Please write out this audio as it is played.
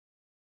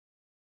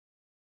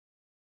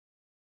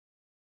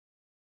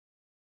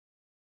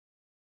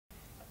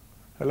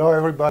Hello,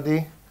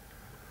 everybody.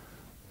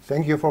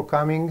 Thank you for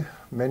coming,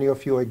 many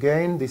of you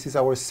again. This is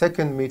our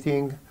second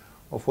meeting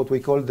of what we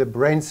call the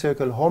Brain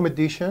Circle Home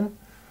Edition.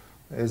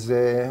 As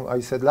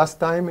I said last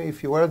time,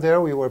 if you were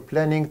there, we were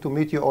planning to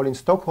meet you all in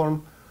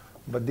Stockholm,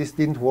 but this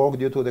didn't work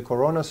due to the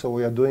corona, so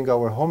we are doing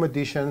our home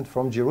edition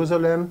from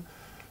Jerusalem.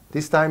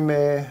 This time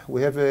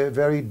we have a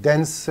very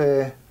dense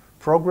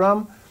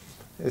program,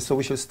 so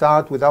we shall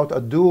start without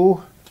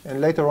ado, and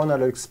later on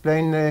I'll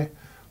explain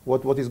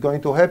what is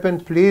going to happen.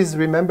 Please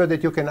remember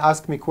that you can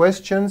ask me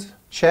questions,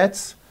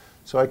 chats,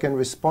 so I can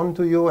respond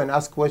to you and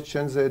ask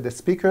questions the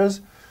speakers.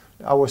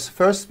 Our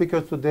first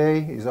speaker today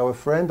is our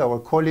friend, our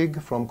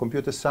colleague from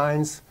computer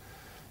science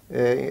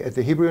at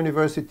the Hebrew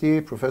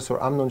University,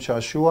 Professor Amnon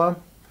Shashua.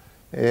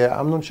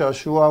 Amnon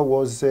Shashua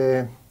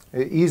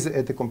is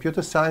at the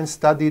computer science,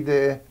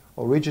 studied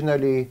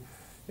originally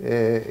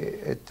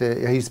at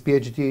his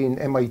PhD in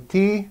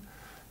MIT,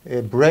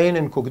 brain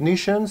and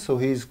cognition, so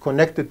he's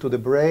connected to the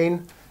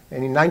brain.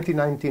 And in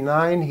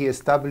 1999, he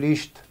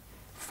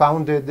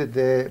founded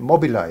the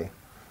Mobileye.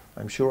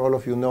 I'm sure all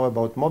of you know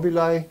about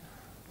Mobileye.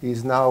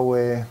 He's now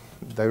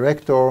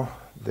director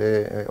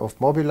of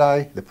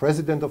Mobileye, the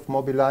president of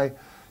Mobileye,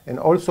 and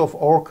also of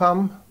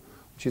Orcam,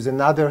 which is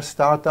another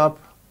startup,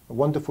 a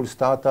wonderful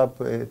startup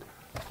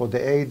for the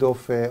aid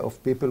of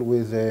people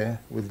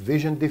with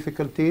vision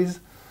difficulties.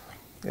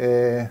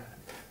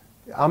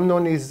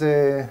 Amnon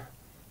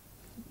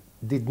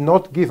did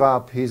not give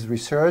up his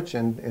research,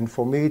 and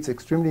for me it's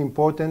extremely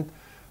important.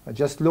 I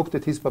just looked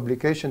at his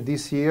publication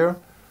this year,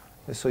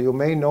 so you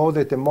may know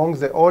that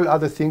among all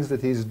other things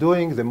that he's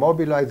doing, the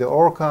Mobileye, the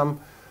Orcam,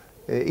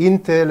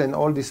 Intel, and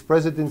all this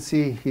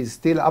presidency, he's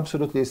still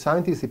absolutely a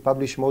scientist. He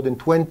published more than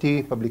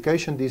 20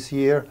 publications this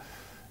year,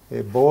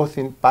 both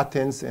in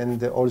patents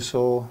and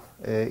also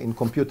in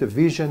computer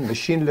vision,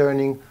 machine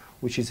learning,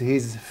 which is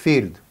his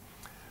field.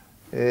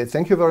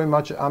 Thank you very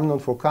much, Amnon,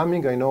 for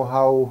coming. I know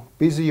how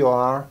busy you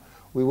are.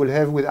 We will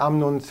have with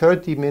Amnon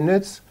 30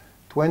 minutes,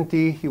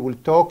 20 he will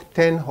talk,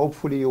 10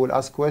 hopefully you will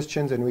ask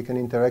questions and we can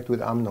interact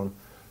with Amnon.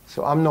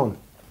 So Amnon,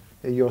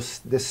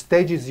 the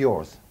stage is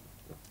yours.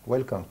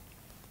 Welcome.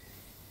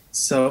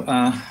 So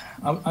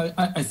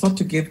I thought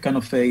to give kind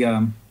of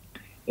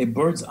a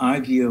bird's eye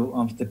view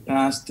of the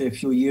past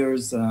few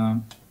years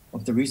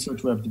of the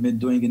research we have been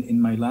doing in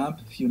my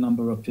lab, a few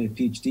number of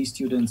PhD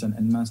students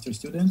and master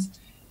students,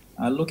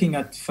 looking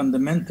at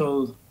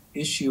fundamental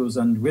issues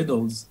and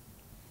riddles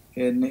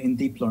in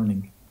deep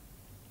learning.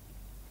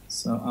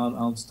 So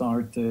I'll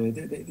start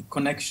the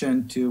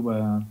connection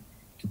to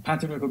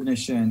pattern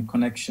recognition,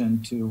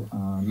 connection to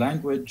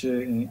language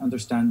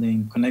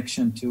understanding,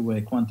 connection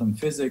to quantum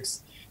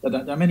physics.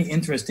 There are many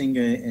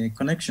interesting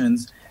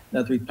connections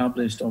that we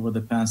published over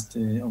the past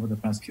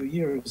few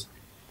years,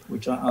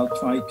 which I'll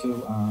try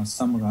to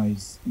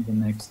summarize in the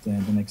next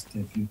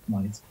few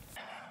slides.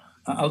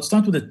 I'll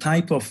start with the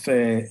type of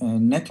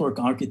network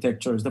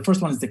architectures. The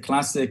first one is the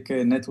classic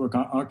network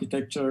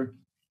architecture,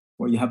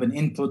 where you have an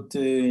input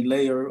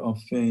layer of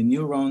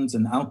neurons,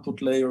 an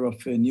output layer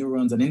of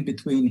neurons, and in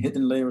between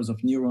hidden layers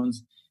of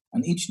neurons.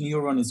 And each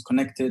neuron is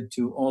connected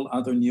to all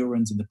other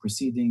neurons in the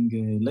preceding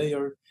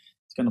layer.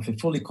 It's kind of a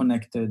fully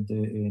connected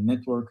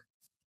network.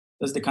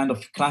 That's the kind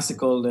of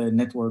classical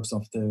networks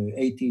of the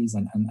 80s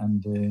and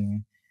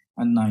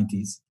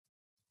 90s.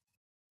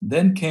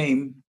 Then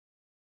came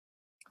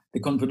the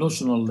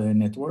convolutional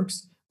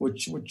networks,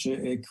 which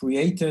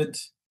created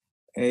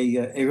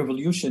a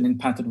revolution in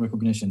pattern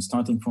recognition,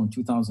 starting from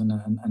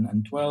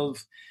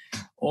 2012.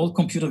 All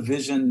computer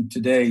vision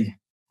today,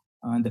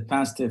 in the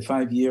past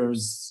 5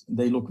 years,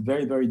 they look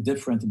very, very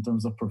different in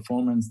terms of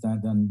performance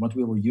than what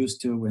we were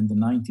used to in the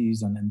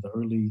 90s and in the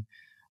early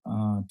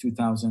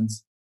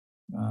 2000s.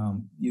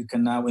 You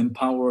can now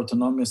empower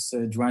autonomous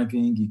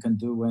driving. You can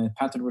do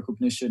pattern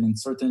recognition in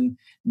certain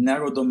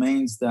narrow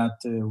domains that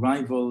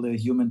rival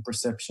human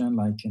perception,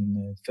 like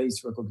in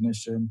face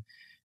recognition,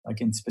 like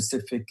in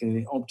specific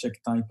object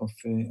type of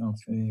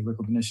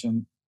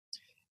recognition.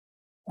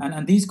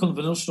 And these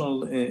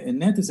convolutional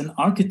net is an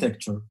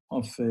architecture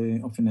of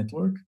a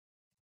network.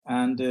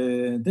 And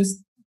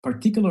this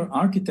particular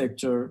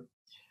architecture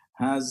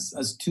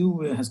has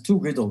two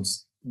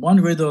riddles.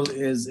 One riddle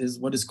is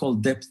what is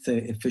called depth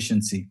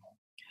efficiency.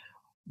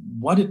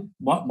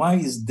 Why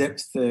is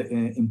depth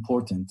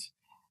important?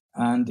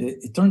 And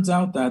it turns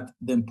out that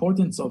the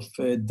importance of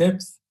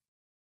depth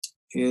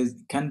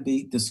can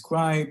be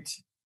described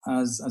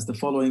as the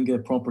following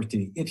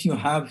property. If you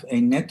have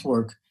a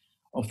network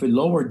of a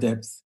lower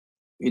depth,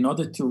 in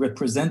order to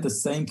represent the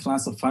same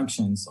class of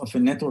functions of a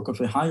network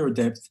of a higher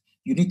depth,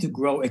 you need to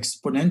grow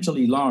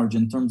exponentially large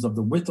in terms of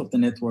the width of the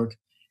network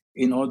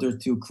in order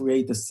to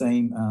create the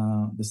same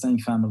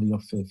family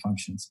of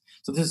functions.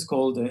 So this is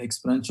called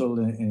exponential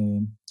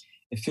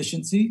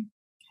efficiency.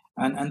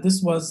 And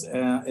this was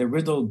a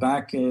riddle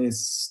back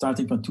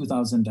starting from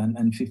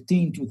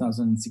 2015,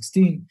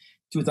 2016.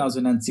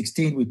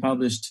 2016, we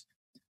published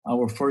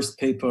our first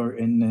paper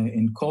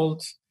in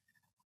COLT,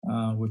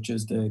 which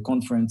is the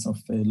Conference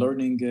of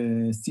Learning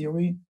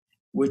Theory,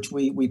 which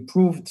we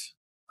proved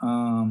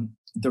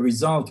the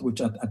result, which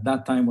at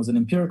that time was an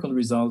empirical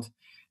result,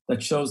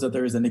 that shows that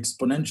there is an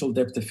exponential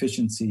depth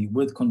efficiency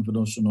with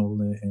convolutional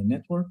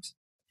networks.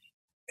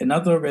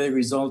 Another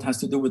result has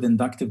to do with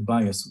inductive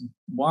bias.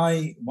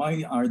 Why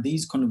are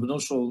these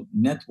convolutional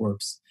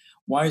networks,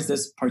 why is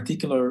this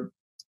particular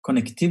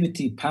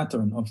connectivity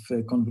pattern of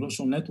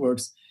convolutional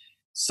networks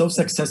so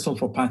successful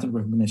for pattern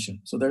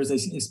recognition? So there's a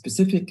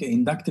specific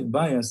inductive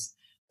bias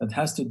that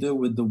has to do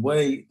with the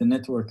way the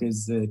network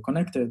is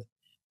connected.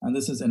 And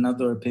this is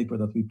another paper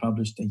that we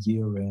published a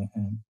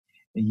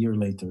year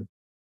later.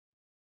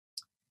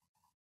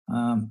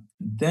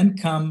 Then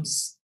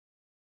comes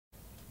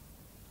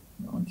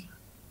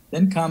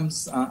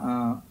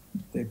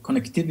the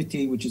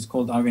connectivity, which is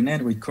called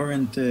RNN,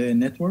 recurrent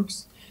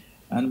networks.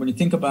 And when you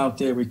think about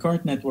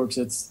recurrent networks,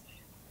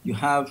 you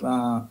have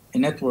a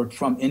network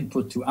from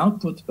input to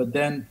output, but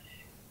then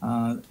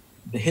the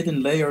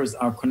hidden layers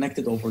are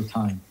connected over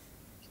time.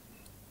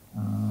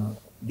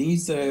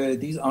 These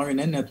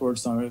RNN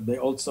networks they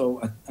also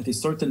at a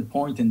certain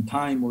point in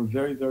time were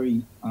very,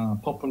 very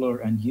popular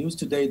and used.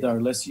 Today they are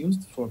less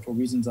used for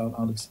reasons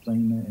I'll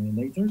explain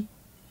later.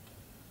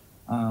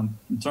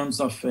 In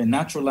terms of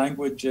natural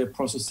language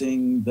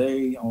processing,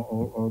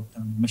 or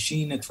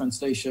machine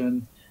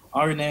translation,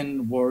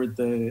 RNN were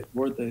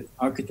the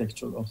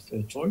architecture of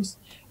choice.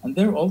 And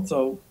there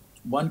also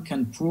one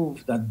can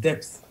prove that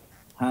depth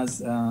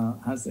has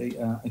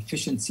a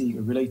efficiency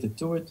related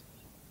to it.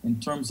 In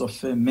terms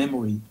of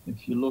memory,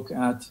 if you look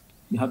at,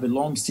 you have a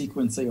long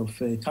sequence, say, of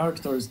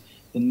characters,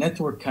 the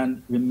network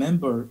can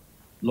remember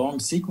long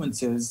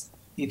sequences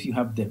if you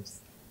have depth.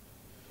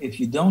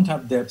 If you don't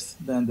have depth,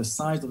 then the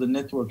size of the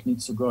network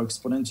needs to grow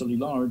exponentially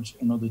large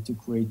in order to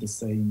create the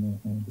same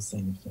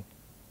effect.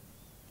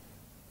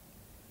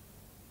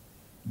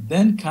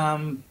 Then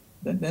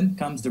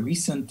comes the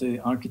recent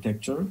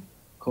architecture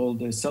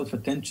called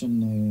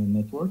self-attention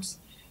networks.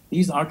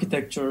 These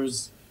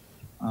architectures,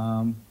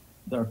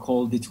 they're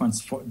called the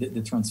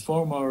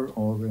transformer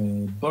or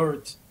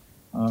BERT,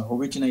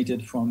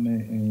 originated from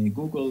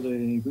Google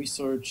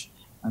research,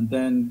 and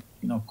then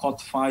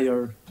caught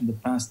fire in the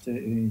past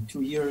 2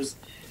 years.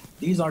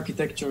 These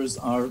architectures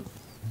are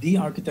the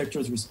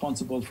architectures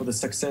responsible for the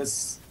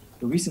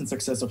recent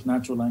success of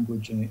natural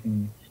language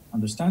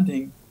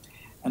understanding.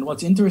 And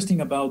what's interesting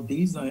about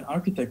these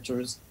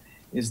architectures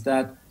is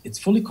that it's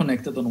fully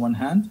connected on one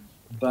hand,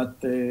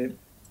 but the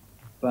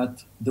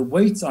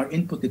weights are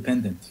input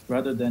dependent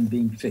rather than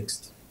being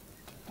fixed,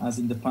 as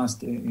in the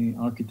past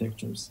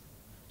architectures.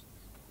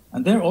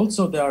 And there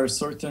are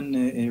certain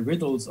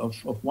riddles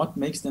of what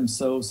makes them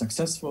so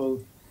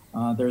successful.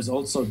 There's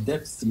also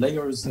depth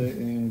layers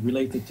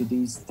related to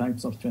these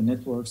types of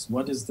networks.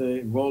 What is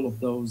the role of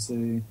those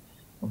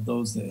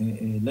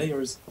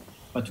layers?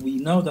 But we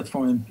know that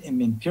from an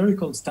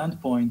empirical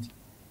standpoint,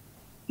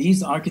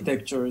 these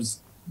architectures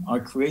are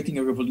creating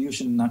a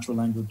revolution in natural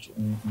language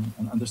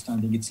and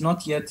understanding. It's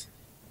not yet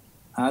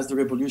as the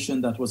revolution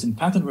that was in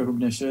pattern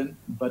recognition,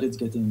 but it's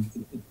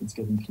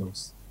getting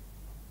close.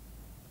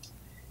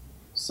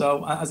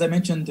 So as I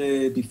mentioned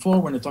before,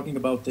 when we're talking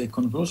about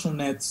convolutional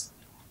nets,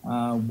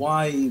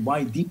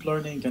 why deep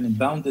learning can in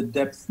bounded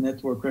depth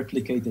network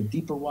replicate a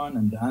deeper one?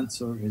 And the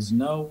answer is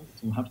no.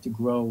 It will have to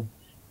grow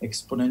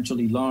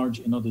exponentially large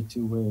in order to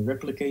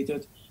replicate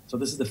it. So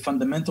this is the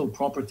fundamental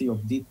property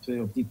of deep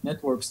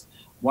networks.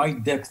 Why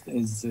depth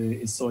is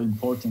so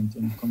important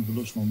in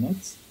convolutional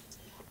nets.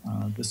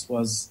 This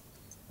was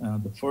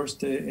the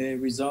first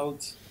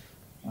result.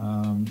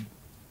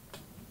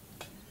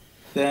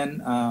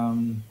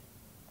 Then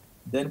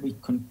we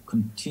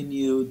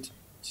continued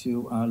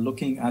to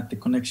looking at the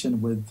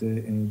connection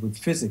with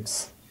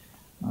physics.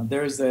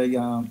 There's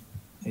an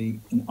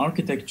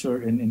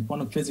architecture in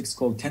quantum physics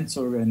called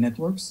tensor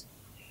networks,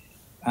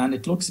 and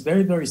it looks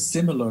very, very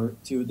similar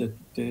to the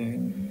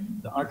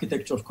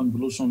architecture of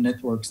convolutional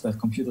networks that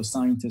computer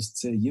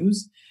scientists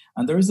use.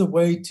 And there is a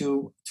way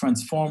to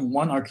transform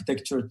one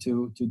architecture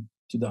to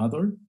the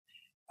other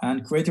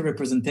and create a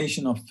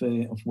representation of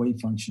wave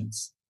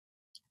functions.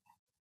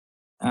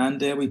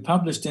 And we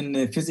published in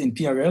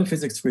PRL,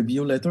 Physics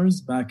Review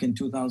Letters, back in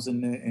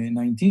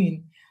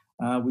 2019.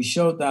 We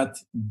showed that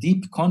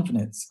deep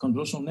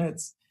convolutional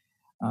nets,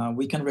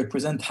 we can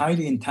represent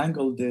highly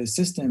entangled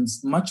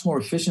systems much more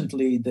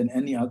efficiently than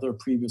any other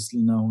previously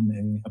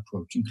known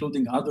approach,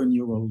 including other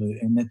neural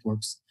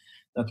networks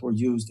that were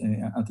used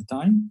at the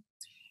time.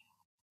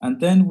 And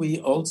then we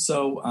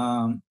also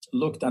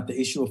looked at the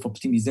issue of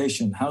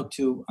optimization, how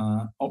to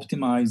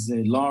optimize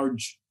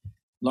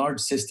large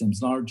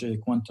systems, large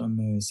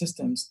quantum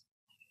systems.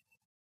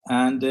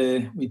 And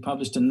we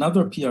published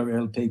another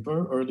PRL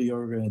paper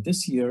earlier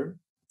this year,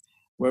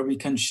 where we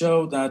can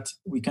show that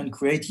we can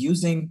create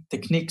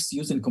techniques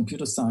using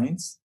computer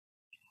science,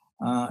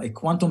 a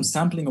quantum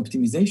sampling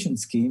optimization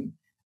scheme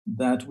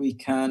that we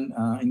can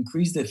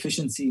increase the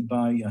efficiency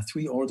by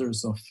 3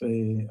 orders of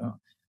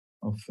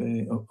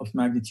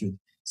magnitude.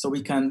 So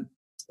we can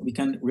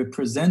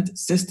represent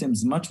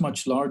systems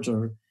much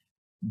larger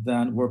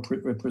than were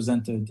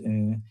represented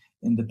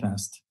in the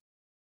past.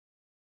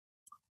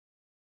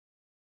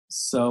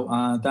 So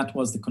that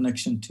was the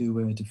connection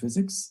to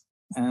physics.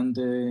 And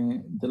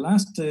the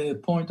last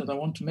point that I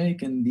want to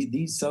make in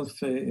these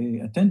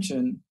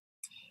self-attention,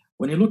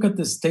 when you look at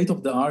the state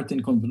of the art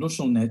in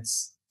convolutional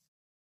nets,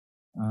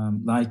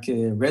 like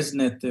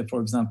ResNet,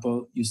 for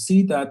example, you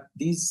see that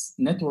these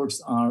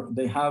networks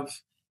they have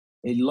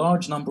a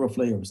large number of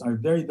layers, are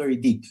very, very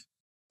deep,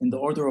 in the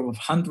order of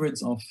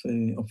hundreds of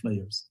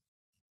layers.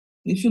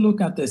 If you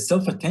look at the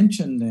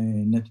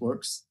self-attention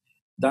networks,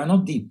 they're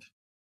not deep.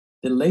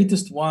 The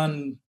latest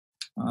one,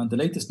 the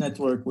latest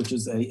network, which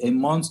is a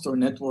monster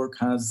network,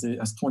 has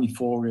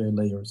 24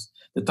 layers.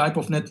 The type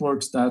of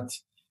networks that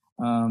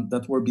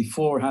were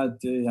before had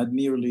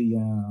merely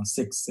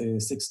six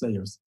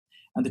layers.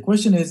 And the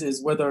question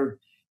is whether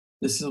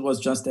this was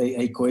just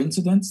a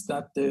coincidence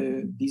that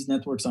these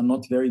networks are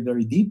not very,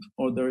 very deep,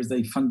 or there is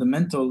a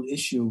fundamental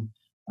issue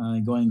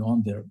going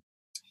on there.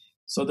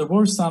 So there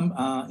were some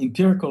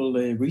empirical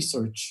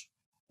research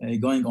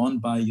going on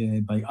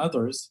by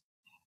others.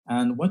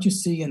 And what you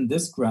see in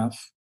this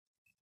graph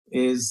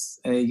is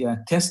a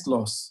test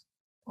loss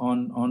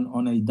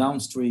on a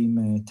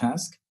downstream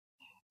task.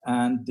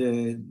 And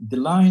the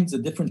lines, the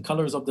different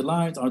colors of the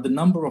lines, are the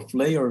number of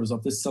layers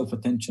of this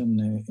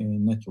self-attention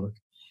network.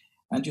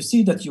 And you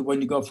see that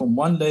when you go from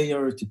 1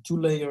 layer to 2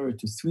 layer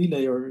to 3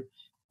 layer,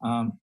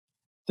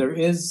 there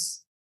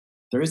is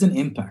an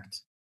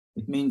impact.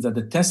 It means that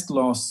the test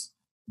loss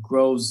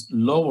grows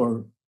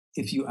lower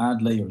if you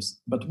add layers.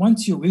 But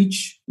once you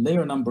reach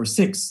layer number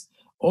 6,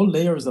 all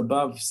layers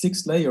above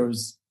 6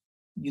 layers,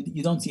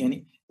 you don't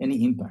see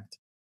any impact.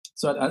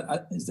 So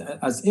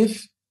as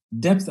if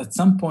depth at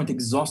some point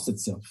exhausts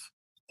itself.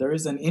 There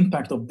is an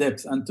impact of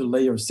depth until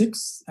layer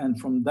 6, and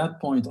from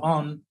that point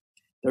on,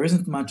 there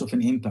isn't much of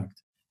an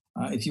impact.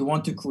 If you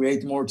want to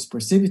create more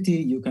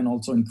expressivity, you can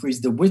also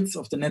increase the width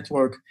of the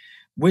network.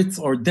 Width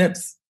or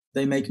depth,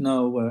 they make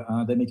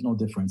no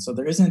difference. So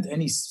there isn't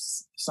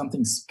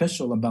something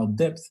special about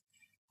depth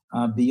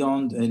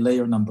beyond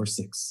layer number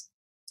 6.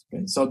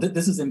 Okay, so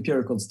this is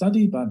empirical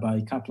study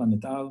by Kaplan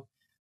et al.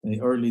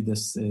 Early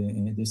this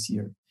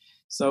year.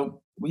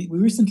 So we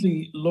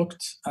recently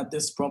looked at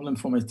this problem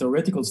from a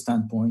theoretical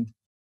standpoint,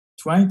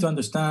 trying to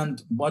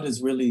understand what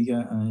is really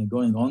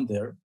going on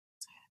there.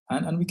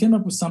 And we came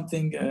up with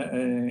something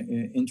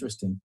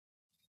interesting.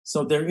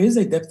 So there is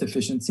a depth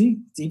efficiency.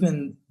 It's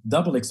even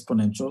double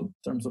exponential in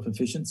terms of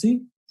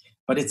efficiency,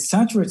 but it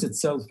saturates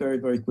itself very,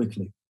 very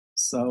quickly.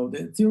 So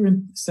the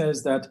theorem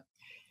says that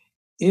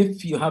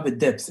if you have a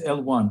depth,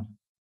 L1,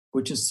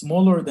 which is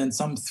smaller than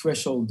some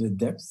threshold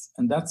depth,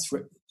 and that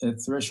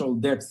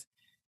threshold depth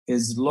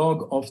is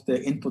log of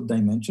the input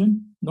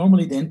dimension.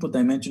 Normally, the input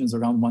dimension is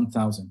around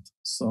 1,000.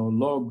 So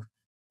log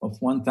of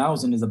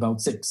 1,000 is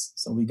about 6.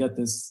 So we get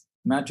this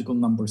magical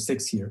number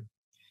 6 here.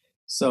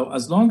 So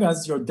as long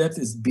as your depth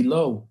is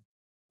below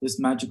this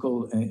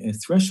magical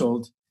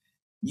threshold,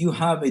 you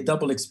have a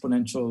double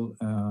exponential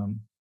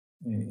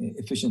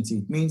efficiency.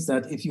 It means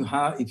that if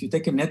you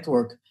take a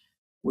network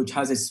which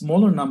has a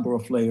smaller number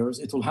of layers,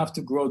 it will have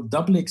to grow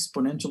doubly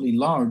exponentially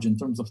large in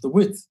terms of the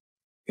width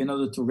in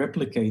order to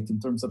replicate in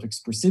terms of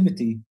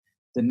expressivity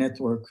the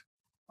network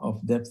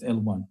of depth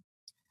L1.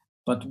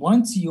 But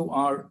once you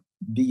are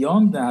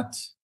beyond that,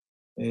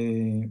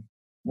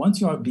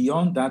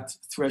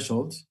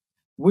 threshold,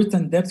 width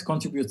and depth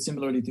contribute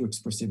similarly to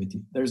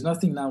expressivity. There's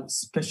nothing now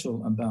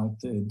special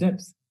about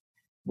depth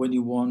when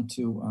you want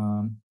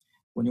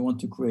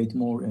to create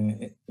more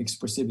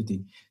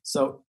expressivity.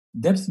 So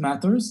depth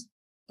matters,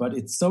 but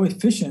it's so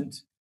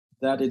efficient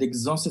that it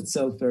exhausts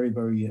itself very,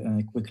 very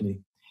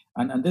quickly.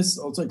 And this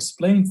also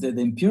explains the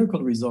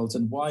empirical results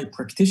and why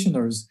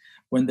practitioners,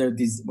 when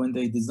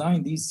they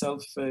design these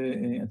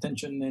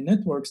self-attention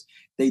networks,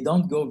 they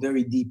don't go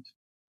very deep.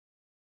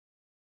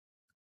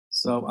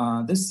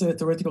 So this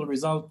theoretical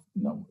result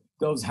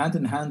goes hand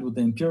in hand with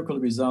the empirical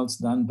results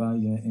done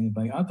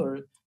by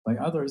others.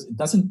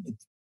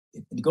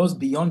 It goes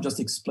beyond just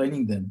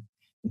explaining them.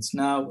 It's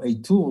now a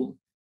tool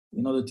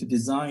in order to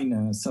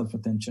design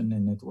self-attention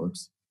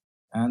networks.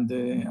 And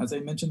as I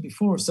mentioned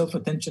before,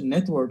 self-attention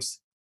networks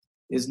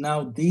is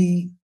now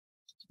the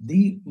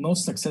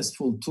most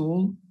successful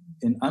tool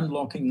in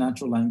unlocking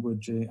natural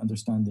language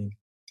understanding.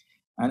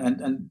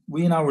 And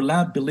we in our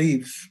lab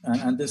believe,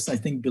 and this I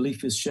think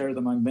belief is shared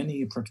among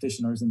many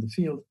practitioners in the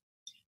field,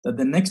 that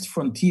the next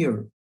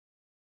frontier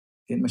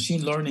in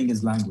machine learning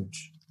is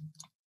language.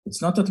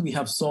 It's not that we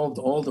have solved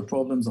all the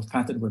problems of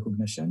pattern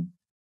recognition.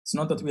 It's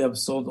not that we have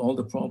solved all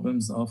the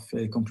problems of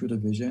computer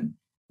vision.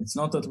 It's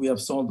not that we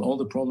have solved all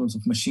the problems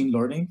of machine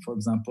learning. For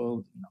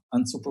example,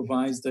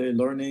 unsupervised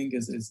learning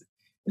is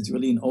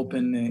really an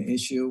open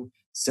issue.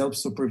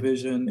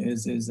 Self-supervision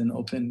is an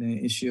open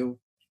issue.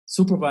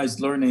 Supervised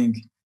learning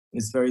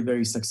is very,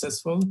 very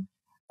successful.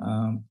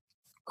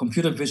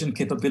 Computer vision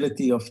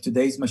capability of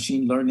today's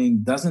machine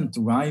learning doesn't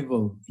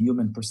rival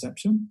human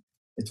perception.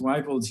 It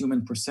rivals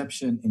human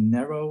perception in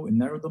narrow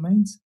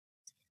domains.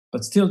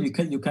 But still, you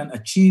can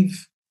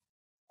achieve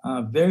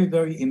very,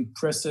 very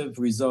impressive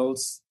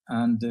results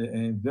and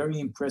very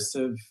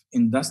impressive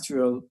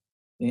industrial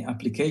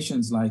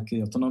applications like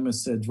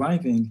autonomous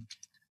driving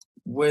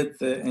with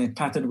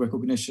pattern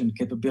recognition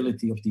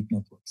capability of deep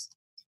networks.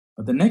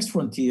 But the next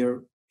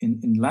frontier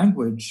in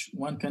language,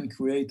 one can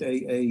create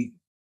a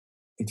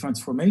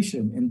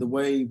transformation in the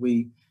way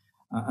we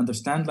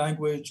understand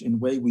language, in the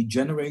way we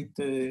generate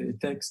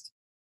text.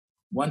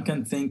 One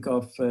can think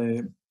of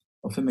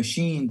a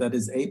machine that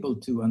is able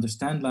to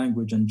understand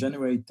language and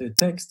generate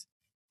text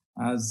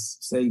as,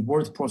 say,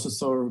 word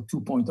processor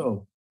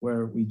 2.0,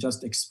 where we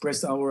just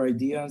express our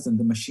ideas and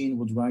the machine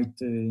would write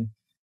the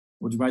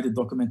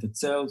document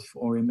itself,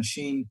 or a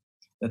machine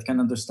that can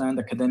understand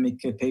academic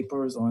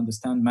papers or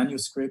understand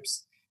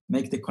manuscripts,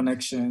 make the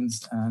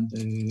connections and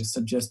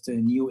suggest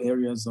new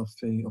areas of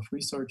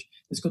research.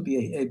 This could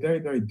be a very,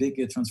 very big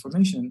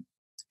transformation.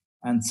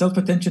 And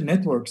self-attention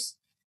networks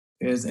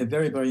is a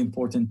very, very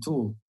important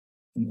tool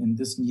in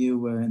this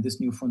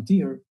new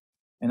frontier,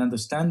 and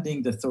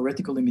understanding the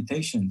theoretical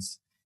limitations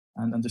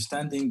and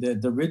understanding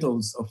the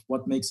riddles of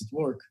what makes it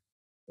work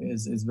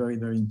is very,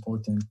 very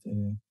important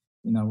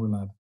in our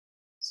lab.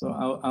 So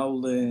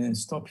I'll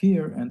stop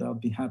here, and I'll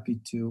be happy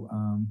to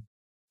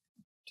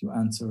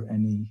answer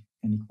any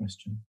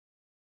question.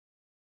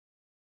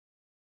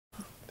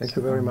 Thank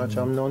you very much,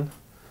 Amnon.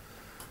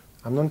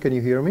 Amnon, can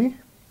you hear me?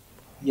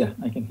 Yeah,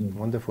 I can hear you.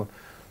 Wonderful.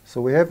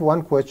 So we have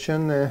one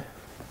question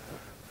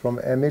from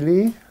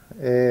Emily.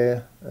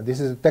 This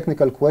is a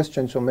technical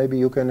question, so maybe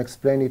you can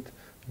explain it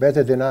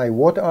better than I.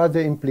 What are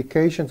the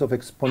implications of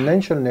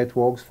exponential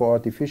networks for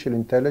artificial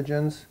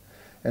intelligence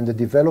and the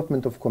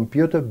development of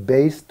computer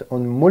based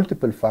on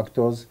multiple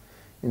factors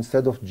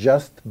instead of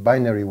just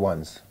binary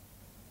ones?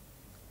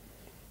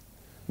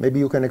 Maybe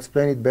you can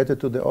explain it better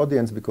to the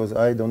audience, because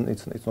I don't.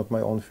 It's not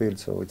my own field,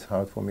 so it's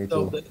hard for me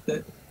to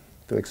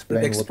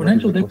explain. The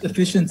exponential depth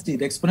efficiency.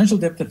 The exponential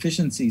depth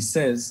efficiency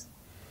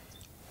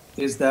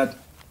is that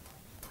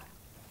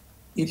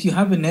if you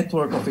have a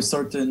network of a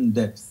certain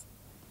depth,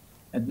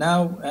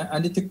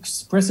 and it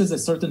expresses a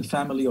certain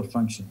family of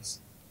functions.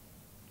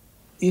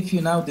 If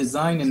you now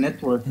design a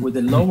network with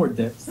a lower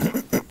depth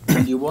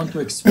and you want to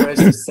express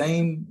the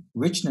same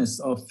richness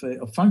of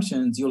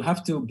functions, you'll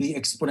have to be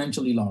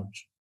exponentially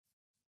large.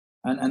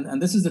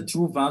 And this is the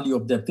true value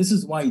of depth. This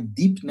is why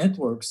deep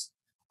networks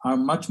are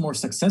much more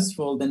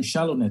successful than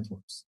shallow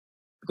networks.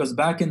 Because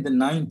back in the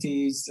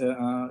 90s,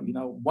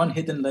 one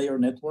hidden layer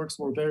networks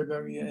were very,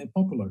 very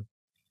popular.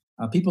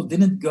 People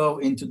didn't go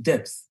into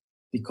depth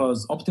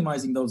because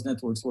optimizing those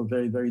networks were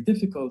very, very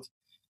difficult.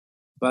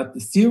 But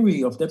the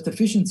theory of depth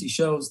efficiency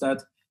shows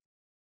that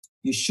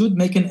you should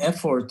make an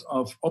effort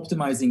of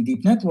optimizing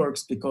deep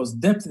networks because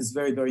depth is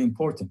very, very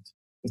important.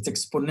 It's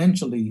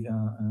exponentially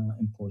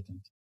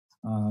important.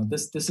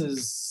 This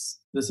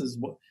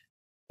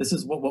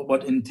is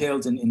what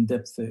entails in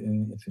depth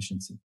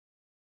efficiency.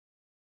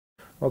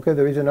 Okay,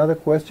 there is another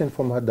question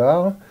from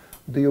Hadar.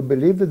 Do you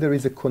believe that there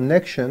is a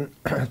connection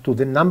to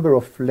the number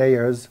of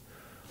layers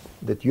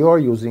that you are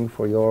using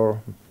for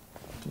your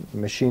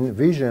machine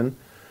vision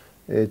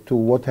to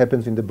what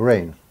happens in the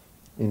brain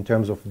in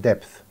terms of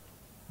depth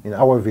in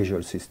our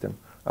visual system?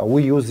 Are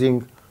we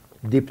using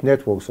deep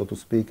networks, so to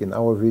speak, in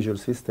our visual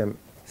system,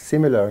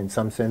 similar in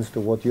some sense to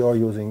what you are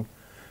using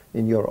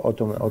in your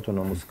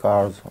autonomous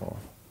cars or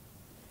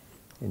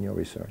in your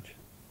research?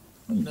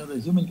 The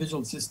human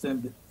visual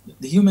system,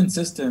 the human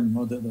system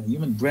or the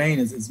human brain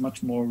is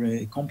much more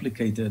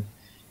complicated.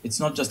 It's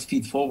not just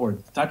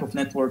feed-forward. The type of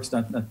networks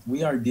that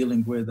we are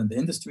dealing with and the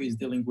industry is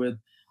dealing with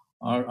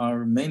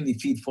are mainly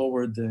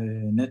feed-forward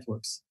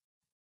networks.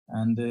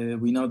 And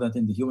we know that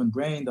in the human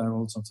brain, there are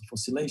all sorts of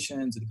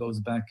oscillations. It goes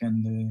back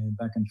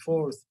and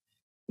forth.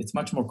 It's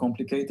much more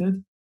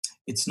complicated.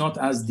 It's not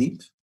as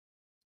deep.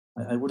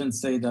 I wouldn't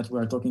say that we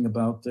are talking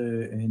about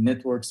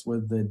networks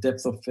with the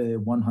depth of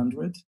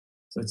 100.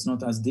 So it's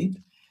not as deep.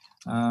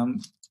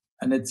 And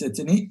it's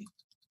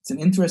an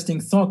interesting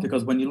thought,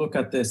 because when you look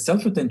at the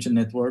self-attention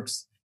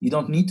networks, you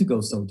don't need to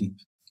go so deep.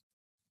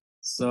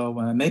 So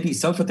maybe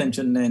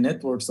self-attention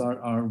networks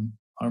are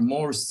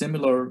more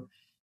similar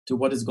to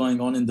what is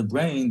going on in the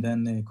brain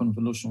than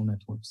convolutional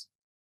networks.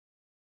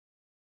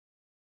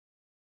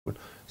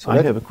 So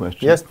I have a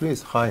question. Yes,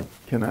 please, Chaim.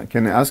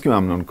 Can I ask you,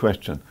 Amnon, a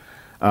question?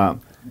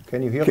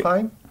 Can you hear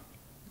Chaim?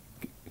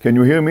 Can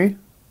you hear me?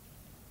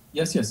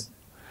 Yes.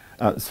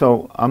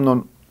 So,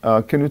 Amnon,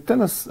 can you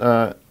tell us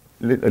a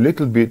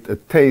little bit, a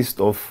taste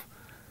of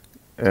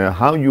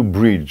how you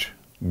bridge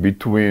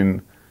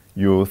between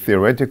your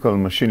theoretical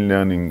machine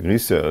learning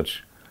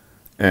research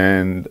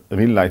and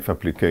real-life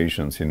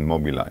applications in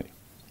Mobileye?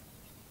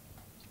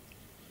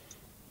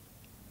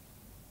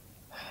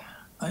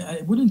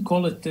 I wouldn't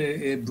call it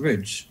a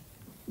bridge.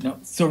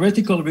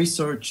 Theoretical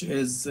research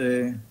is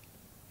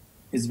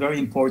very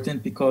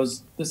important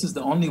because this is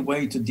the only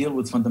way to deal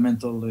with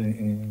fundamental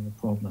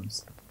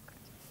problems.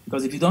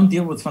 Because if you don't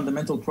deal with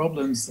fundamental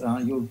problems,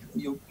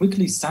 you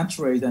quickly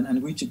saturate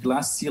and reach a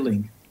glass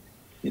ceiling.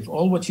 If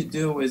all what you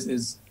do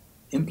is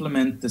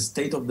implement the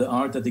state of the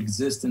art that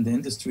exists in the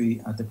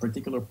industry at a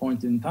particular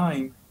point in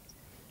time,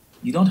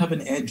 you don't have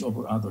an edge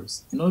over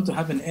others. In order to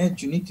have an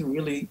edge, you need to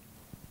really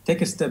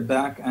take a step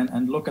back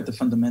and look at the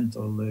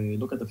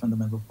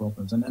fundamental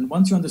problems. And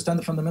once you understand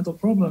the fundamental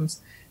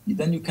problems,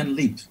 then you can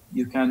leap.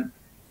 You can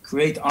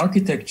create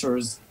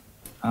architectures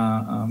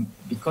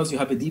because you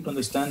have a deep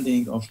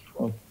understanding of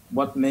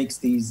what makes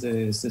these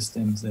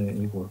systems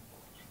work.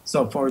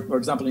 So for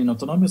example, in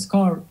autonomous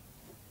car,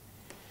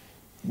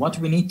 what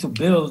we need to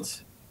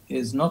build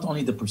is not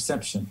only the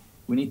perception.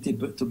 We need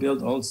to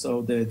build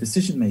also the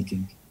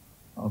decision-making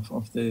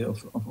of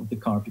the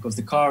car, because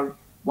the car,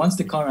 once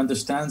the car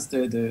understands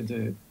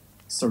the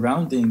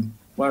surrounding,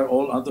 where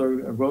all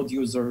other road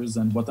users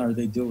and what are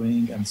they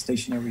doing, and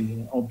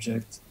stationary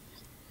objects,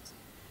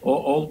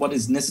 all what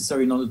is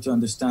necessary in order to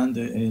understand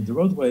the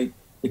roadway,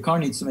 the car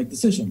needs to make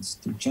decisions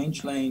to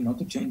change lane, not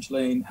to change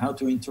lane, how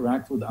to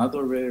interact with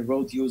other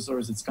road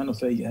users. It's kind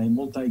of a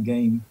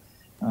multi-game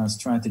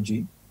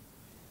strategy,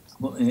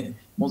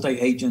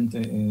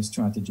 multi-agent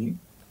strategy.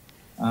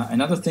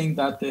 Another thing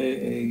that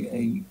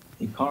a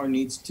car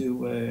needs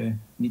to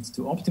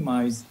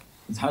optimize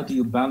is how do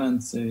you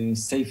balance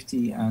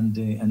safety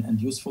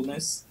and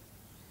usefulness.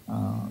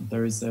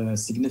 There is a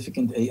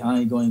significant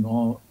AI going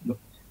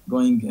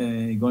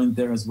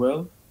there as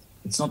well.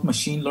 It's not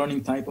machine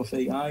learning type of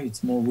AI,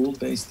 it's more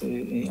rule-based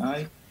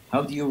AI.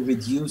 How do you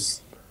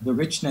reduce the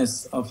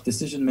richness of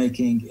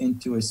decision-making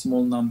into a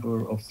small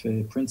number of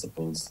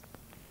principles?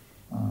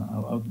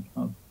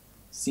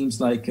 Seems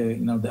like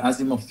the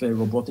Asimov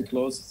robotic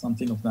laws,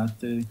 something of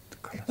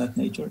that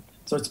nature.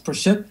 So it's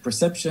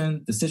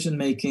perception,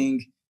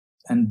 decision-making,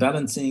 and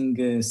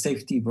balancing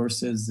safety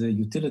versus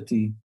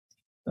utility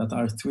that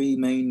are three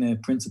main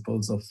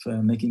principles of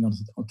making an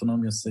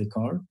autonomous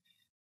car.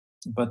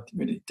 But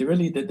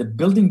really the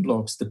building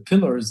blocks, the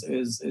pillars,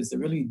 is a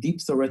really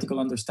deep theoretical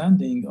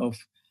understanding of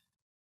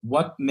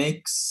what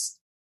makes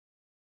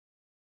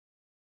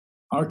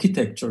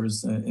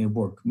architectures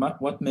work,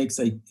 what makes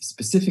a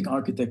specific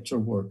architecture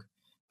work.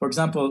 For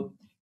example,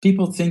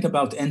 people think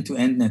about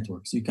end-to-end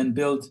networks. You can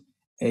build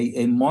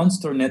a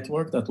monster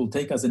network that will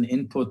take as an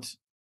input,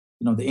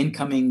 the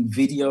incoming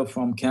video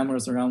from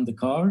cameras around the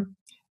car,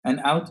 and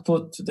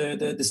output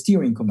the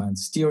steering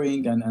commands,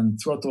 steering and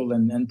throttle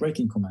and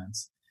braking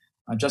commands.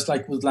 Just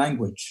like with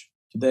language.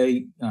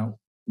 Today,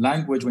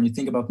 language, when you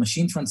think about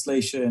machine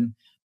translation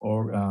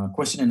or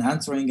question and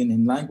answering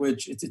in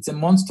language, it's a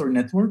monster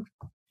network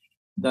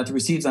that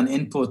receives an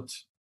input,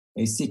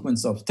 a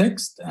sequence of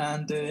text,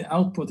 and the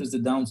output is the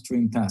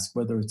downstream task,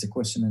 whether it's a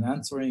question and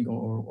answering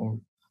or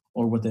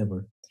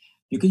whatever.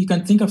 You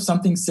can think of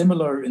something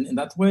similar in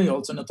that way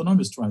also in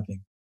autonomous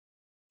driving.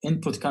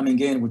 Input coming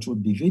in, which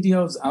would be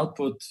videos,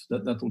 output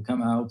that will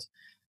come out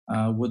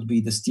would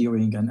be the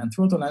steering and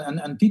throttle.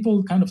 And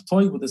people kind of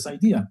toy with this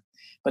idea.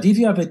 But if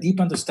you have a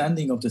deep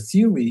understanding of the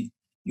theory,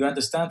 you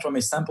understand from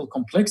a sample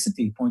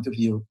complexity point of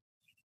view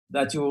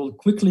that you will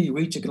quickly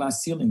reach a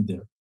glass ceiling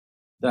there.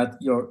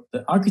 That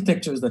the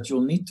architectures that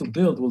you'll need to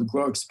build will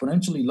grow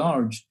exponentially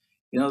large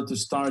in order to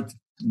start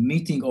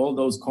meeting all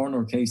those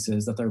corner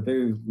cases that are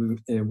very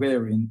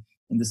rare in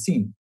the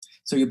scene.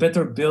 So you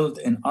better build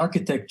an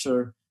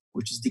architecture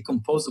which is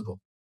decomposable.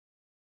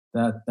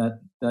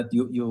 That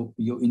you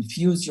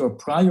infuse your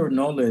prior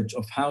knowledge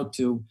of how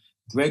to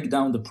break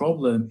down the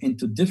problem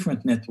into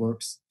different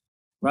networks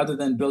rather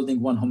than building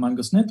one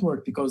humongous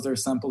network because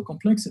there's sample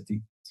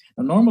complexity.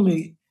 Now,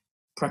 normally,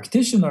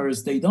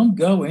 practitioners, they don't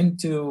go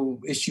into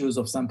issues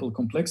of sample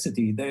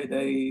complexity.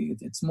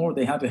 It's more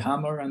they have a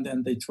hammer and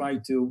then they try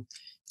to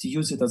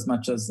use it as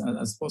much as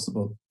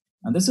possible.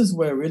 And this is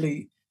where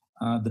really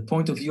the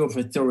point of view of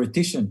a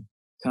theoretician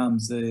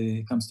comes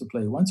to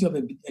play. Once you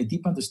have a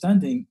deep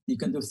understanding, you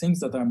can do things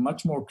that are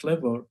much more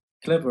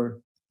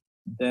clever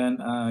than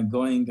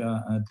going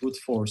brute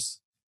force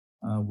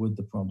with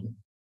the problem.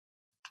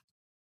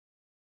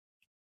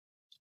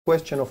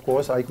 Question, of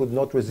course, I could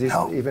not resist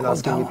even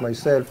asking it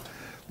myself.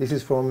 This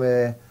is from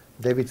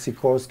David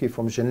Sikorsky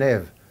from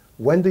Geneva.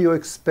 When do you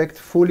expect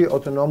fully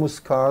autonomous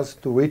cars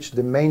to reach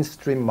the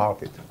mainstream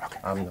market? Okay.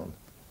 Amnon.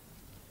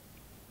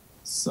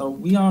 So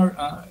we are,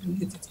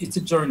 it's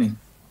a journey.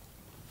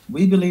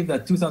 We believe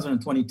that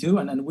 2022,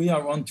 and we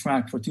are on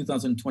track for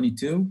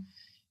 2022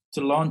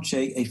 to launch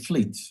a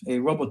fleet, a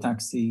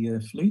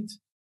robotaxi fleet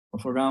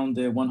of around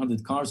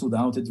 100 cars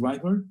without a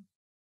driver.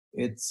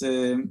 It's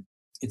a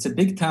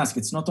big task.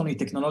 It's not only a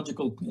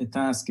technological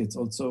task, it's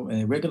also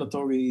a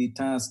regulatory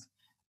task.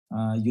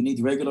 You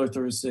need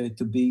regulators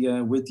to be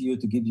with you,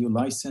 to give you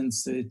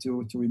license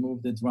to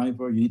remove the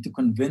driver. You need to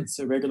convince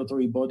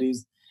regulatory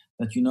bodies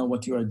that you know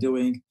what you are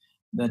doing,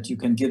 that you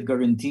can give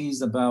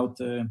guarantees about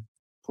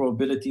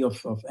probability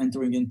of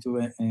entering into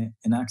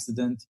an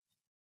accident.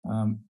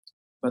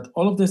 But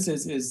all of this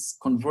is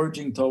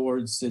converging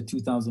towards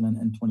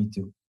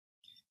 2022.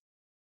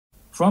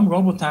 From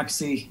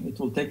robotaxi, it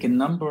will take a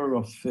number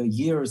of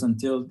years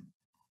until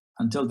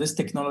this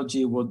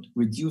technology would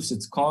reduce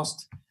its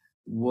cost,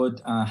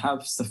 would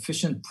have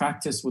sufficient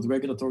practice with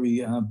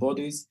regulatory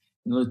bodies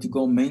in order to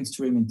go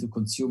mainstream into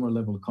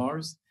consumer-level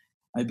cars.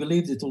 I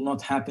believe it will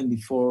not happen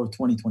before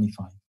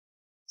 2025.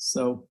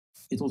 So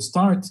it will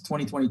start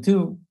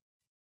 2022,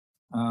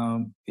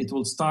 It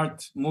will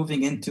start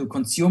moving into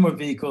consumer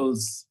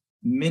vehicles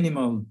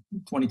minimal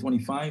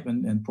 2025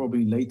 and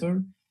probably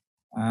later.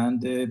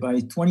 And by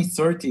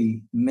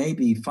 2030,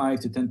 maybe 5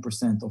 to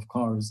 10% of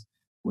cars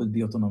will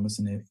be autonomous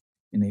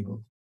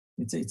enabled.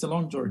 It's a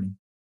long journey.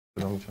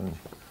 Long journey.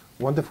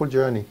 Wonderful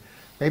journey.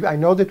 Maybe I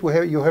know that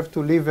you have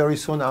to leave very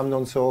soon,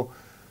 Amnon, so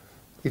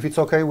if it's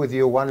okay with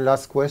you, one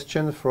last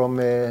question from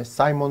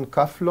Simon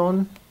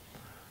Kaflon.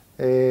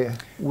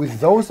 With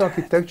those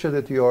architecture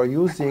that you are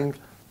using,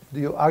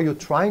 are you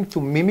trying to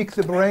mimic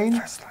the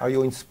brain? Are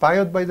you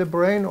inspired by the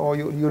brain, or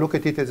you look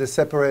at it as a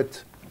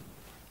separate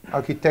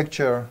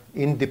architecture,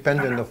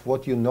 independent of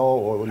what you know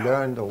or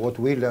learned or what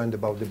we learned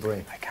about the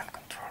brain? I can't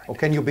control it. Or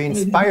can you be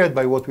inspired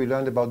by what we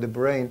learned about the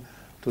brain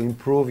to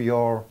improve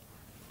your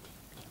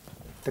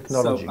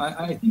technology? So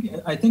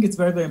I think it's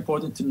very, very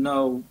important to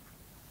know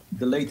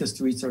the latest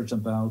research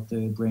about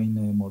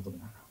brain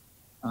modeling.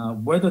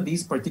 Whether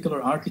these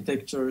particular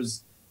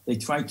architectures, they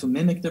try to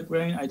mimic the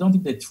brain, I don't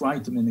think they try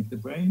to mimic the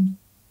brain,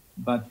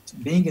 but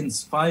being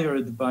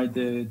inspired by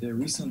the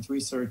recent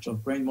research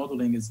of brain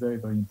modeling is very,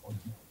 very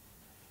important.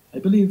 I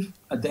believe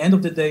at the end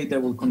of the day, they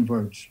will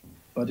converge,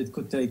 but it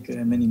could take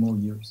many more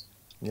years.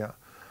 Yeah.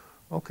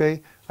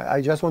 Okay. I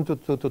just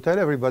wanted to tell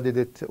everybody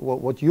that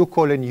what you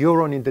call a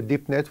neuron in the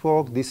deep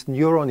network, this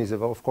neuron is,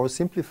 of course,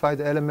 simplified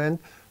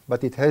element,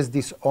 but it has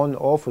this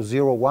on-off or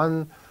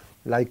 0-1,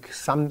 like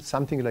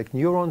something like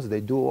neurons. They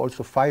do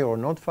also fire or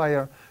not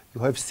fire.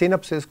 You have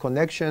synapses,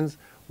 connections,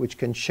 which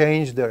can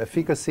change their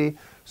efficacy.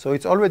 So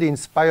it's already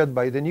inspired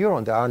by the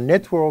neuron. There are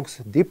networks,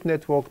 deep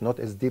network, not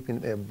as deep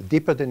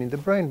deeper than in the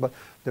brain, but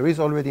there is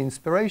already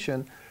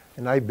inspiration.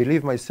 And I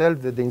believe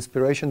myself that the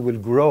inspiration will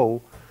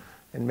grow,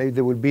 and maybe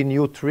there will be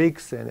new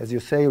tricks, and as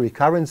you say,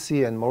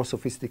 recurrency and more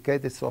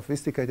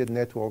sophisticated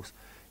networks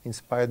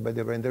inspired by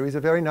the brain. There is a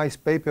very nice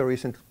paper,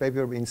 recent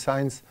paper in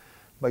Science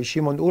by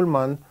Shimon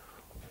Ullman,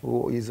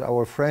 who is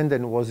our friend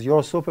and was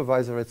your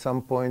supervisor at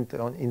some point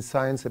in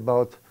Science,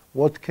 about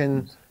what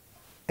can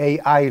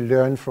AI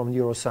learn from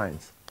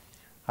neuroscience.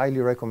 Highly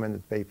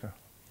recommended paper.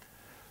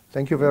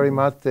 Thank you very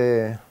much,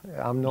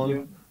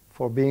 Amnon,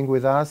 for being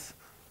with us.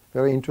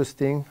 Very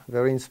interesting,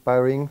 very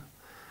inspiring.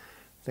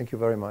 Thank you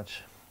very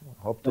much.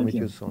 Hope to meet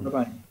you soon.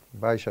 Bye-bye.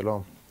 Bye,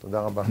 shalom.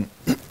 Toda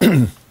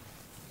rabba.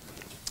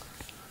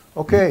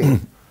 Okay,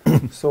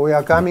 so we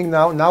are coming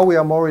now. Now we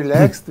are more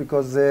relaxed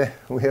because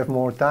we have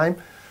more time.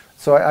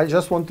 So I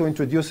just want to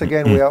introduce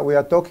again, we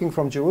are talking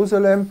from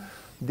Jerusalem.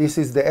 This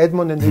is the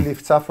Edmond and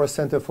Lilith Safra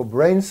Center for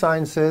Brain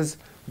Sciences,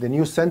 the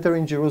new center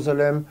in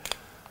Jerusalem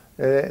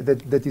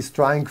that is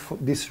trying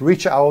this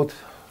reach out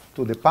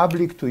to the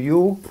public, to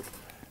you.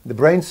 The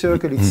Brain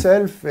Circle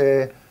itself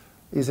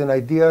is an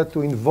idea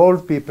to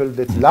involve people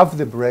that love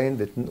the brain,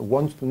 that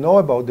want to know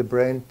about the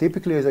brain,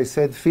 typically, as I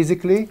said,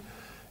 physically.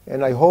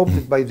 And I hope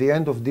that by the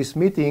end of this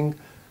meeting,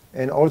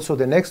 and also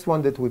the next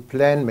one that we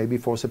plan maybe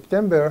for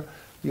September,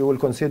 you will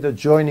consider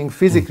joining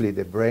physically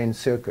the Brain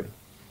Circle.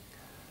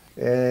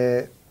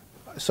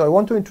 So I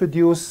want to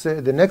introduce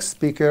the next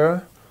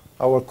speaker,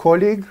 our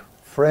colleague,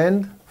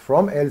 friend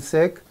from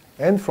ELSEC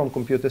and from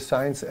computer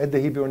science at the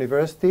Hebrew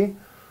University,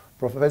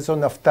 Professor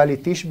Naftali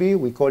Tishby.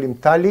 We call him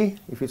Tali,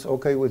 if it's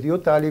okay with you,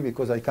 Tali,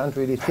 because I can't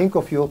really think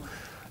of you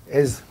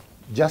as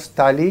just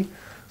Tali.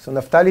 So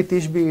Naftali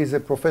Tishby is a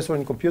professor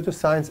in computer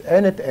science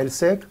and at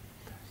ELSEC.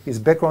 His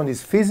background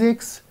is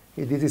physics.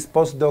 He did his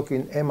postdoc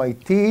in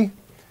MIT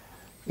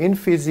in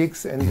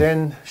physics and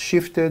then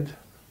shifted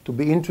to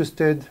be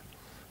interested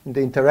in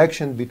the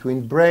interaction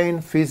between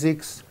brain,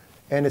 physics,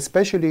 and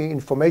especially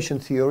information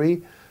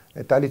theory.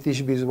 Tali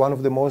Tishby is one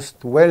of the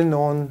most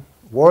well-known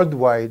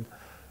worldwide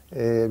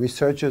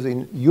researchers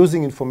in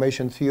using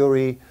information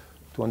theory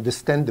to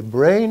understand the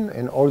brain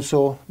and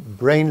also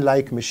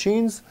brain-like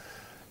machines.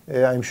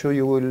 I'm sure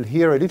you will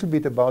hear a little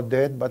bit about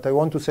that, but I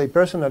want to say a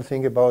personal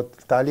thing about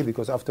Tali,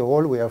 because after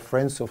all, we are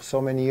friends of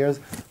so many years.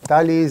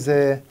 Tali is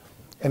a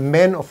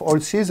man of all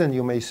seasons,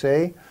 you may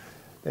say.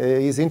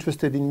 He's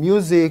interested in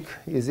music,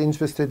 he's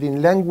interested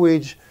in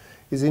language,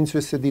 he's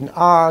interested in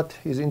art,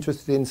 he's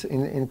interested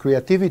in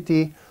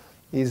creativity.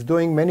 He's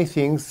doing many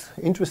things,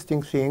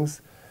 interesting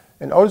things.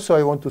 And also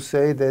I want to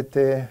say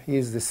that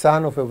he's the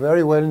son of a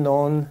very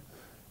well-known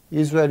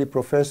Israeli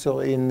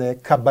professor in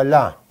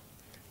Kabbalah,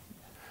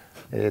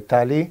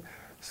 Tali.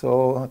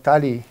 So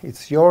Tali,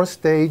 it's your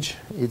stage,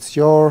 it's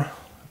your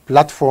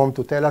platform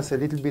to tell us a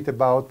little bit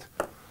about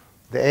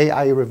the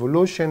AI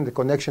revolution, the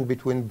connection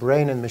between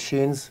brain and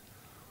machines.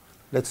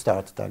 Let's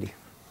start, Tali.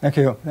 Thank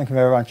you. Thank you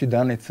very much,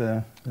 Idan. It's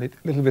a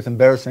little bit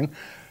embarrassing.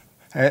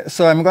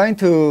 So I'm going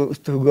to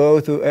go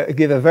to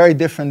give a very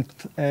different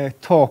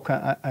talk.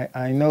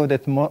 I know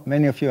that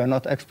many of you are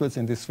not experts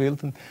in this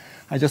field. And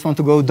I just want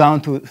to go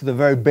down to the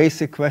very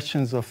basic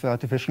questions of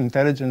artificial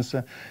intelligence,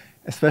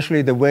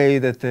 especially the way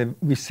that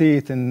we see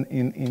it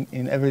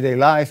in everyday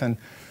life. And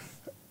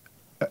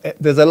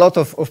there's a lot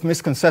of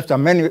misconceptions,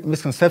 many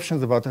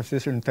misconceptions about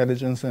artificial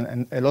intelligence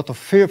and a lot of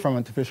fear from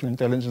artificial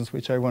intelligence,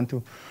 which I want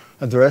to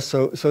address.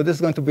 So this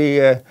is going to be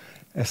a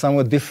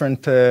somewhat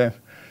different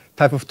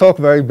type of talk,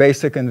 very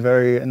basic and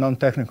very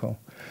non-technical.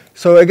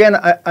 So again,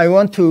 I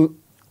want to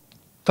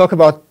talk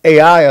about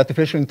AI,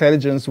 artificial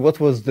intelligence, what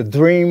was the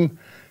dream,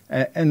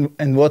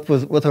 and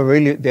what are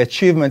really the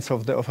achievements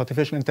of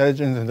artificial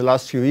intelligence in the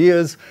last few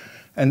years,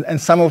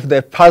 and some of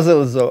the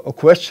puzzles or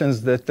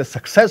questions that the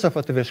success of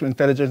artificial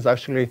intelligence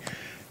actually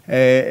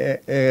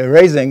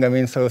raising. I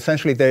mean, so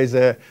essentially there is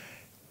a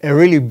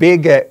really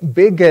big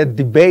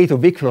debate, or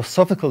big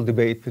philosophical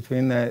debate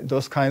between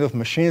those kind of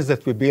machines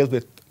that we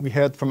build. We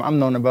heard from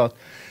Amnon about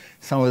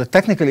some of the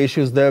technical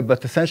issues there,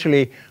 but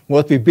essentially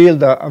what we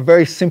build are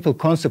very simple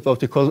concepts of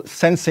what we call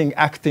sensing,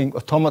 acting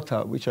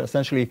automata, which are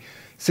essentially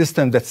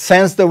systems that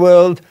sense the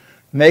world,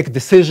 make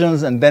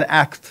decisions, and then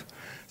act.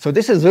 So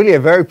this is really a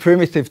very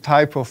primitive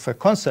type of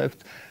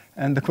concept,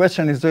 and the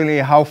question is really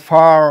how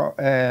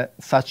far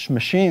such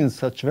machines,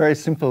 such very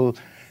simple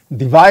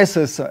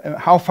devices,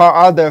 how far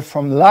are they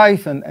from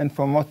life and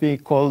from what we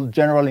call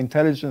general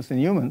intelligence in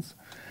humans.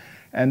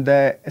 And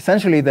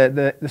essentially,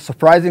 the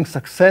surprising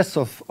success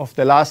of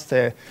the last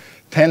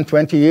 10,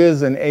 20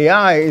 years in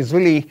AI is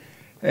really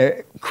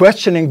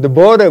questioning the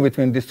border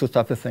between these two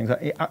types of things,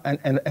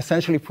 and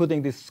essentially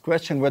putting this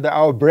question whether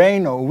our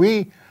brain or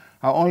we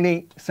are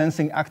only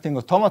sensing, acting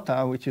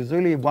automata, which is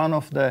really one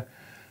of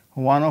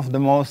the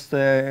most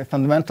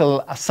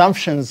fundamental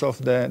assumptions of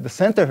the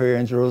center here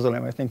in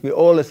Jerusalem. I think we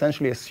all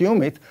essentially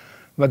assume it,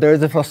 but there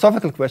is a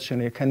philosophical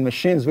question here: can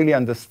machines really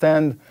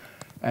understand?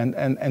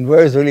 And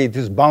where is really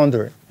this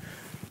boundary?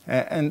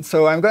 And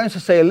so I'm going to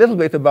say a little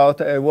bit about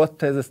what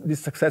this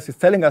success is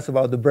telling us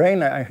about the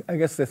brain. I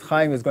guess that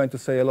Chaim is going to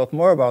say a lot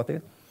more about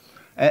it.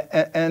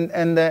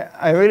 And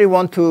I really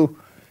want to,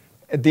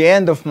 at the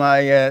end of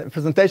my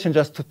presentation,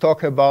 just to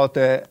talk about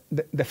the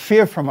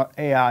fear from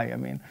AI. I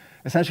mean,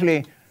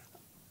 essentially,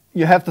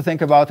 you have to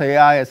think about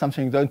AI as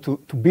something going to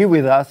be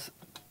with us,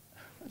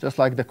 just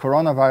like the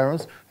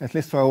coronavirus, at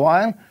least for a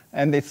while.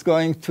 And it's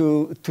going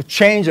to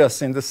change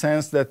us in the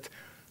sense that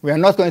we are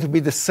not going to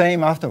be the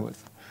same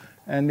afterwards.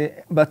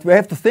 But we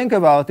have to think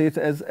about it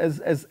as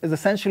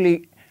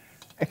essentially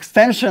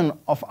extension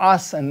of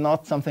us and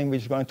not something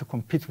which is going to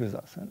compete with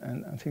us.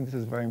 And I think this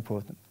is very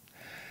important.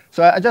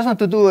 So I just want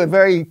to do a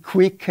very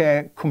quick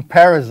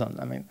comparison.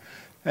 I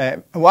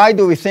mean, why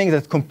do we think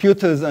that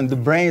computers and the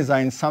brains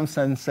are in some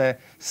sense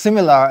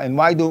similar, and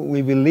why do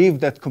we believe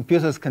that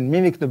computers can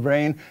mimic the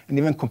brain and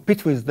even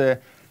compete with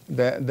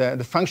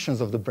the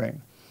functions of the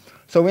brain?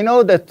 So we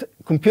know that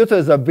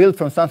computers are built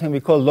from something we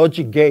call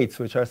logic gates,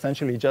 which are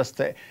essentially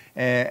just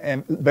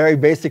very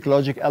basic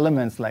logic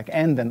elements like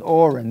AND and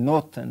OR and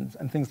NOT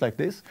and things like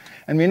this.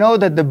 And we know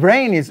that the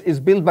brain is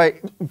built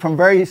from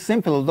very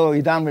simple, although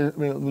Idan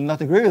will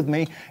not agree with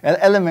me,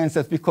 elements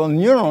that we call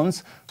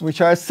neurons, which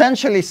are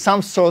essentially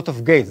some sort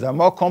of gates. They're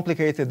more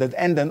complicated than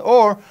AND and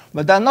OR,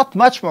 but they're not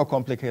much more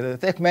complicated.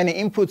 They take many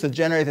inputs and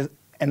generate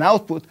an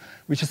output,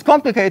 which is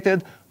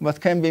complicated,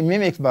 but can be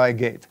mimicked by a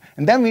gate.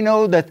 And then we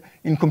know that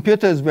in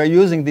computers, we're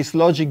using these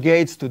logic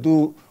gates to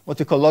do what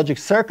we call logic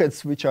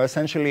circuits, which are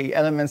essentially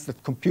elements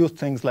that compute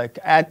things like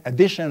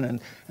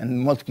addition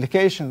and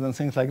multiplications and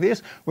things like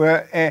this,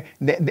 where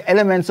the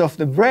elements of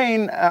the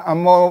brain are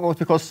more what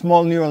we call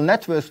small neural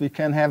networks. We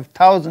can have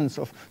thousands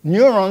of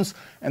neurons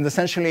and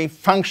essentially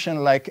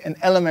function like an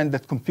element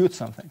that computes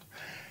something.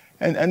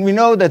 And we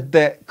know that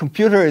the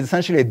computer is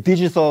essentially a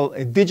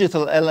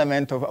digital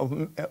element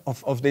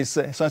of this.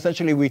 So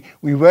essentially,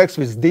 we work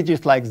with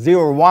digits like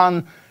 0,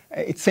 1.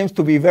 It seems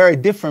to be very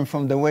different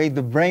from the way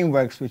the brain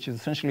works, which is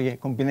essentially a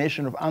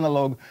combination of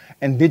analog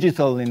and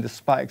digital in the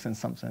spikes in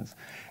some sense.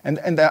 And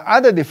there are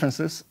other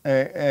differences,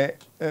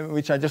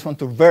 which I just want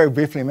to very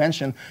briefly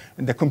mention.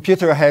 The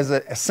computer has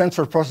a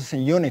central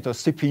processing unit, or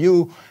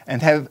CPU,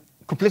 and have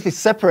completely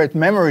separate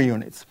memory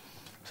units.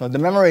 So the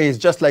memory is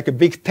just like a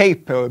big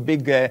tape or a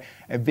big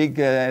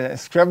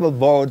Scrabble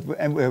board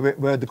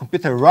where the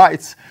computer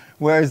writes,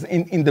 whereas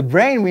in the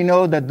brain we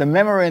know that the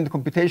memory and the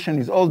computation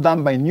is all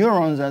done by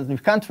neurons, and we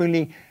can't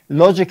really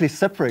logically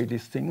separate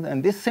these things.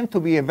 And this seems to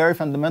be a very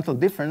fundamental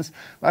difference.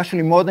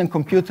 Actually, modern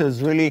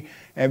computers really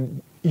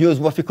use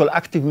what we call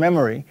active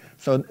memory.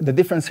 So the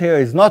difference here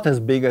is not as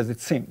big as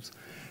it seems.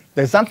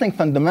 There's something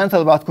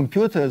fundamental about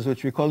computers,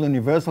 which we call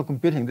universal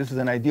computing. This is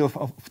an idea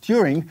of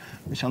Turing,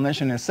 which I'll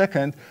mention in a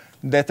second,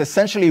 that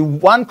essentially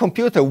one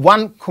computer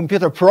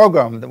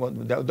program,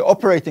 the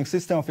operating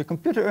system of a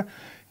computer,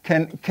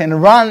 can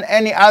run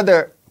any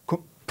other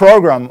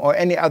program or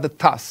any other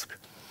task.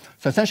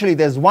 So essentially,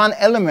 there's one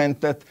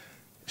element that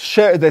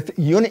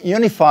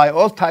unify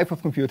all type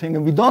of computing,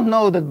 and we don't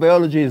know that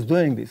biology is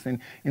doing this.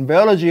 In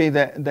biology,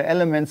 the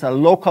elements are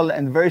local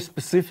and very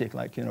specific,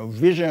 like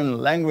vision,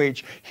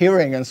 language,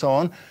 hearing, and so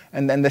on,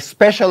 and then they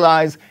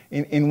specialize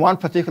in one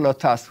particular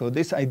task. So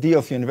this idea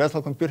of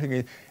universal computing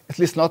is at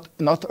least not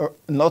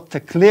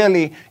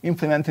clearly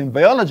implemented in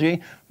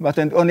biology, but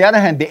on the other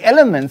hand, the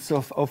elements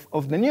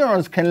of the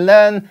neurons can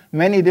learn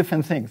many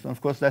different things. And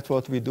of course, that's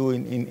what we do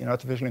in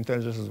artificial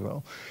intelligence as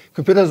well.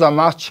 Computers are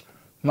much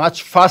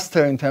much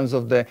faster in terms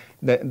of the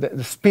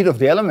speed of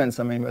the elements.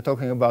 I mean, we're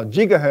talking about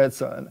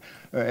gigahertz,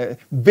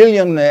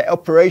 billion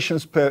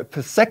operations per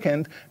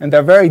second, and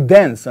they're very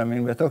dense. I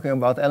mean, we're talking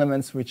about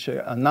elements which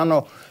are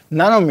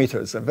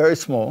nanometers, are very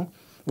small.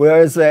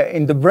 Whereas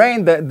in the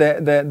brain,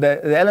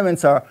 the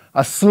elements are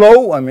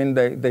slow. I mean,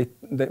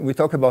 we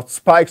talk about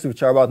spikes,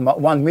 which are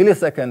about 1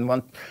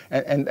 millisecond,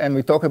 and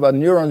we talk about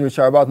neurons, which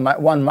are about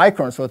 1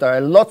 micron. So they're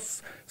a lot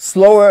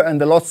slower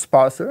and a lot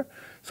sparser.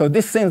 So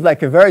this seems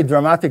like a very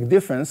dramatic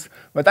difference,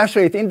 but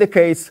actually it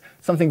indicates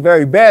something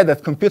very bad,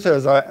 that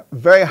computers are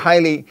very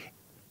highly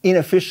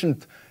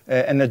inefficient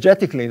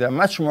energetically. They're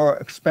much more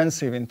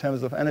expensive in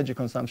terms of energy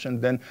consumption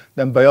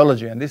than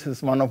biology. And this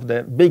is one of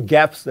the big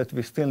gaps that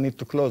we still need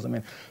to close. I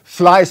mean,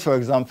 flies, for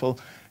example,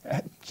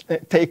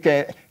 take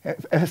a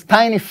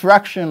tiny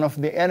fraction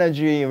of the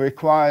energy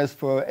requires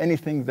for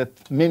anything that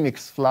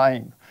mimics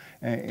flying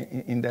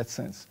in that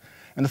sense.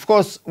 And of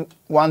course,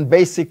 one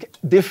basic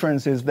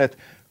difference is that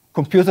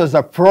computers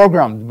are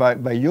programmed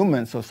by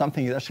humans, so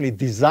something is actually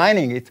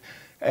designing it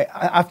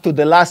up to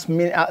the last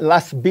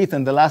bit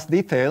and the last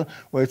detail,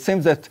 where it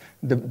seems that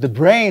the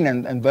brain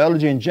and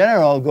biology in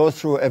general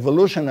goes through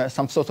evolution,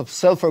 some sort of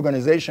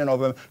self-organization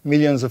over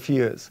millions of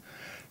years.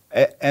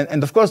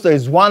 And of course, there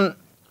is one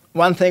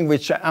thing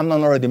which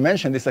Amnon already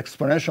mentioned, this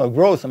exponential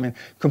growth. I mean,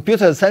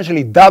 computers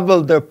essentially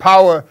double their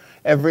power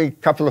every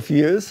couple of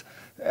years.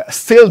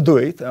 Still do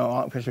it,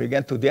 especially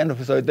again to the end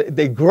of it. So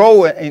they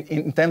grow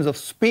in terms of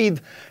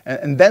speed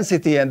and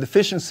density and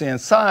efficiency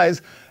and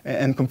size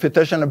and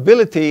computation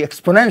ability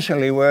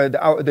exponentially, where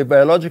the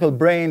biological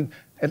brain,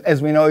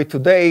 as we know it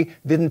today,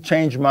 didn't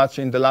change much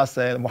in the last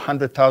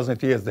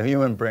 100,000 years, the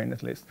human brain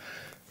at least.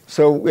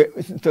 So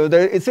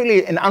it's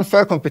really an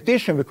unfair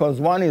competition,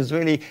 because one is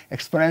really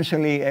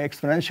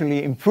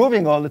exponentially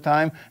improving all the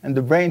time, and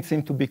the brain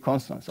seems to be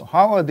constant. So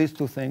how are these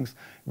two things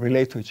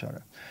relate to each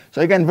other?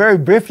 So again, very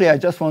briefly, I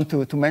just want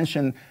to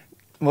mention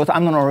what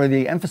Amnon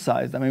already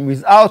emphasized. I mean,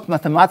 without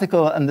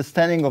mathematical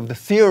understanding of the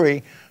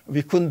theory,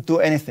 we couldn't do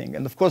anything.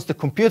 And of course, the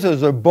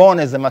computers were born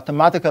as a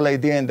mathematical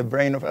idea in the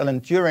brain of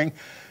Alan Turing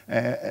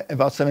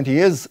about 70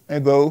 years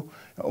ago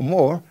or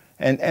more.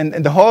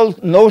 And the whole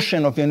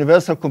notion of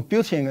universal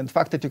computing and the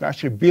fact that you can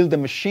actually build a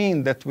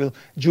machine that will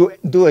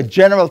do a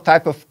general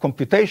type of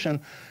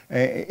computation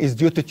is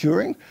due to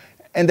Turing.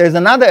 And there's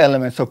another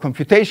element. So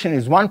computation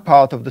is one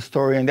part of the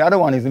story, and the other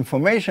one is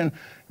information,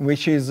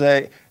 which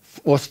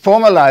was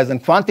formalized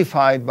and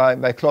quantified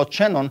by Claude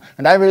Shannon.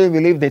 And I really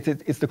believe that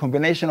it's the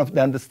combination of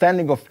the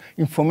understanding of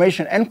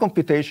information and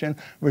computation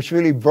which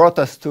really brought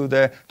us to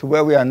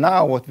where we are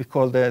now, what we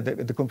call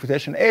the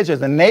computation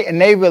ages, and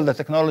enable the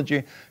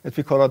technology that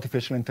we call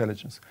artificial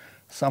intelligence.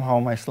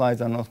 Somehow my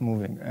slides are not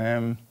moving.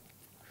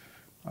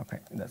 OK,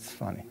 that's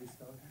funny.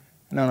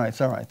 No,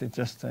 it's all right. It's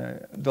just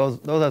those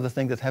are the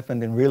things that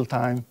happened in real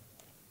time.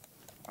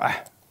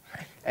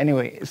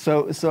 Anyway,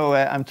 so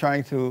I'm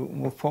trying to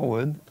move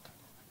forward.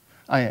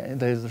 Oh, yeah,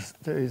 there is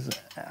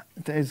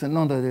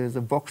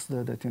a box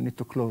there that you need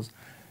to close.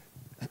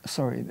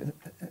 Sorry.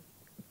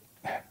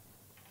 Oh,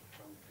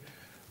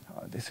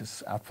 this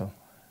is Apple.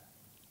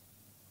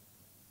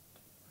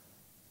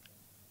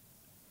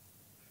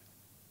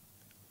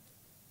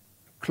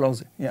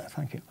 Close it. Yeah,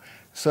 thank you.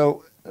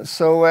 So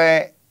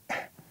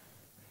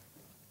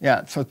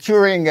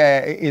Turing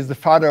is the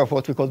father of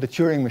what we call the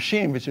Turing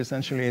machine, which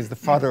essentially is the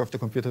father of the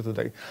computer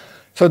today.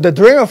 So the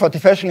dream of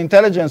artificial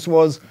intelligence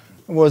was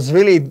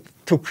really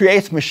to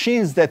create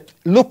machines that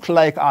look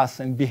like us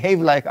and behave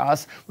like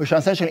us, which are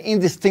essentially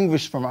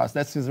indistinguished from us.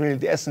 That's really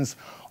the essence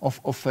of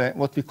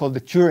what we call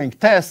the Turing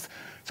test.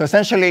 So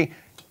essentially,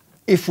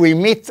 if we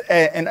meet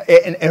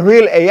a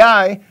real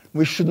AI,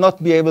 we should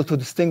not be able to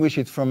distinguish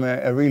it from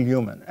a real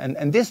human.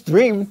 And this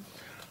dream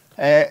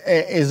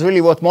is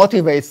really what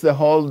motivates the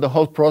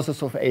whole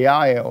process of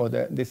AI or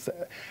this.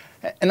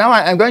 And now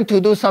I'm going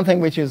to do something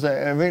which is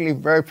really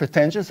very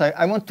pretentious.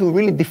 I want to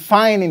really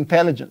define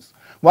intelligence.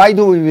 Why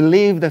do we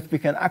believe that we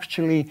can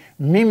actually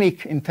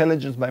mimic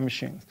intelligence by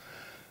machines?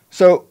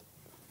 So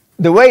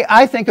the way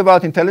I think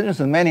about intelligence,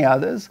 and many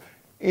others,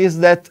 is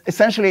that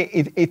essentially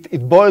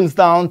it boils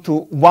down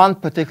to one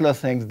particular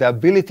thing, the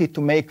ability to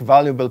make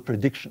valuable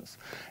predictions.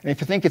 And if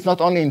you think it's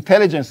not only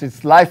intelligence,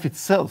 it's life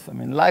itself. I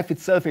mean, life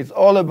itself is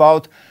all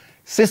about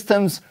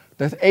systems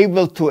that are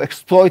able to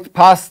exploit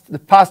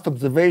the past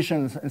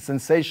observations and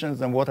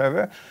sensations and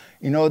whatever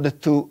in order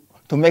to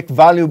make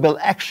valuable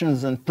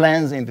actions and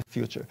plans in the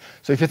future.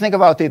 So if you think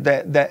about it,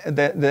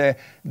 the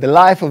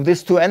life of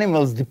these two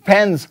animals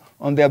depends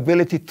on the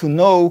ability to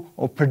know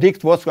or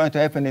predict what's going to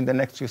happen in the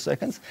next few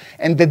seconds.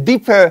 And the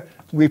deeper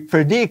we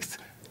predict,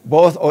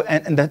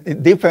 and the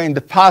deeper in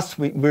the past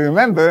we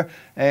remember,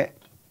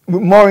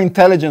 more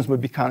intelligence will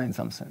become in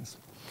some sense.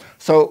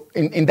 So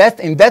in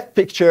that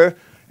picture,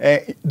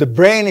 the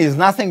brain is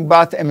nothing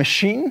but a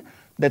machine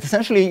that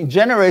essentially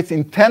generates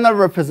internal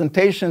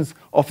representations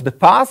of the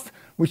past,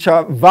 which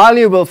are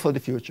valuable for the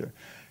future.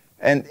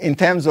 And in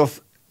terms of,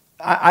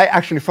 I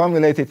actually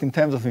formulate it in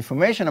terms of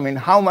information. I mean,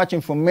 how much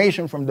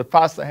information from the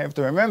past I have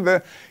to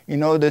remember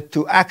in order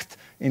to act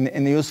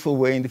in a useful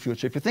way in the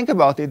future. If you think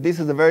about it, this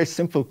is a very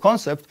simple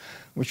concept,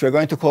 which we're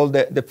going to call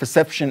the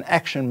perception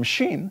action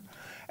machine.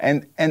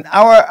 And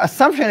our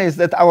assumption is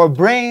that our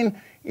brain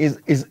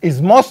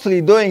is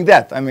mostly doing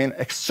that. I mean,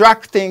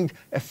 extracting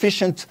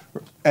efficient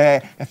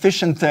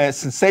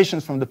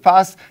sensations from the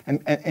past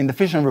and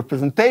efficient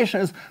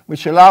representations,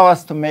 which allow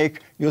us to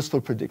make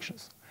useful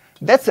predictions.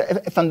 That's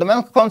a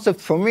fundamental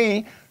concept for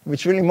me,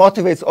 which really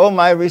motivates all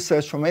my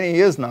research for many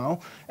years now.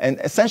 And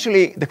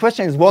essentially, the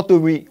question is,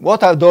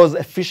 what are those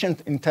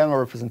efficient internal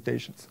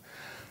representations?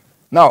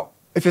 Now,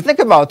 if you think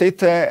about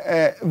it,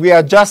 we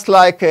are just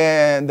like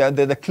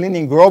the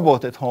cleaning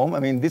robot at home. I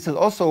mean, this is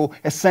also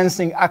a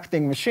sensing,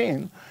 acting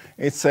machine.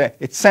 It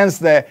senses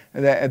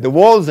the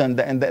walls and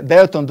the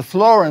dirt on the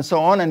floor and so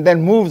on, and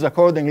then moves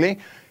accordingly.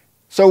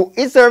 So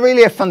is there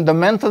really a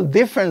fundamental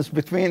difference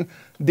between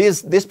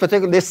this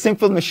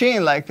simple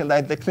machine, like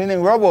the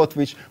cleaning robot,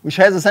 which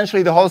has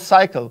essentially the whole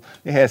cycle?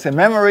 It has a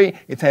memory,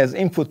 it has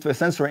input, a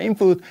sensory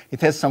input,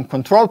 it has some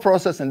control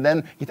process, and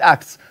then it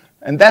acts.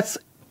 And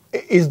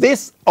is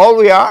this all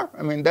we are?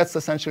 I mean, that's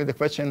essentially the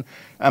question.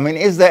 I mean,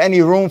 is there any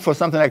room for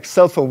something like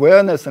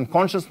self-awareness and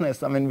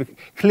consciousness? I mean,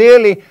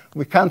 clearly,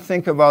 we can't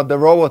think about the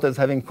robot as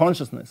having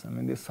consciousness. I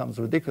mean, this sounds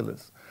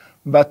ridiculous.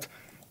 But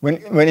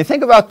when you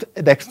think about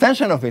the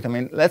extension of it, I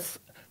mean, let's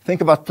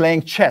think about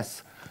playing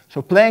chess.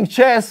 So playing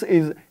chess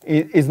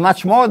is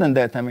much more than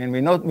that. I mean,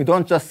 we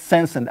don't just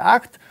sense and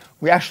act.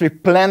 We actually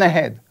plan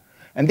ahead.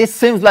 And this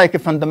seems like a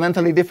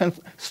fundamentally different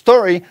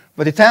story,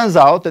 but it turns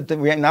out that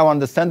we now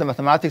understand the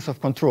mathematics of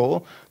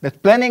control,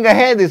 that planning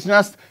ahead is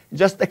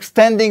just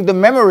extending the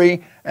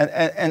memory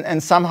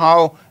and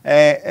somehow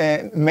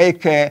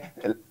make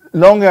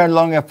longer and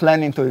longer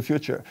planning to the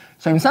future.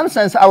 So in some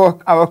sense,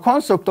 our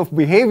concept of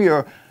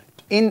behavior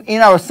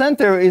in our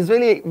center is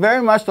really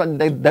very much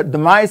like the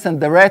mice and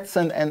the rats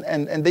and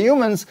the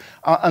humans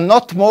are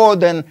not more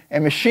than a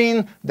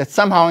machine that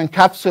somehow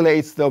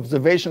encapsulates the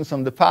observations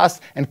from the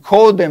past and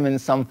code them in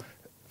some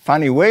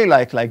funny way,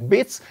 like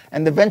bits,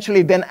 and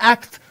eventually then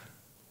act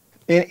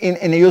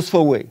in a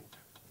useful way.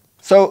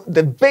 So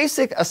the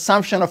basic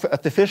assumption of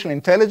artificial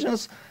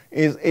intelligence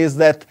is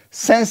that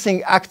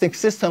sensing, acting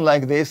system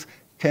like this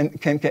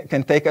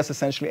can take us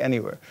essentially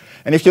anywhere.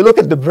 And if you look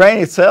at the brain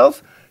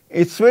itself,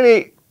 it's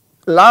really,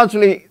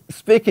 largely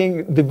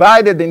speaking,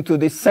 divided into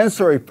this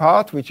sensory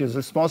part, which is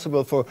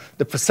responsible for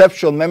the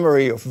perceptual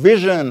memory of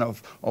vision,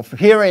 of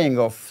hearing,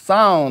 of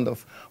sound,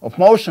 of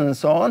motion, and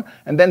so on.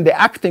 And then the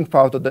acting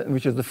part,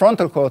 which is the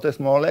frontal cortex,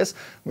 more or less,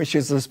 which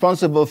is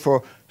responsible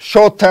for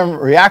short-term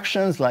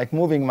reactions, like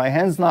moving my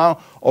hands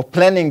now, or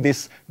planning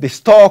this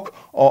talk,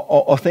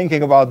 or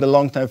thinking about the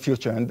long-term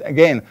future. And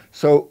again,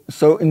 so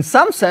in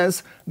some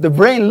sense, the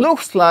brain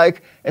looks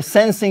like a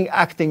sensing,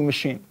 acting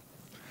machine.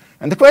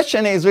 And the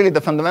question is really the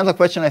fundamental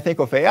question, I think,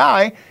 of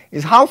AI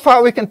is how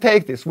far we can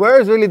take this. Where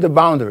is really the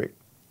boundary?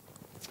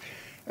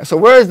 So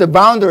where is the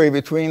boundary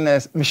between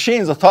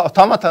machines,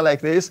 automata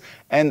like this,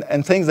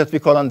 and things that we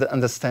call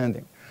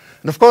understanding?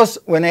 And of course,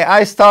 when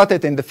AI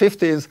started in the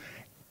 50s,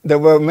 there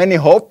were many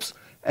hopes,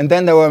 and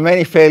then there were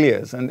many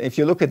failures. And if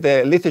you look at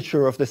the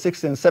literature of the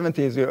 60s and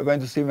 70s, you're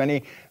going to see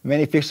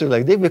many pictures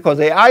like this,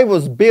 because AI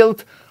was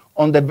built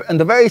on the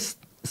very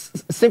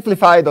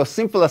simplified or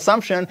simple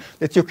assumption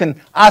that you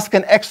can ask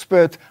an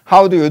expert,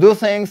 how do you do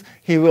things?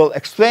 He will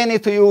explain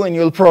it to you and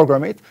you'll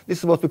program it. This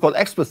is what we call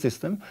expert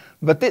system.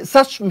 But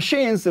such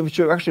machines, which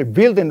were actually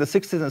built in the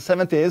 60s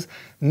and 70s,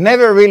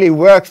 never really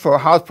worked for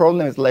hard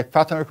problems like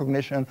pattern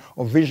recognition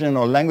or vision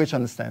or language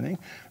understanding,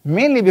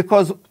 mainly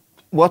because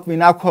what we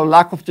now call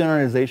lack of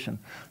generalization.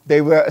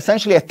 They were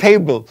essentially a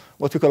table,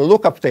 what we call a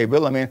lookup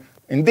table. I mean,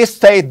 in this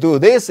state, do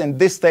this, in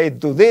this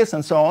state, do this,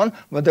 and so on.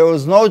 But there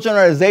was no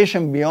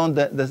generalization beyond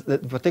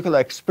the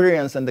particular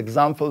experience and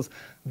examples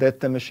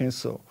that the machine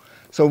saw.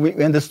 So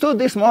we understood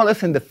this more or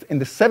less in the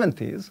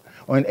 70s,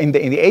 or in the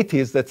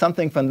 80s, that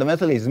something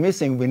fundamentally is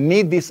missing. We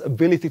need this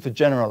ability to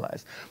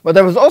generalize. But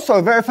there was also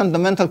a very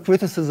fundamental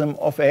criticism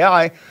of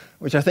AI,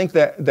 which I think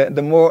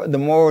the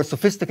more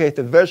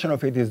sophisticated version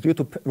of it is due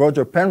to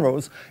Roger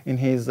Penrose in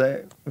his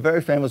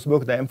very famous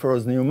book, The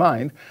Emperor's New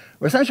Mind,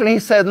 where essentially he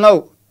said,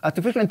 no,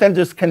 artificial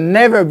intelligence can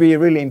never be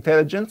really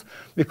intelligent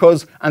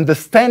because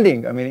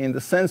understanding, I mean, in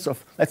the sense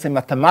of, let's say,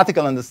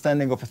 mathematical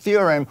understanding of a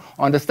theorem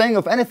or understanding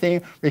of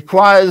anything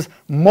requires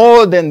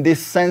more than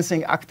this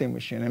sensing acting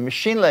machine. A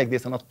machine like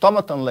this, an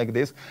automaton like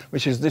this,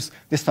 which is this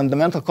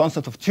fundamental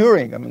concept of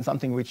Turing, I mean,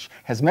 something which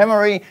has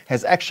memory,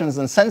 has actions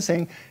and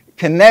sensing,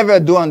 can never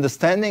do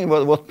understanding.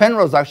 What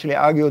Penrose actually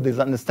argued is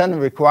understanding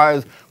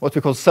requires what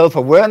we call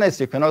self-awareness.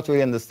 You cannot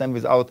really understand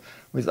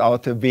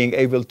without being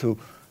able to.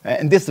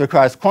 And this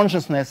requires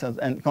consciousness,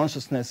 and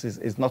consciousness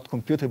is not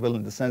computable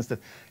in the sense that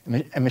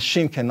a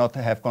machine cannot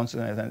have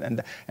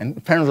consciousness.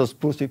 And Penrose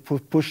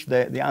pushed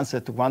the answer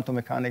to quantum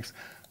mechanics,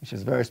 which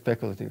is very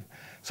speculative.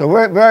 So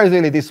where is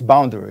really this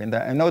boundary? And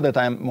I know that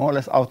I'm more or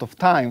less out of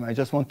time. I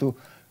just want to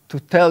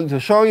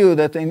show you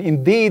that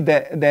indeed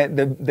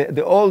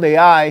the old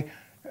AI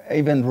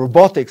even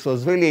robotics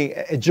was really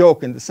a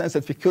joke in the sense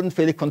that we couldn't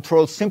really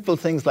control simple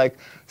things like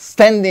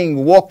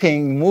standing,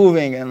 walking,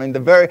 moving. I mean,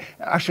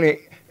 actually,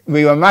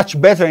 we were much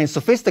better in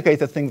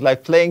sophisticated things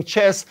like playing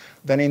chess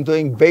than in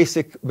doing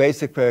basic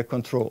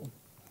control.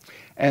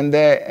 And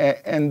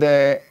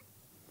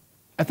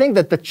I think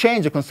that the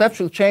change, the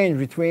conceptual change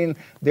between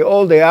the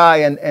old AI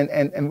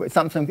and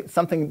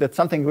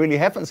something really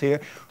happens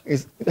here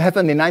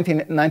happened in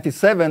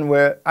 1997,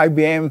 where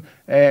IBM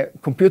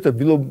computer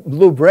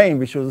Blue Brain,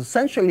 which was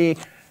essentially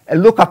a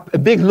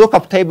big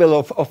lookup table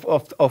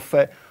of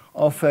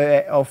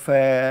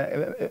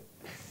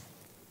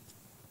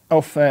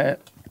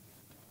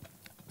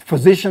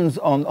positions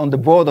on the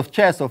board of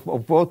chess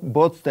of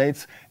both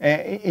states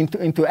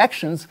into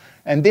actions,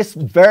 and this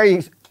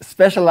very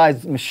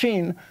specialized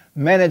machine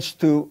managed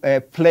to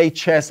play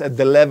chess at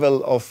the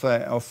level of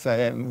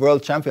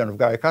world champion of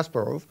Garry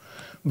Kasparov.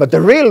 But the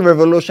real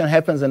revolution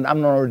happens, and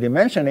Amnon already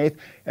mentioned it,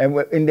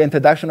 in the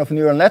introduction of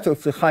neural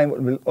networks. Chaim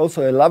will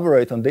also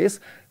elaborate on this,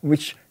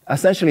 which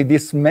essentially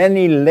these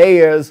many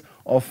layers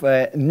of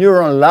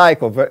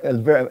neuron-like,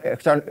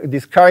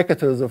 these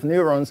caricatures of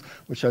neurons,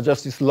 which are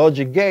just these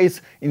logic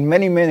gates in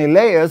many, many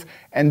layers.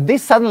 And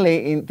this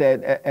suddenly,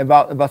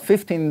 about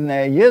 15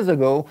 years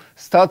ago,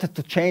 started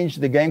to change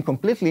the game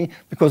completely,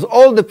 because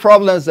all the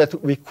problems that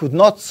we could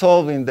not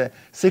solve in the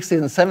 60s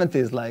and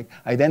 70s, like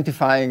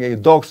identifying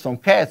dogs from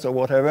cats or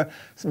whatever,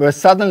 were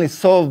suddenly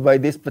solved by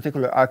this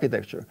particular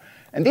architecture.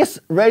 And this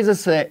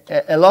raises a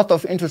lot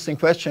of interesting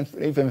questions,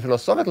 even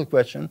philosophical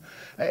questions.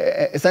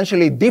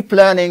 Essentially, deep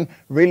learning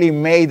really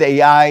made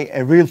AI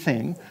a real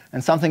thing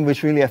and something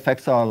which really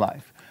affects our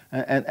life.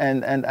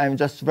 And I'm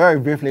just very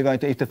briefly going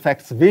to, it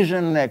affects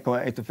vision, it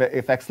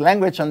affects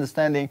language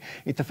understanding,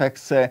 it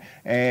affects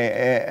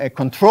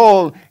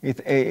control,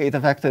 it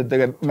affected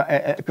the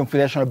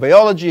computational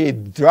biology,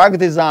 drug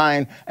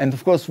design, and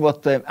of course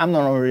what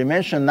Amnon already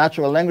mentioned,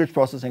 natural language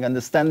processing,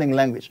 understanding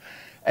language.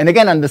 And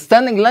again,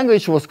 understanding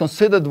language was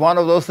considered one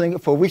of those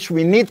things for which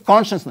we need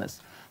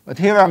consciousness. But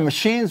here are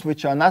machines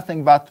which are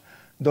nothing but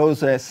those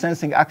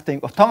sensing,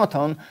 acting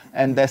automaton,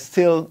 and they're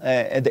still,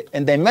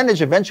 and they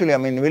manage eventually, I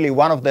mean, really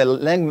one of the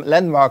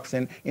landmarks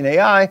in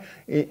AI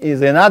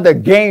is another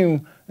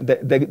game,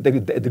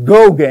 the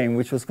Go game,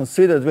 which was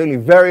considered really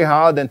very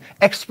hard, and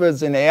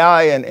experts in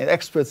AI and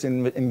experts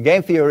in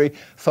game theory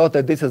thought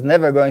that this is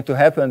never going to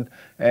happen,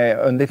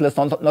 at least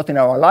not in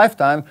our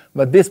lifetime.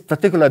 But this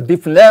particular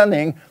deep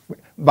learning,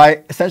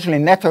 by essentially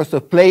networks to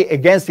play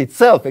against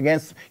itself,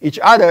 against each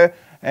other,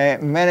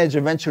 managed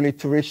eventually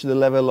to reach the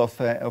level of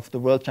the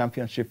world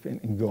championship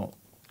in Go.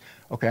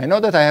 Okay, I know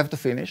that I have to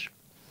finish.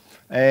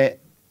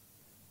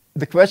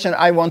 The question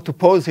I want to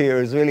pose here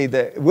is really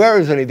where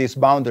is really this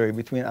boundary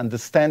between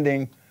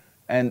understanding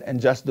and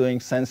just doing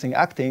sensing,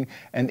 acting?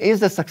 And is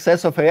the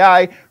success of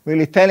AI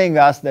really telling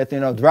us that,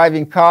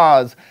 driving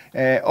cars,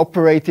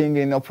 operating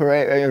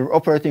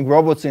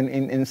robots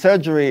in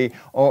surgery,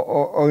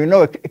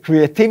 or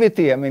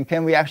creativity? I mean,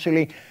 can we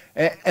actually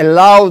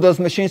allow those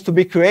machines to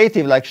be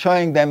creative, like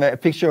showing them a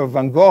picture of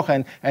Van Gogh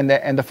and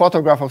the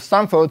photograph of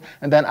Stanford,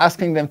 and then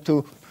asking them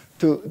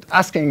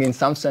asking in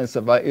some sense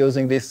about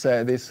using this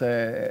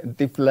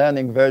deep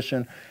learning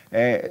version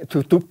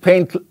to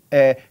paint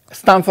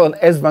Stanford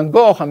as Van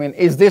Gogh? I mean,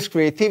 is this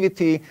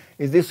creativity?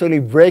 Is this really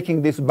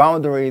breaking this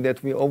boundary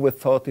that we always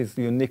thought is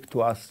unique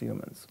to us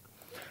humans?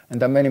 And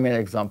there are many, many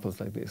examples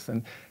like this.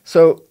 And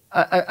so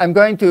I'm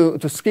going to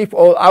skip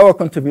all our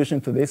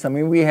contribution to this. I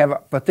mean, we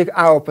have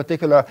our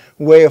particular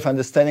way of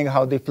understanding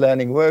how deep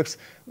learning works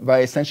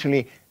by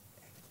essentially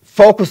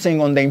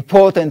focusing on the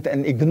important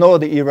and ignore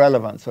the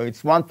irrelevant. So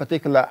it's one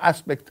particular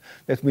aspect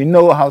that we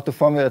know how to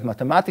formulate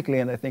mathematically,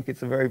 and I think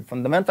it's a very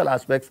fundamental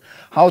aspect,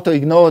 how to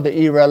ignore the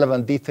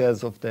irrelevant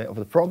details of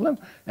the problem.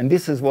 And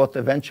this is what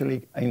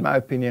eventually, in my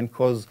opinion,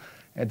 caused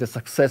the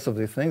success of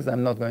these things.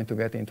 I'm not going to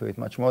get into it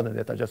much more than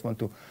that. I just want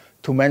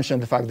to mention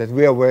the fact that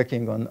we are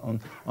working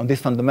on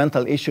these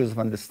fundamental issues of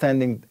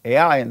understanding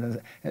AI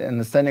and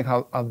understanding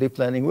how deep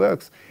learning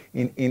works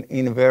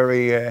in a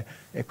very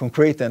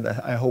concrete and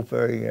I hope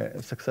very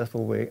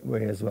successful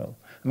way as well.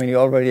 I mean, you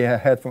already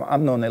heard from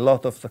Amnon a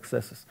lot of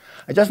successes.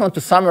 I just want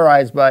to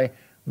summarize by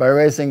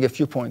raising a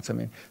few points. I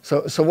mean,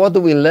 so what do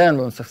we learn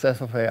from the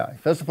success of AI?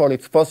 First of all,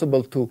 it's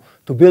possible to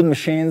build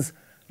machines,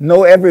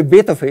 know every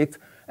bit of it,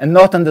 and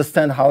not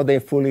understand how they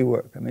fully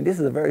work. I mean, this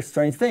is a very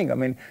strange thing. I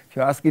mean, if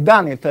you ask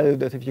Idan, he'll tell you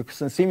that if you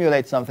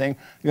simulate something,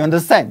 you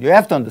understand. You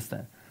have to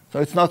understand. So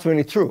it's not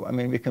really true. I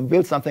mean, we can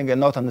build something and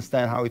not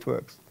understand how it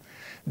works.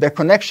 The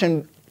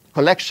collection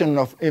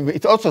of,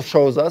 it also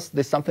shows us,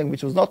 this is something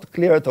which was not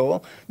clear at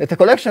all, that the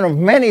collection of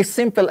many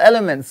simple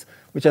elements,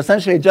 which are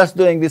essentially just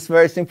doing this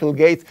very simple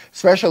gates,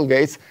 threshold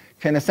gates,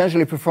 can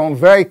essentially perform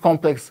very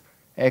complex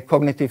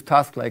cognitive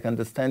tasks like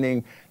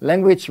understanding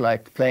language,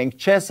 like playing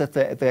chess at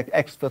the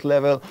expert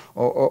level,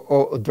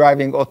 or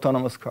driving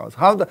autonomous cars.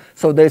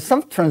 So there's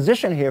some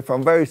transition here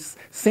from very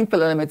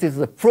simple elements. This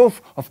is a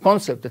proof of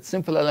concept that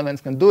simple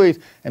elements can do it,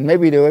 and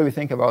maybe the way we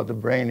think about the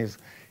brain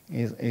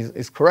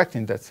is correct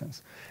in that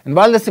sense. And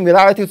while the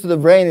similarity to the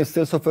brain is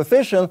still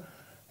superficial,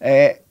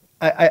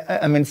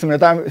 I mean,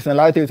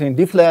 similarity between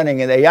deep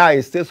learning and AI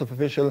is still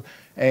superficial.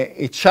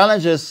 It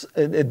challenges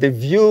the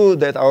view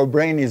that our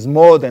brain is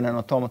more than an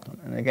automaton.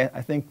 And again,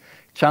 I think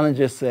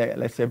challenges,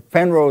 let's say,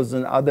 Penrose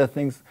and other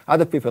things,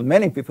 other people,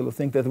 many people who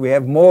think that we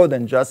have more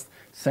than just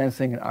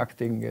sensing and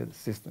acting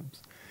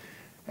systems.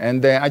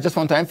 And I just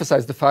want to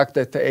emphasize the fact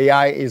that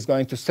AI is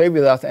going to stay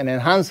with us and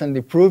enhance and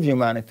improve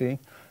humanity,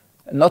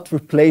 not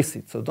replace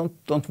it. So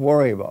don't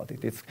worry about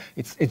it.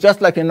 It's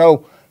just like, you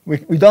know,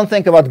 we don't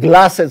think about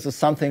glasses as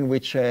something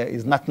which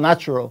is not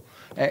natural.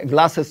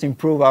 Glasses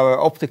improve our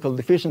optical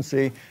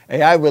deficiency.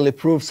 AI will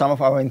improve some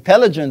of our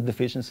intelligent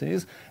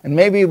deficiencies, and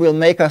maybe will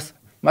make us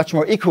much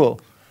more equal.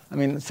 I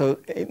mean, so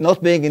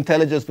not being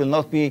intelligent will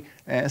not be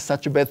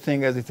such a bad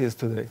thing as it is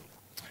today.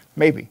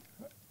 Maybe.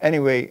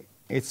 Anyway,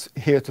 it's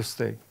here to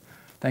stay.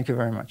 Thank you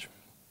very much.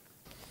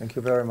 Thank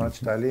you very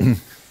much, Tali.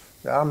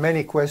 There are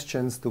many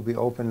questions to be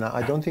open now.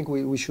 I don't think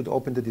we should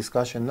open the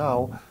discussion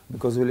now,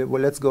 because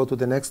let's go to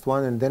the next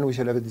one and then we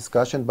shall have a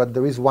discussion. But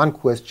there is one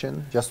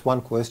question, just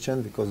one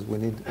question, because we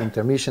need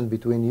intermission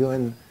between you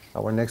and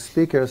our next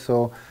speaker.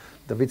 So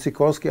David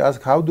Sikorski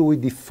asked, how do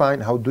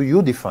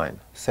you define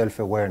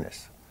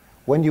self-awareness?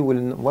 When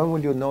will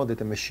you know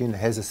that a machine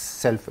has a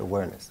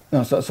self-awareness?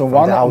 No, so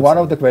one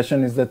of the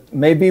questions is that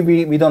maybe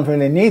we don't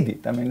really need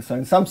it. I mean, so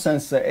in some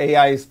sense,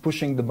 AI is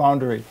pushing the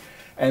boundary.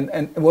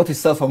 And what is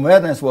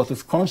self-awareness, what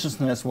is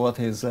consciousness, what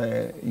is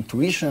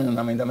intuition,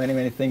 I mean, there are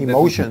many things.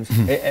 Emotions.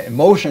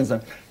 Emotions.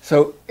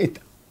 So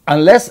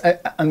unless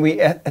we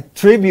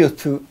attribute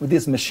to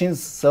these machines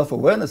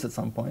self-awareness at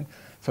some point,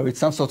 so it's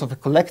some sort of a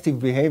collective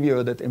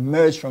behavior that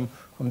emerged from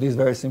these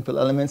very simple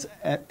elements,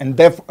 and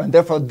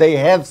therefore they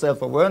have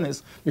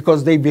self-awareness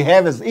because they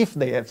behave as if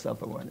they have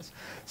self-awareness.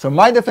 So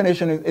my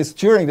definition is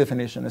Turing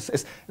definition.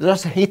 It's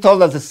just, he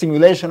told us the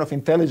simulation of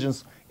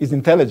intelligence is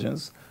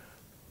intelligence.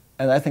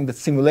 And I think that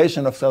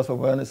simulation of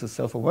self-awareness is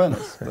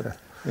self-awareness, but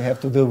we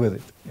have to deal with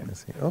it. Yeah.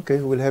 Okay,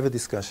 we'll have a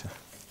discussion.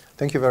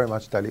 Thank you very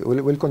much, Tali.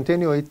 We'll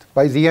continue it.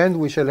 By the end,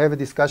 we shall have a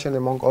discussion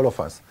among all of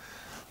us.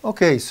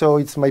 Okay, so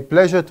it's my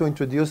pleasure to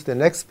introduce the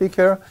next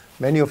speaker.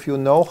 Many of you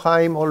know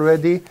Chaim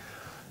already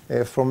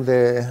from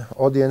the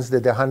audience,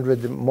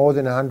 more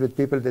than 100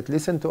 people that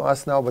listen to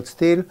us now, but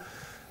still,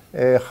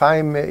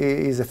 Chaim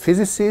is a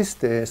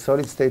physicist, a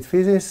solid-state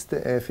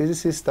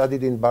physicist,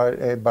 studied in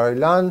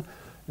Bar-Ilan,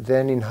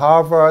 then in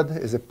Harvard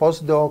as a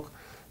postdoc,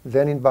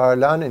 then in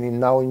Bar-Ilan, and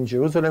now in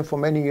Jerusalem for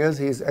many years.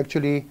 He is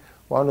actually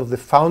one of the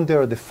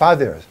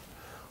fathers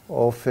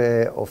of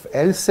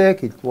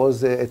ELSEC. It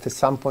was, at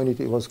some point,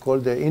 it was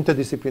called the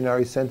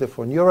Interdisciplinary Center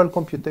for Neural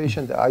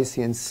Computation, the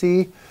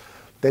ICNC.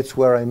 That's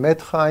where I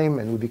met Chaim,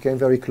 and we became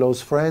very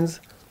close friends.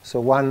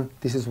 So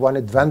this is one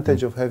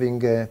advantage of having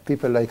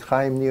people like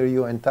Chaim near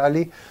you and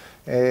Tali.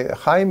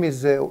 Chaim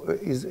is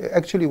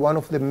actually one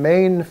of the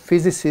main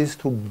physicists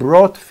who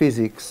brought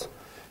physics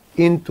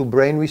into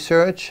brain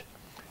research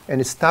and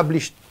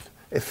established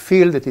a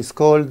field that is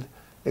called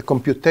a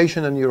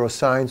computational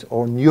neuroscience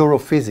or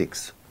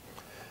neurophysics,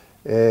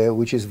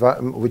 which is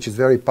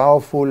very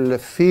powerful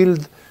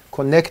field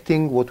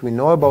connecting what we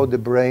know about the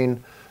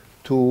brain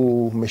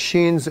to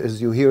machines, as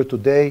you hear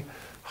today.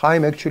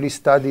 Chaim actually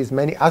studies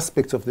many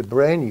aspects of the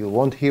brain. You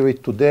won't hear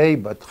it today,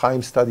 but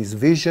Chaim studies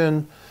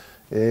vision,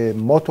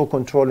 motor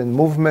control and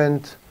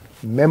movement,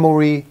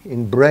 memory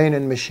in brain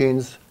and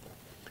machines.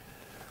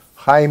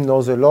 Chaim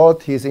knows a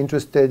lot. He's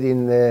interested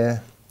in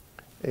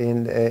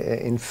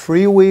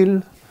free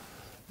will.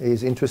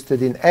 He's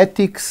interested in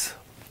ethics,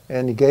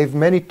 and he gave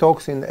many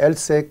talks in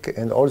ELSEC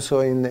and also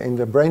in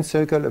the Brain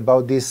Circle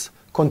about these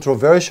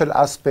controversial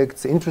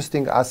aspects,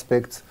 interesting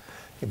aspects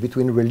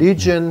between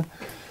religion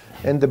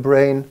and the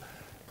brain.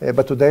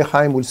 But today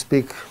Chaim will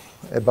speak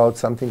about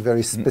something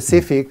very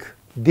specific,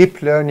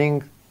 deep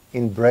learning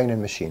in brain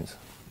and machines.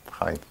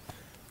 Chaim.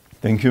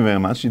 Thank you very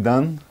much,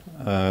 Idan.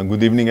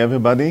 Good evening,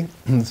 everybody.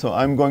 So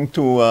I'm going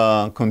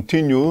to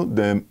continue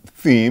the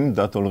theme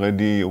that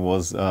already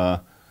was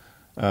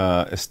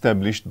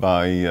established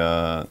by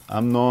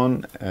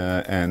Amnon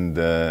and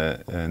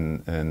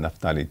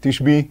Naftali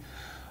Tishby.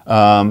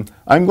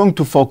 I'm going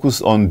to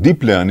focus on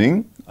deep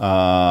learning,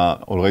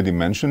 already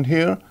mentioned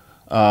here,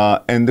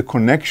 and the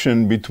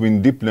connection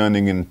between deep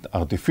learning and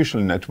artificial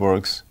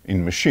networks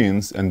in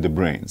machines and the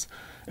brains.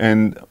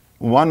 And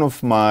one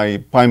of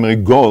my primary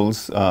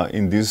goals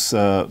in this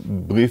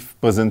brief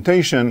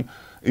presentation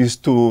is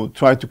to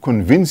try to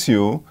convince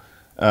you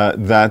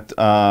that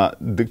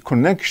the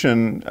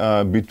connection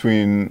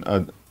between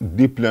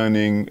deep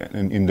learning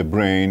in the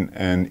brain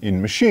and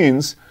in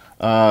machines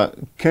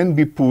can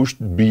be pushed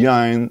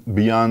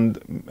beyond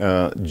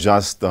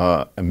just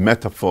a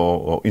metaphor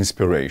or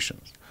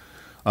inspirations.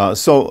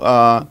 So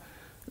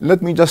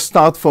let me just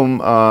start from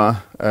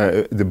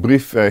the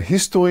brief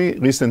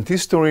recent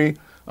history.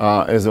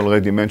 As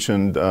already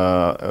mentioned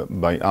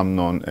by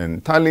Amnon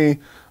and Tali,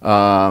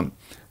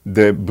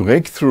 the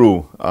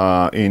breakthrough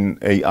in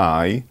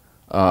AI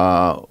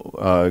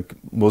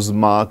was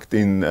marked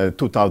in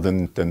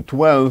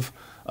 2012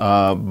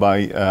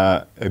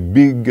 by a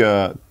big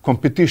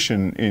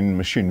competition in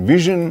machine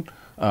vision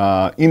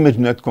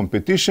ImageNet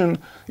competition.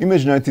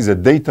 ImageNet is a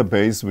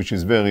database which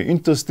is very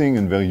interesting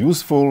and very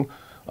useful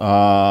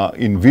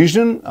in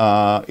vision.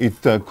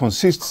 It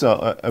consists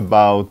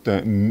about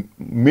a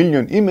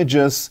million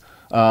images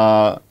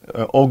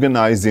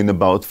organized in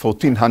about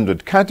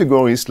 1,400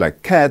 categories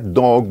like cat,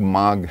 dog,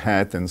 mug,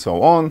 hat, and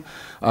so on.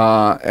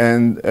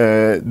 And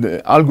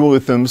the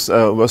algorithms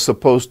were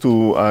supposed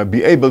to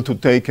be able to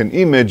take an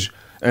image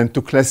and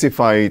to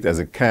classify it as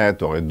a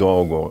cat or a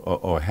dog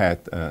or a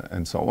hat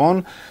and so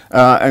on.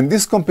 And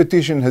this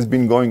competition has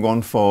been going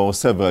on for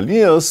several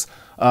years.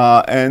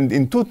 And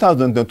in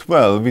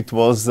 2012, it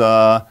was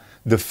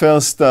the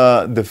first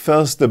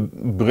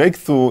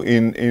breakthrough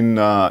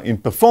in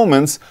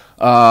performance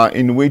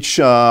in which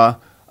a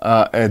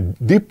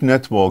deep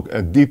network,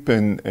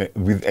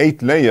 with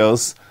 8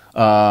 layers,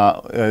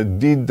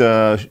 did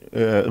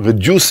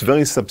reduce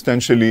very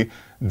substantially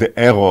the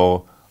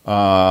error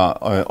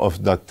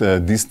of that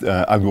these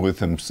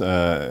algorithms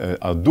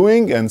are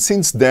doing. And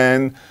since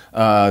then,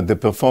 the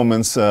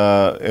performance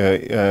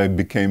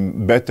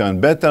became better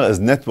and better as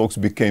networks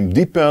became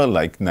deeper,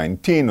 like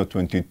 19 or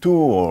 22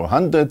 or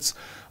hundreds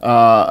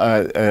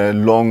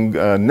long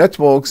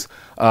networks.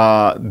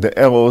 The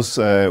errors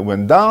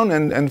went down,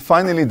 and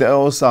finally the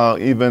errors are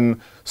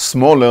even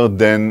smaller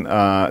than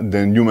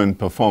human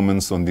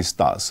performance on this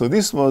task. So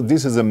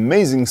this is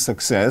amazing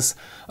success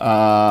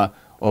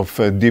of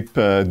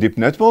deep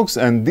networks,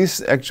 and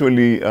this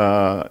actually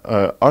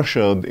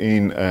ushered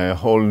in a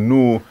whole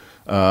new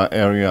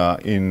area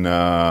in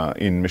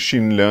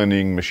machine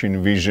learning,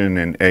 machine vision,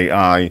 and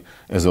AI,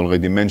 as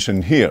already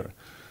mentioned here.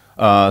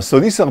 So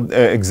these are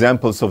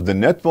examples of the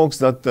networks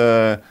that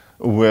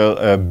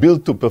were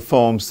built to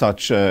perform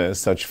such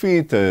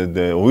feat.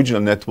 The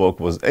original network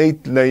was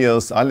 8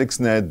 layers,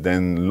 AlexNet,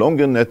 then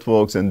longer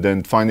networks, and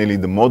then finally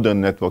the modern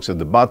networks at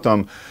the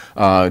bottom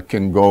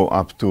can go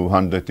up to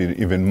 100,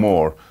 even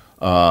more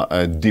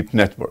deep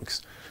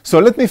networks. So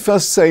let me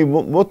first say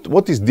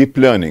what is deep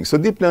learning. So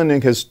deep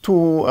learning has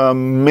 2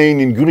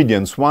 main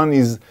ingredients. One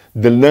is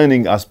the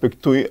learning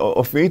aspect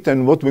of it,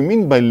 and what we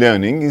mean by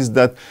learning is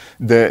that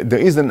there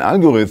is an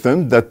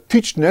algorithm that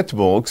teaches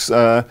networks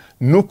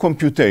new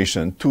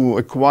computation, to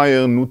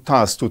acquire new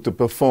tasks, to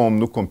perform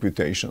new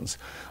computations.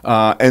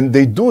 And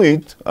they do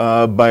it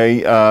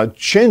by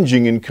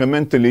changing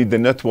incrementally the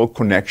network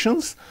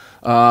connections.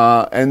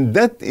 And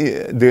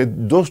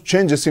those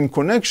changes in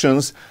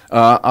connections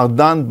are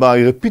done by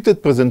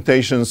repeated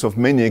presentations of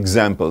many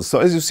examples. So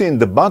as you see in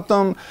the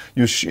bottom,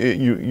 you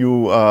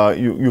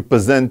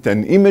present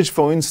an image,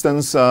 for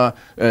instance, to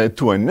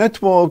a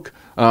network,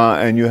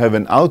 and you have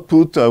an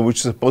output which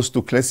is supposed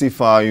to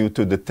classify you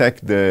to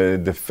detect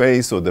the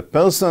face or the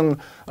person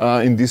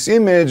in this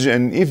image.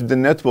 And if the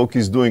network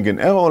is doing an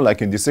error,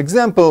 like in this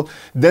example,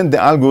 then the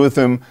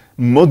algorithm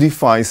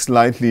modifies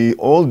slightly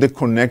all the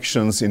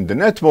connections in the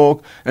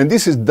network. And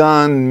this is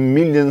done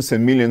millions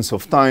and millions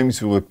of times.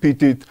 You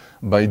repeat it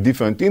by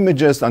different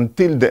images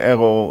until the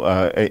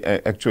error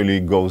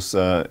actually goes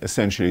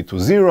essentially to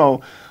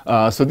 0.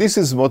 So this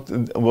is what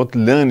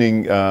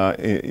learning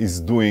is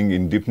doing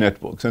in deep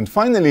networks. And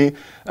finally,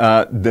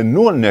 the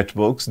neural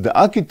networks, the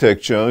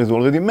architecture, as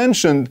already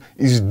mentioned,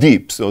 is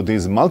deep. So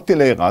there's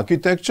multi-layer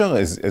architecture,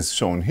 as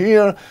shown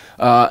here.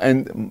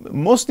 And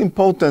most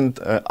important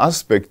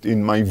aspect,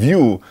 in my view,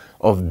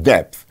 of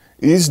depth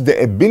is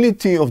the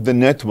ability of the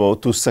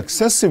network to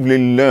successively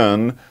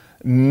learn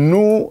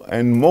new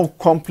and more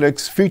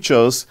complex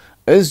features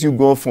as you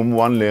go from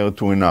one layer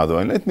to another.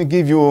 And let me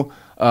give you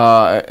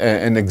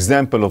an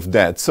example of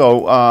that.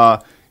 So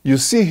you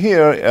see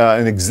here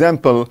an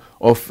example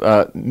of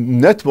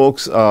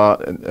networks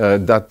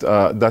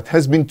that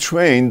has been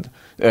trained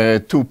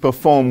to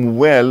perform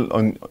well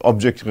on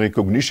object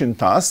recognition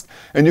tasks.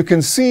 And you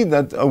can see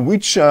that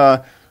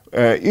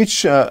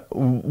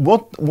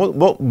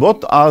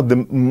what are the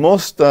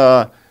most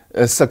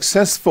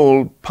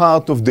successful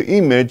part of the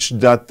image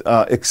that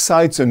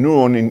excites a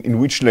neuron in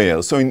which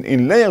layer. So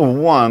in layer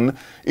 1,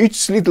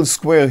 each little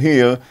square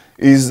here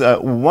is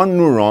one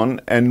neuron,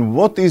 and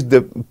what is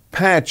the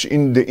patch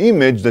in the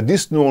image that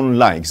this neuron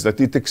likes, that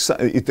it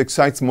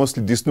excites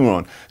mostly this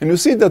neuron. And you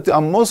see that there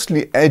are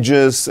mostly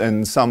edges,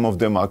 and some of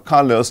them are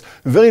colors,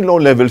 very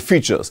low-level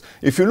features.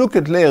 If you look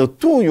at layer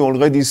 2, you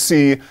already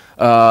see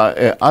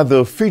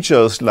other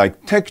features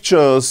like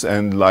textures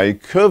and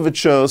like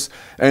curvatures.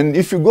 And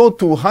if you go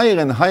to higher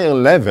and higher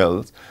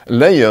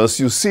layers,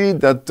 you see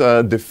that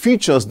the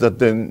features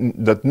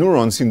that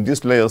neurons in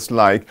these layers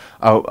like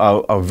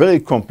are very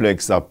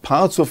complex, are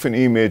parts of an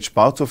image,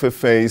 parts of a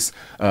face,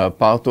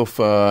 part of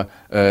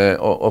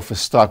a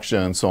structure,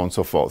 and so on and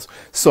so forth.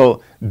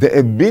 So the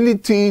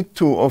ability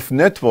of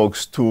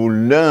networks to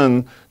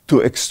learn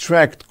to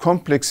extract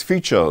complex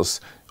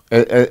features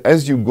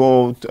as you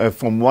go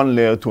from one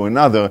layer to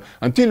another,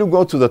 until you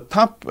go to the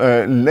top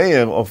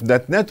layer of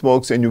that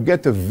networks, and you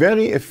get a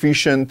very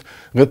efficient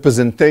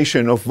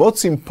representation of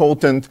what's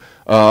important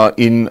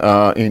in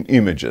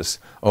images,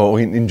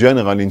 or in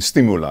general in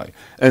stimuli.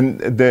 And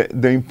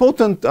the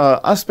important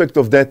aspect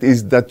of that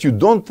is that you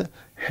don't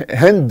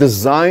hand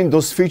design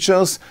those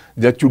features,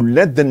 that you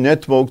let the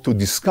network to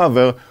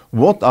discover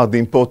what are the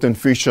important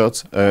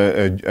features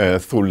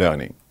through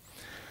learning.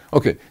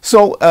 Okay,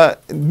 so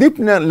deep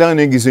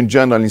learning is in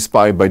general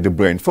inspired by the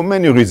brain for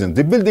many reasons.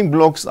 The building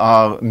blocks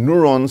are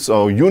neurons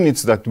or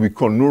units that we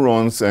call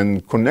neurons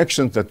and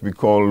connections that we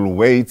call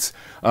weights,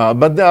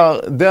 but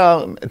they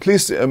are at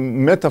least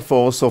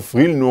metaphors of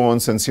real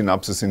neurons and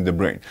synapses in the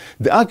brain.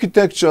 The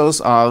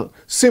architectures are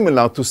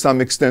similar to some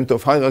extent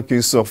of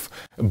hierarchies of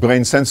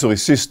brain sensory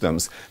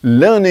systems.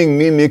 Learning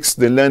mimics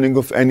the learning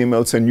of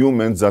animals and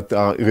humans that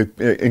are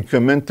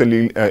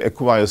incrementally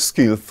acquire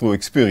skill through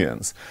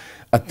experience.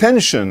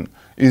 Attention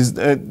is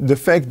the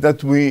fact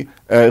that we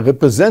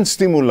represent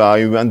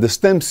stimuli, we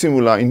understand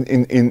stimuli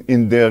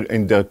in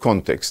their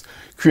context.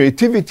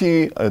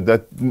 Creativity,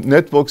 that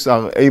networks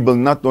are able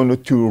not only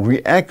to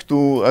react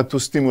to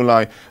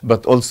stimuli,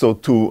 but also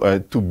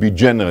to be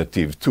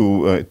generative,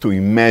 to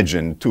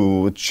imagine,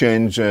 to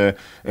change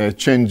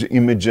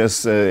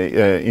images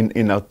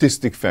in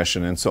artistic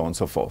fashion, and so on and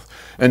so forth.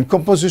 And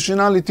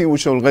compositionality,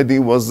 which already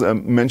was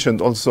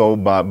mentioned also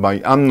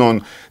by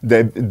Amnon,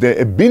 the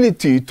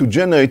ability to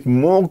generate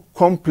more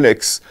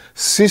complex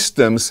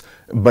systems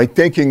by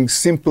taking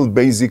simple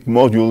basic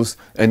modules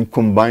and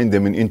combine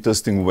them in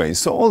interesting ways.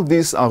 So all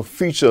these are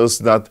features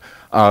that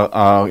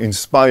are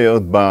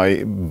inspired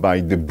by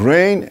the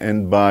brain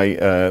and by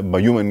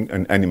human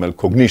and animal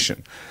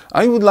cognition.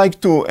 I would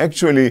like to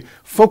actually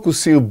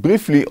focus here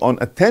briefly on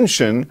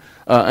attention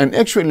and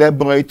actually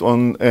elaborate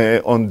on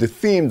the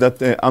theme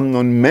that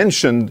Amnon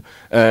mentioned,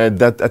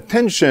 that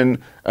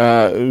attention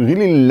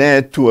really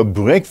led to a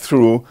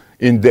breakthrough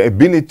in the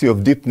ability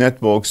of deep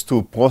networks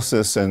to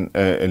process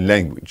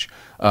language.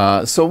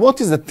 So what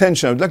is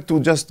attention? I would like to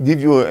just give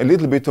you a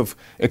little bit of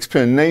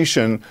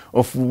explanation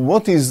of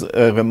what is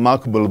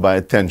remarkable by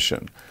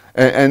attention.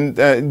 You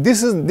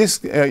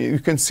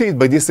can see it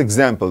by this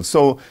example.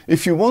 So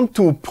if you want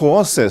to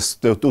process,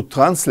 to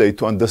translate,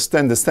 to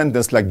understand the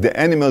sentence like the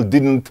animal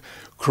didn't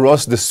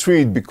cross the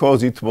street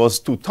because it was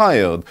too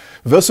tired,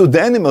 versus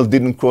the animal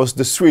didn't cross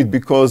the street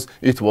because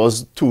it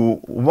was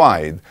too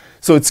wide.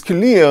 So it's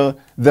clear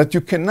that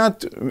you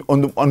cannot,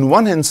 on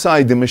one hand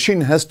side, the machine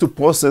has to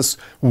process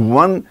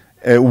one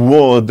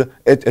word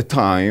at a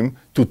time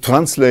to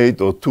translate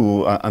or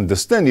to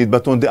understand it,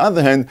 but on the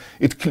other hand,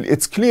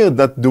 it's clear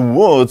that the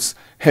words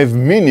have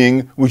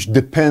meaning which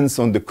depends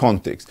on the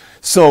context.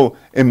 So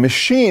a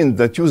machine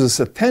that uses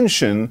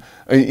attention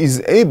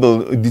is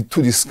able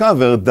to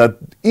discover that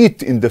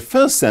it in the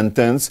first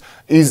sentence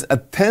is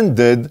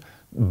attended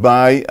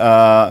by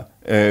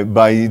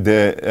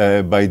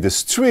the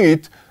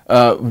street,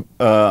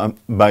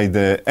 by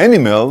the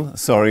animal,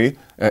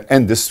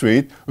 and the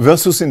street,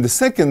 versus in the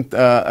second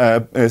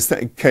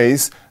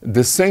case,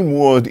 the same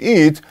word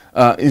it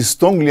is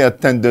strongly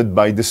attended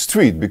by the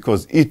street,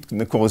 because it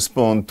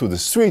corresponds to the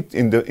street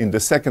in the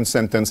second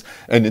sentence,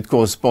 and it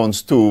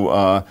corresponds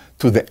to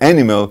the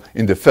animal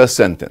in the first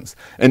sentence.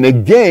 And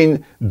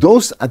again,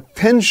 those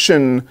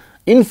attention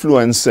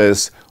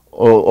influences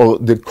or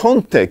the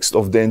context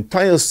of the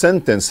entire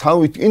sentence,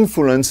 how it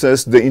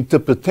influences the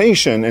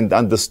interpretation and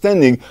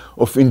understanding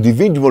of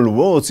individual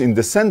words in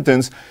the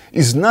sentence,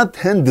 is not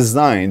hand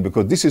designed,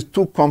 because this is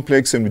too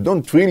complex and we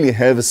don't really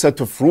have a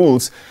set of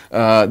rules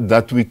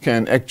that we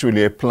can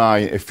actually apply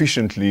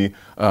efficiently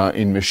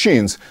in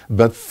machines.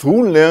 But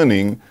through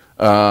learning,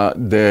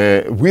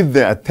 with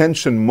the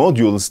attention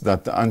modules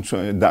that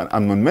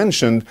Amnon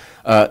mentioned,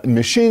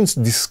 machines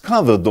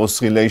discover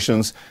those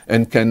relations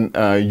and can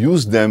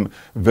use them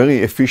very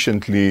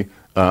efficiently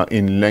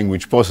in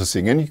language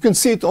processing. And you can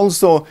see it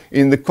also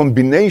in the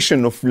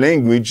combination of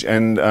language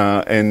and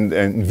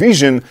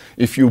vision.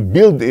 If you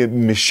build a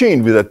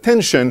machine with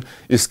attention,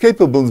 is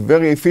capable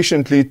very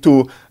efficiently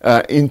to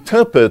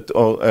interpret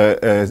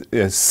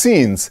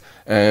scenes.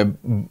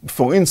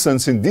 For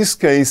instance, in this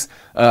case,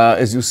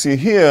 as you see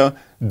here,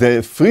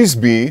 the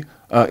frisbee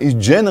is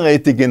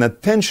generating an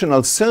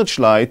attentional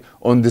searchlight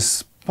on the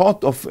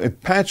spot of a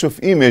patch of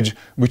image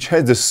which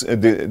has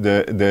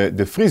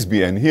the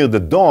frisbee, and here the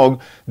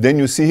dog. Then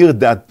you see here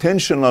the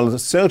attentional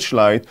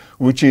searchlight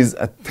which is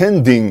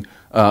attending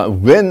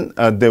when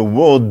the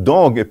word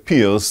dog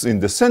appears in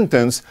the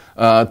sentence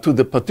to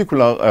the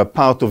particular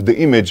part of the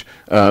image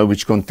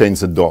which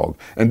contains a dog.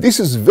 And this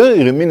is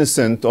very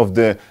reminiscent of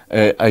the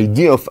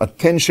idea of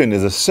attention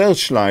as a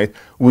searchlight,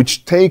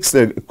 which takes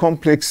a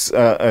complex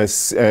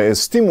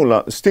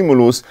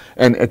stimulus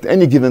and at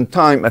any given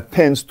time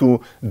attends to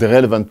the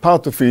relevant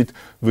part of it,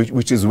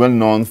 which is well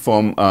known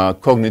from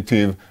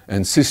cognitive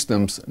and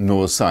systems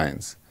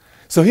neuroscience.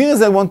 So here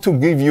I want to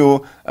give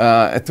you,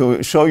 to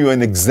show you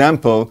an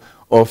example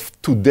of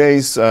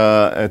today's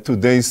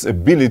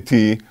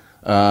ability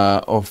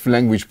of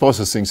language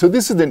processing. So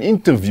this is an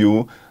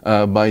interview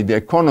by The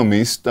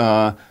Economist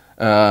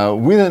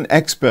with an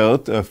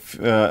expert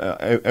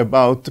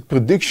about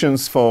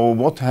predictions for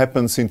what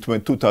happens in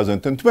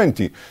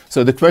 2020.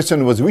 So the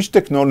question was, which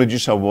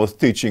technologies are worth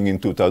teaching in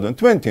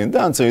 2020? And the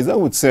answer is, I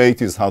would say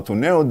it is how to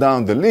narrow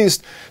down the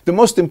list. The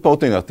most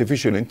important,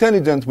 artificial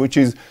intelligence, which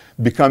is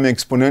becoming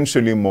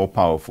exponentially more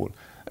powerful.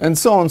 And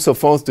so on and so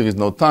forth. There is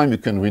no time. You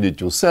can read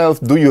it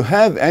yourself. Do you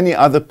have any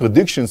other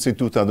predictions in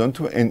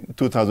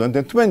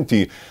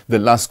 2020? The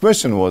last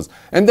question was.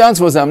 And the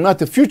answer was, I'm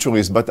not a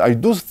futurist, but I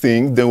do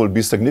think there will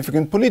be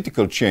significant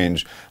political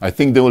change. I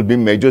think there will be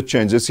major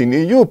changes in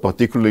EU,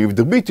 particularly if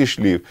the British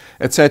leave,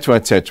 etc.,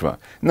 etc.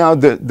 Now,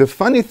 the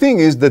funny thing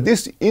is that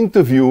this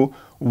interview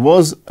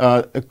was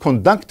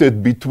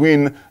conducted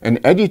between an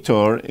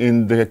editor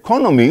in The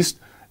Economist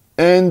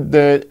and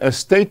the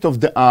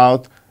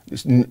state-of-the-art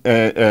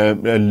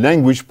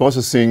language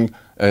processing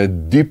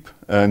deep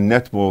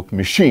network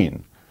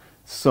machine.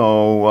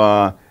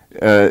 So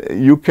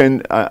you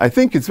can, I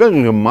think it's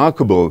very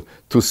remarkable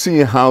to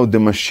see how the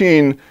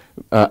machine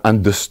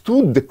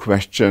understood the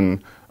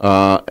question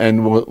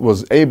and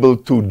was able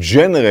to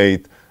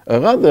generate a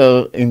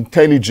rather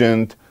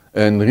intelligent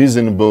and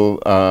reasonable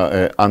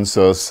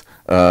answers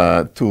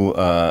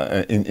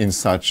in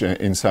such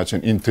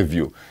an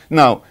interview.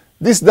 Now,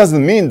 this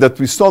doesn't mean that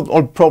we solved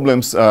all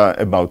problems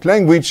about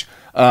language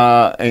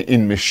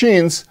in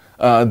machines.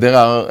 There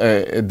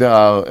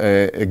are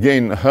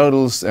again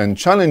hurdles and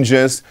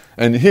challenges,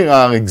 and here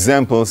are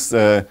examples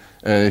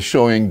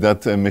showing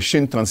that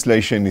machine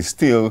translation is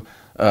still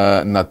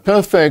not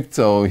perfect.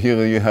 So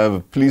here you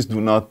have, please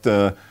do not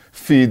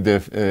feed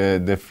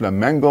the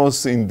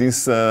flamingos in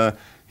this.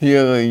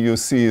 Here you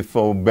see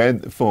for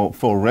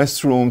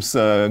restrooms,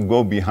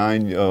 go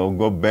behind or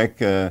go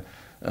back.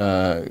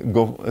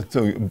 Go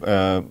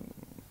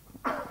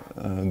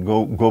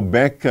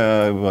back,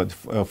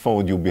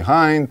 forward you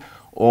behind,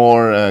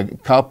 or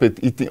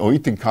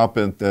eating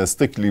carpet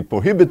strictly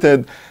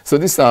prohibited. So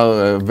these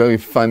are very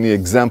funny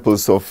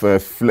examples of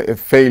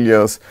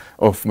failures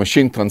of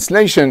machine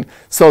translation.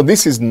 So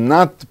this is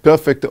not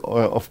perfect,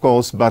 of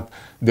course, but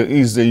there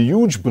is a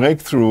huge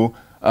breakthrough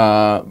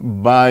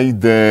by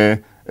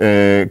the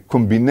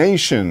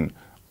combination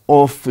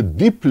of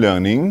deep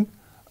learning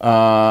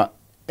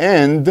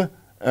and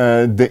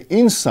the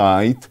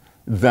insight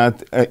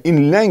that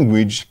in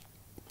language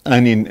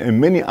and in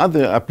many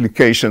other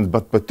applications,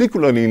 but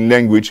particularly in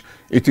language,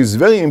 it is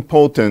very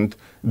important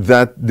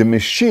that the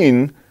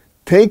machine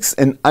takes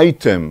an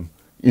item,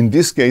 in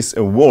this case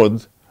a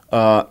word,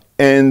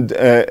 and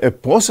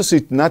process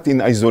it not in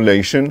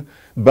isolation,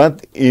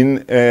 but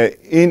in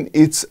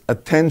its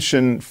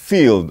attention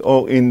field,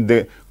 or in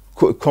the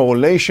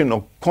correlation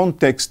or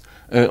context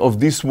of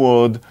this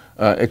word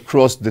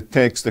across the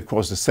text,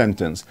 across the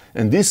sentence.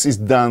 And this is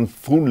done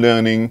through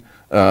learning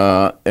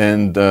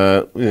and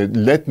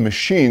let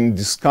machine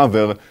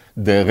discover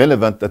the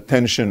relevant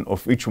attention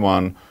of each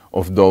one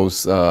of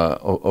those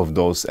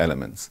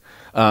elements.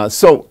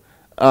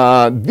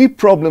 Deep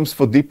problems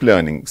for deep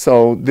learning.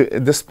 So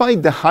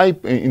despite the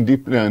hype in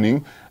deep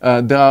learning,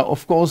 there are,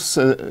 of course,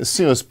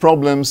 serious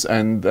problems,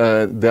 and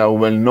they are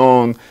well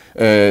known.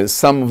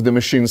 Some of the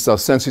machines are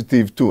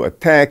sensitive to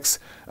attacks.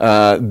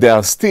 They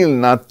are still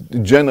not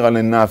general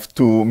enough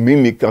to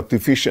mimic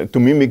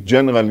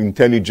general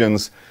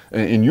intelligence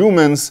in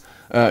humans.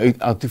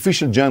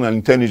 Artificial general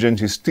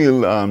intelligence is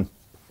still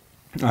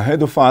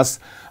ahead of us.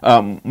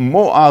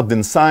 More art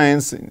than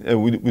science.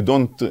 We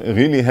don't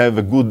really have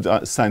a good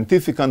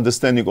scientific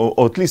understanding,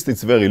 or at least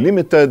it's very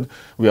limited.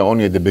 We are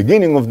only at the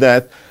beginning of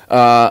that.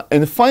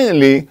 And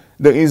finally,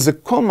 there is a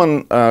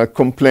common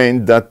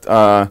complaint that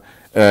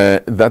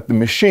the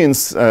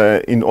machines,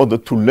 in order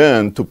to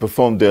learn to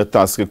perform their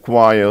task,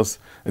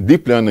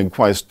 deep learning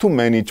requires too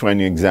many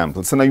training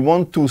examples. And I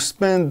want to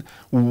spend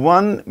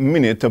 1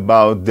 minute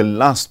about the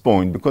last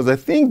point, because I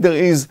think there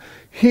is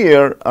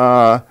here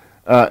a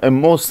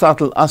more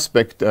subtle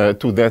aspect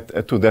to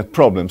that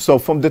problem. So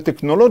from the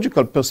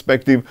technological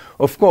perspective,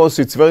 of course,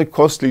 it's very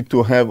costly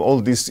to have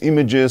all these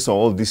images or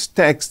all this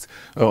text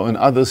and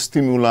other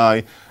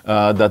stimuli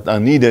that are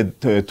needed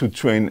to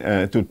train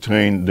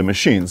the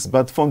machines.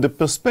 But from the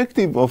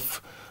perspective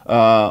of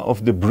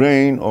the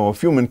brain or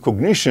of human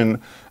cognition,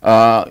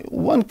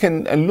 one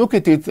can look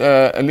at it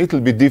a little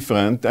bit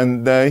different.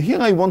 And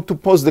here I want to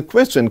pose the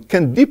question,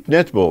 can deep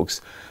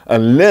networks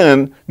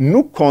learn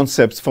new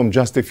concepts from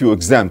just a few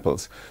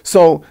examples?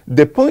 So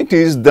the point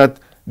is that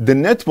the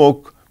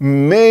network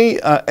may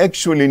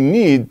actually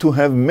need to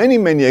have many,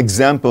 many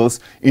examples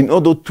in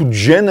order to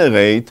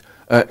generate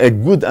a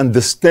good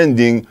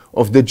understanding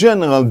of the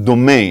general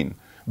domain.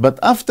 But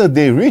after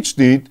they reached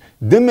it,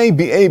 they may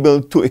be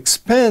able to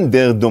expand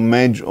their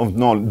domain of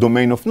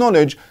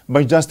knowledge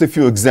by just a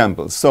few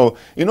examples. So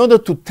in order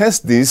to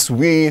test this,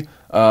 we,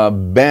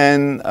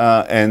 Ben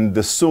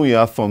and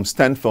Surya from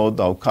Stanford,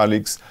 our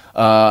colleagues,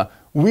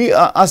 we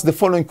asked the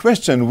following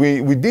question.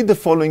 We did the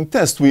following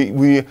test.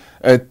 We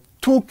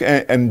took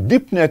a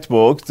deep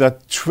network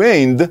that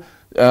trained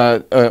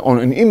on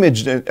an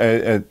ImageNet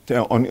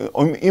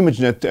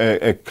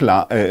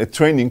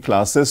training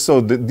classes.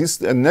 So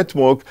this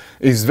network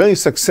is very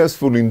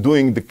successful in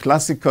doing the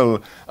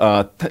classical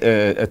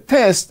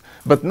test.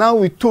 But now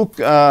we took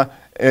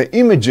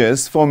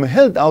images from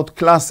held out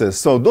classes.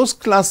 So those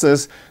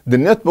classes, the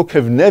network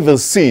have never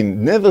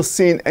seen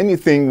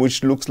anything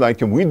which looks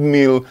like a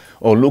windmill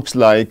or looks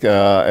like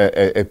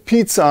a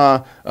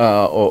pizza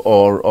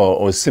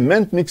or a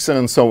cement mixer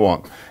and so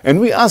on.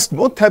 And we asked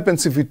what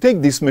happens if we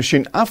take this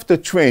machine after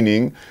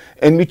training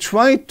and we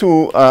try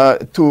to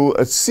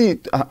see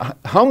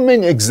how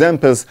many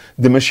examples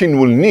the machine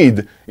will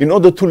need in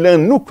order to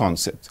learn new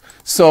concepts.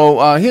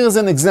 So here's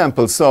an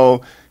example.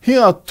 So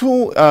here are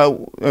two,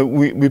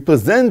 we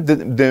present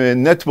the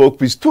network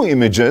with two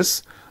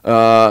images,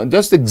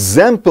 just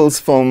examples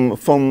from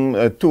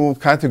two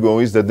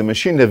categories that the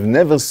machine has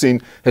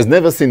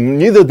never seen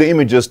neither the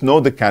images nor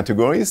the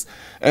categories.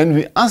 And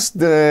we ask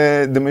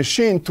the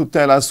machine to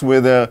tell us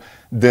whether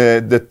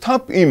the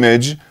top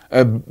image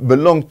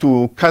belongs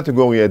to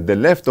category at the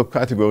left or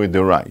category at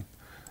the right.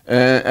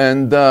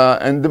 And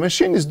the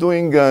machine is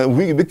doing,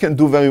 we can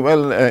do very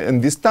well in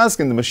this task,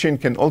 and the machine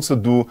can also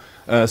do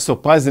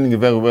surprisingly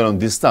very well on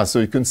this task. So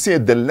you can see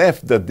at the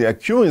left that the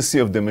accuracy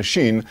of the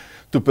machine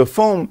to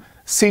perform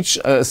such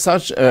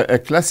a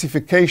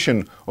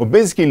classification, or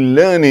basically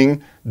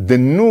learning the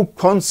new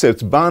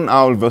concept, barn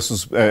owl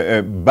versus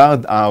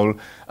barred owl,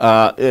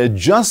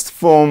 just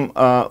from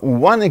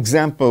one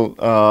example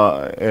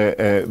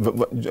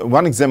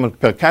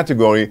per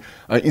category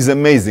is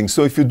amazing.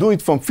 So if you do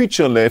it from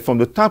feature layer, from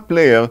the top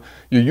layer,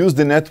 you use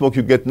the network,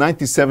 you get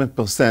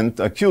 97%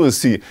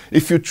 accuracy.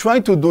 If you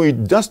try to do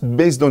it just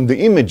based on the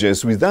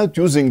images without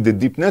using the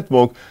deep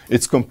network,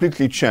 it's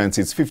completely chance.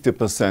 It's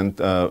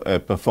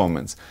 50%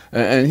 performance.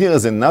 And here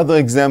is another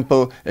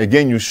example.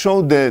 Again, you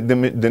show the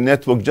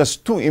network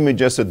just two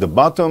images at the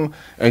bottom,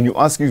 and you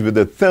ask if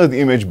the third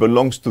image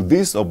belongs to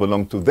this or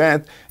belongs to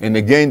that. And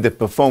again, the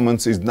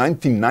performance is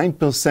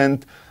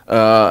 99%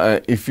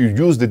 if you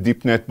use the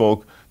deep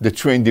network, the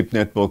trained deep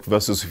network,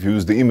 versus if you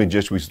use the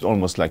images, which is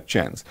almost like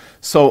chance.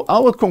 So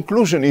our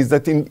conclusion is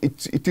that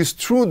it is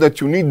true that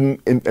you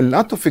need a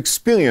lot of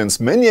experience,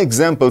 many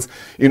examples,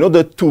 in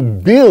order to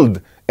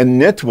build a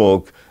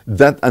network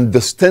that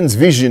understands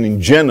vision in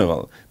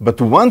general.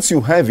 But once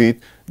you have it,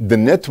 the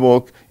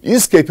network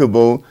is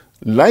capable,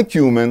 like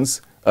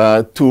humans,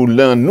 to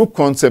learn new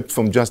concepts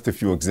from just a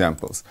few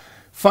examples.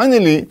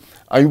 Finally,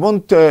 I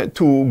want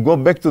to go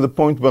back to the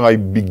point where I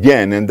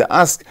began and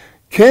ask,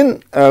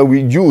 can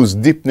we use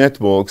deep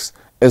networks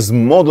as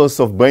models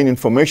of brain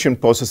information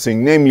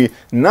processing? Namely,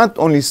 not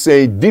only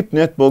say deep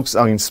networks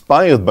are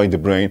inspired by the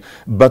brain,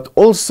 but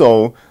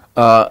also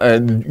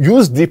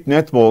use deep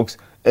networks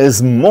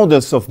as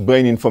models of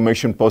brain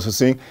information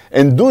processing,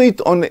 and do it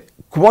on a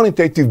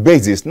quantitative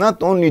basis,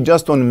 not only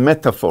just on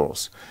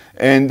metaphors.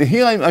 And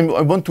here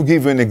I want to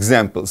give you an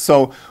example.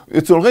 So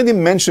it's already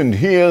mentioned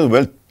here,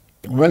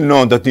 well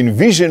known, that in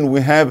vision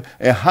we have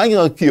a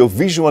hierarchy of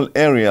visual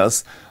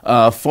areas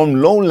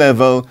from low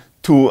level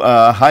to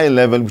a high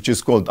level, which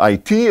is called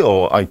IT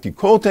or IT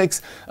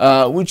cortex,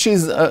 which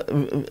is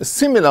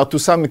similar to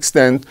some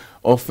extent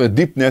of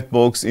deep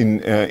networks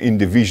in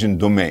the vision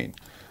domain.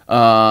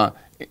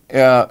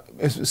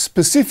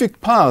 Specific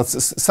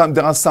parts,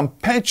 there are some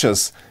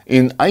patches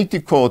in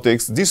IT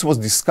cortex. This was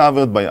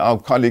discovered by our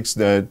colleagues,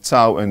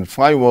 Tsao and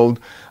Freiwald,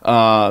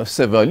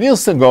 several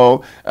years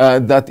ago,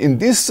 that in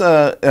this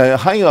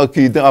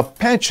hierarchy there are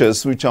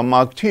patches which are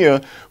marked here,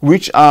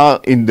 which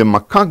are in the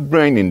macaque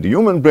brain, in the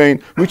human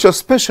brain, which are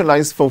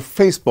specialized for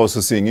face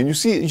processing. And you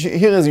see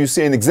here, as you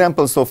see, an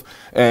examples of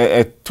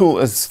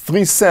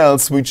three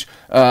cells which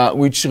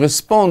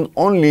respond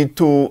only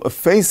to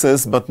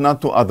faces but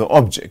not to other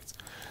objects.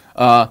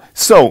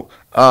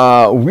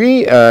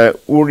 We,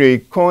 Uri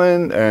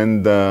Cohen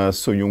and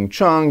So-Young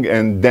Chang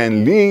and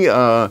Dan Lee,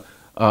 our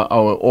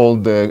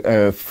old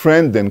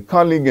friend and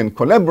colleague and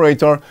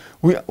collaborator,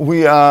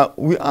 we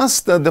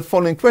asked the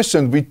following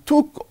question. We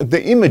took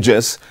the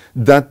images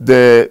that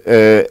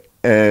the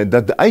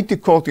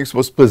IT cortex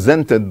was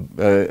presented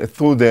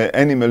through the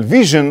animal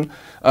vision,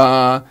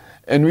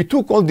 and we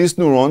took all these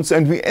neurons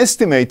and we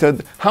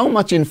estimated how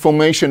much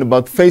information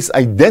about face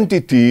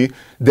identity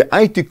the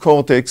IT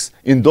cortex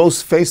in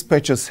those face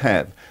patches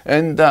have.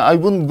 And I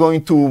wouldn't go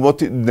into what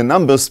the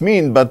numbers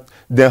mean, but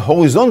the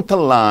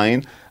horizontal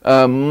line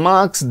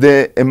marks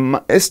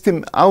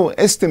our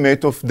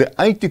estimate of the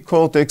IT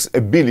cortex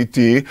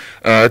ability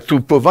to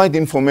provide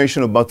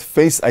information about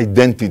face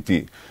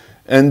identity.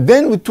 And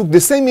then we took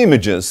the same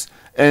images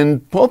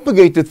and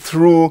propagated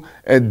through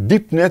a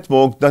deep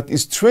network that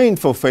is trained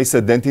for face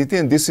identity,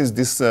 and this is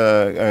this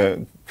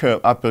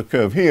upper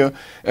curve here,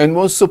 and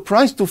was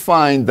surprised to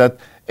find that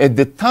at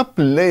the top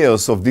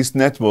layers of these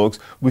networks,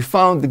 we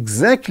found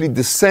exactly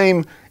the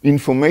same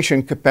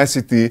information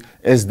capacity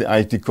as the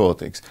IT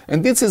cortex.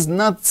 And this is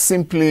not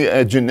simply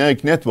a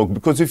generic network,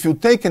 because if you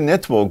take a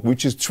network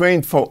which is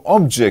trained for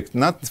objects,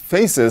 not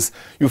faces,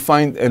 you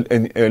find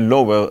a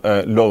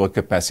lower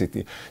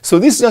capacity. So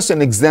this is just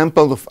an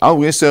example of our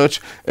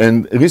research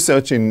and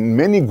research in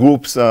many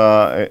groups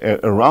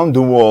around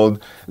the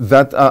world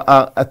that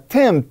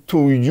attempt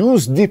to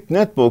use deep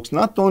networks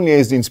not only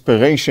as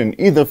inspiration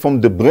either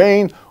from the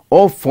brain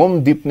or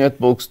from deep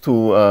networks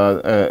to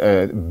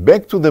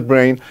back to the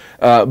brain,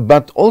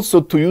 but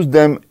also to use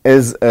them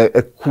as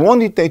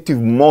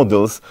quantitative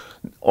models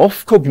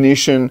of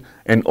cognition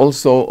and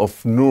also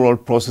of neural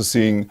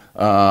processing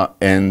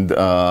and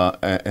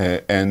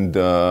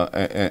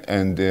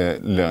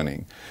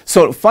learning.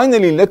 So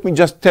finally, let me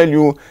just tell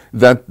you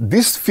that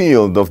this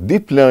field of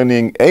deep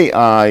learning,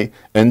 AI,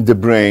 and the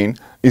brain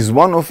is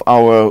one of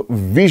our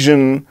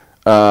vision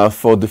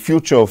for the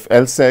future of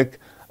LSEC.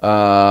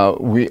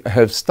 We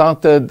have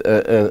started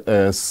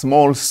a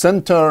small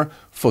center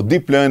for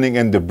deep learning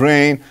and the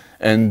brain,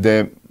 and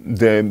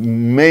the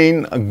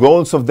main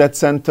goals of that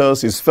center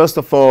is, first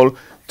of all,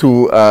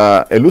 to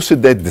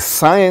elucidate the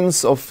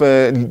science of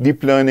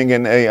deep learning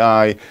and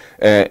AI.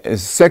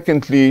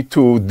 Secondly,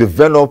 to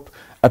develop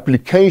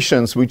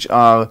applications which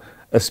are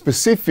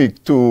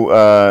specific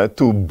to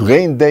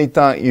brain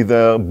data,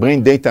 either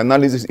brain data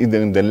analysis,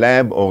 either in the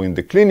lab or in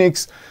the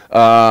clinics,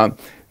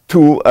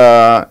 to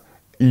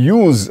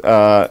use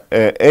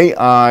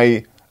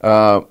AI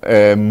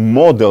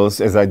models,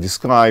 as I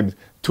described,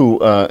 to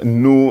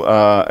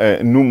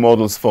new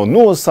models for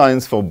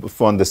neuroscience,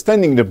 for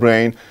understanding the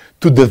brain,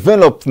 to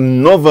develop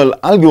novel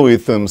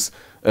algorithms,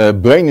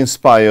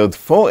 brain-inspired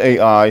for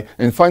AI,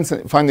 and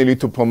finally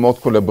to promote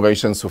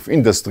collaborations with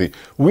industry.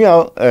 We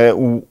have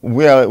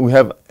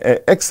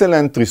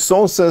excellent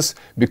resources,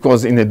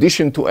 because in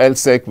addition to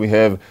LSEC, we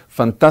have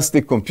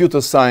fantastic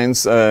computer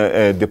science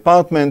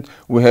department.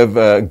 We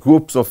have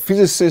groups of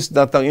physicists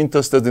that are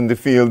interested in the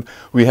field.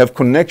 We have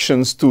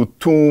connections to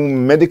 2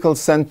 medical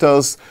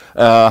centers,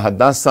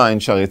 Hadassah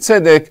and Shari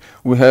Tzedek.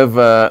 We have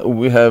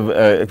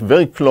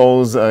very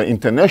close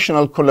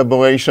international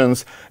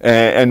collaborations,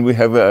 and we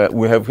have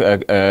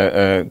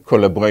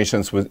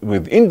collaborations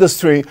with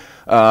industry,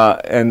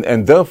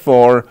 and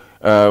therefore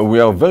we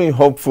are very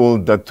hopeful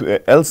that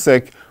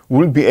LSEC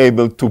will be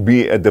able to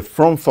be at the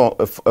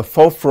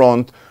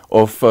forefront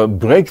of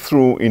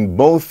breakthrough in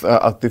both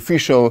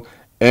artificial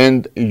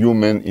and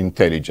human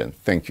intelligence.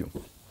 Thank you.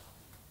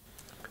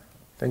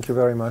 Thank you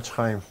very much,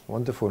 Chaim.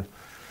 Wonderful.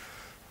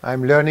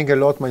 I'm learning a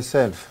lot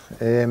myself.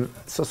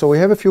 So we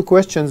have a few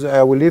questions.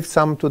 I will leave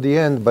some to the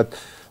end, but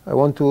I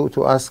want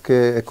to ask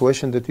a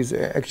question that is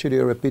actually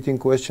a repeating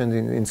question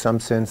in some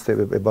sense,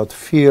 about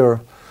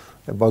fear,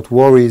 about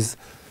worries.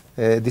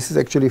 This is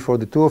actually for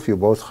the two of you,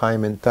 both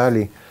Chaim and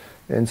Tali.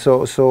 And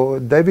so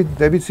David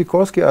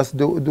Sikorski asked,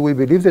 do we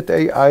believe that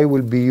AI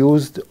will be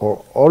used,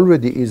 or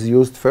already is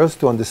used, first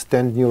to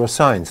understand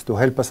neuroscience, to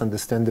help us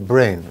understand the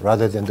brain,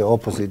 rather than the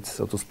opposite,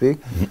 so to speak?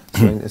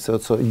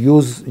 So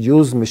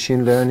use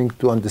machine learning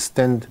to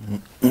understand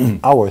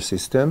our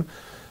system.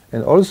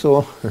 And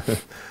also,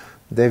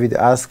 David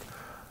asked,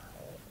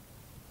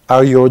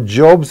 are your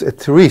jobs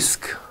at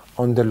risk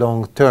on the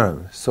long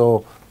term?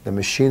 So the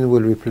machine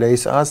will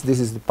replace us. This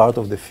is the part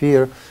of the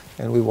fear,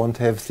 and we won't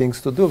have things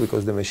to do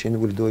because the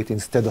machine will do it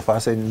instead of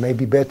us, and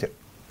maybe better.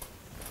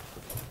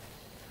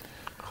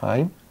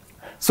 Chaim?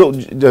 So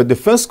the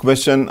first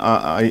question,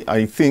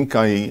 I think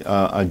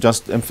I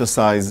just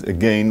emphasize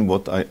again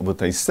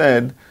what I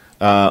said.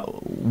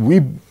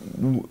 We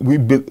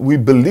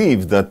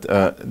believe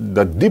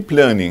that deep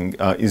learning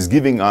is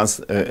giving us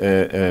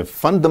a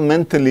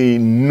fundamentally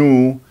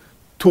new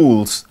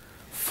tools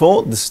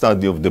for the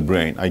study of the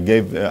brain. I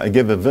gave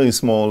a very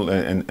small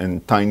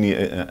and tiny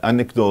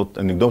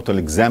anecdotal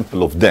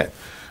example of that.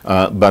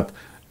 But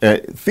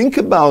think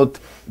about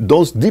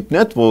those deep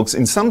networks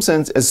in some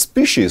sense as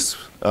species,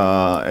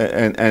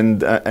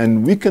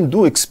 and we can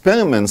do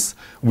experiments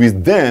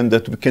with them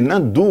that we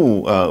cannot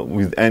do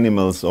with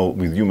animals or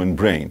with human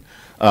brain,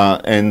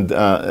 and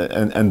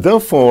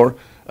therefore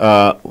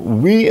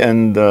we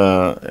and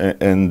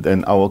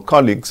our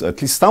colleagues,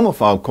 at least some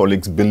of our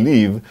colleagues,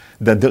 believe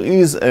that there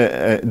is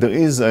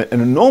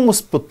an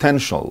enormous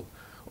potential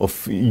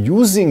of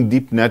using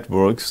deep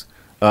networks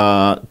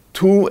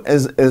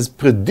as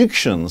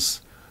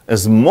predictions,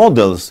 as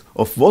models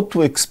of what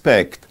to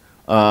expect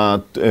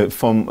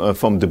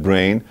from the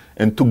brain,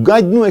 and to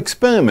guide new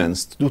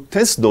experiments, to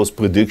test those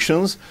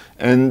predictions,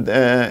 and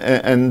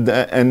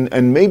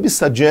maybe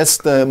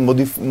suggest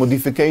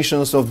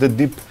modifications of the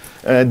deep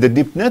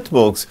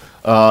networks,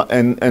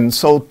 and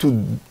so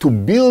to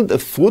build a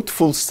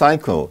fruitful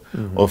cycle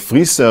of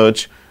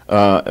research,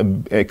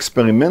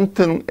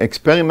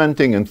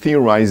 experimenting and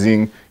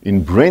theorizing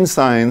in brain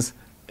science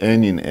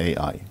and in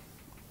AI.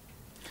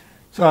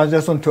 So I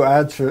just want to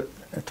add to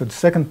the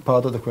second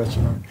part of the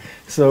question.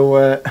 So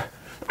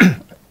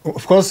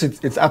of course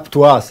it's up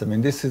to us. I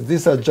mean,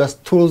 these are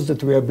just tools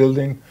that we are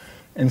building,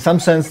 In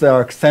some sense, they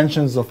are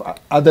extensions of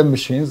other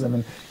machines. I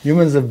mean,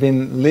 humans have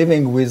been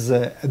living with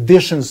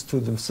additions to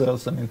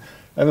themselves. I mean,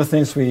 ever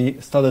since we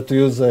started to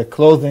use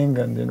clothing,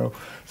 and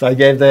so I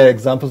gave the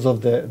examples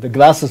of the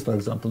glasses, for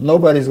example.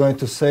 Nobody's going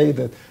to say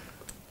that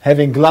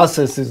having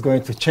glasses is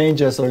going to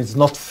change us, or it's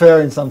not fair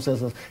in some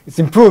sense. It's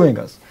improving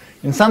us.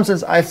 In some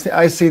sense,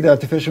 I see the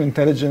artificial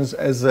intelligence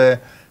as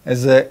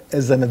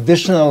an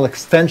additional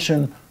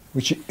extension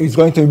which is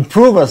going to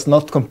improve us,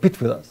 not compete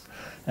with us.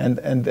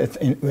 And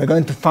we're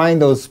going to find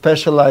those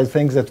specialized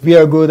things that we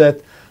are good at,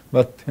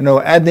 but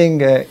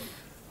adding,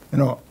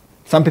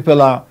 some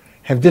people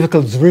have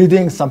difficulties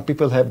reading, some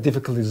people have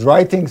difficulties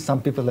writing,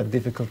 some people have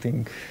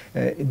difficulty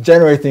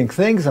generating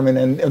things. I mean,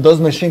 and those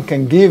machines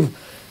can give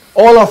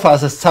all of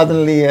us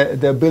suddenly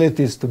the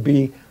abilities to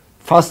be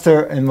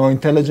faster and more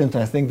intelligent.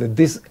 I think that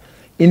these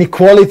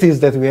inequalities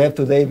that we have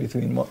today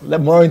between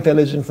more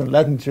intelligence and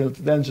less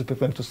intelligent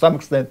people, to some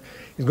extent,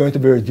 is going to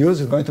be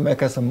reduced. It's going to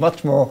make us a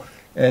much more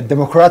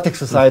democratic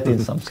society in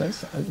some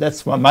sense.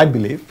 That's my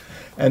belief.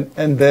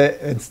 And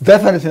it's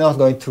definitely not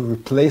going to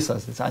replace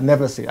us. I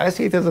never see it. I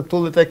see it as a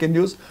tool that I can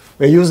use.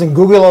 We're using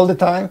Google all the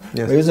time.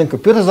 Yes. We're using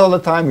computers all the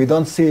time. We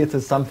don't see it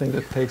as something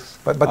that takes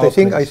But I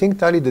think,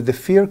 Tali, that the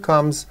fear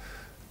comes,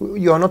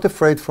 you are not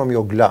afraid from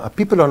your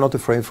people are not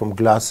afraid from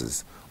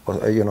glasses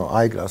or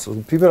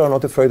eyeglasses. People are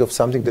not afraid of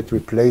something that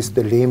replaces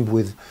the limb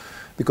with,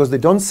 because they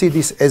don't see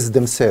this as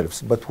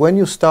themselves. But when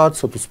you start,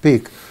 so to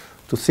speak,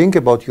 to think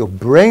about your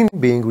brain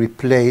being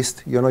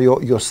replaced,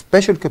 your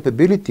special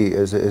capability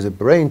as a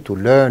brain to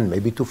learn,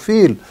 maybe to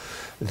feel,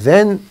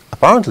 then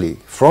apparently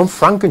from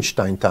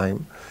Frankenstein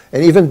time,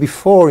 and even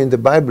before in the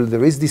Bible,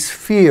 there is this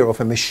fear of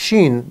a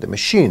machine, the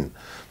machine,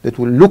 that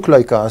will look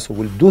like us,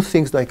 will do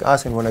things like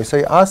us. And when I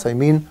say us, I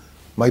mean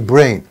my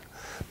brain.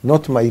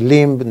 Not my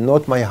limb,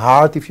 not my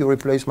heart if you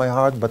replace my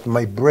heart, but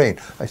my brain.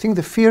 I think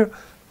the fear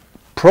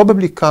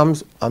probably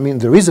comes,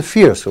 there is a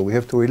fear, so we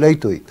have to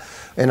relate to it.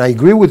 And I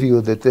agree with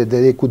you that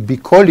they could be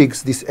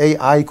colleagues, this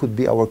AI could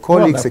be our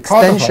colleagues,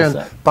 extension,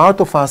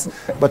 part of us.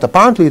 But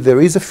apparently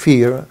there is a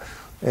fear,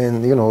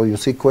 and you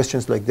see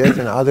questions like that,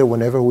 and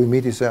whenever we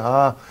meet, you say,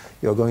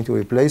 you're going to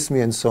replace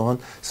me, and so on.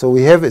 So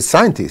we have a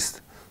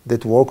scientist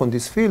that work on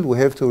this field. We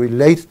have to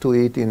relate to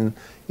it in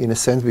a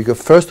sense,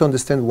 because first to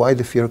understand why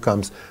the fear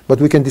comes. But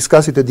we can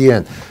discuss it at the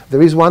end.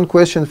 There is one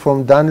question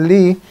from Dan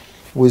Lee,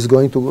 who is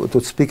going to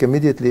speak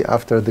immediately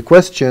after the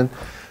question.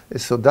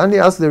 So Dan Lee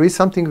asks, there is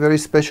something very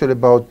special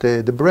about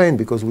the brain,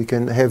 because we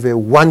can have a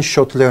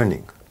one-shot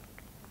learning.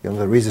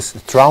 There is a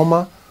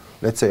trauma.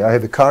 Let's say I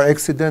have a car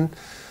accident,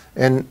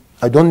 and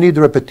I don't need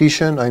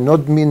repetition. I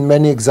not mean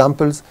many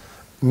examples.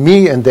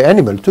 Me and the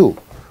animal, too,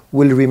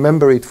 will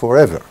remember it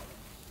forever.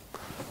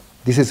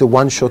 This is a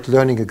one-shot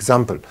learning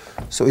example.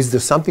 So is there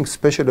something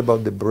special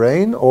about the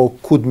brain, or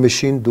could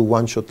machine do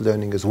one-shot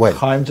learning as well?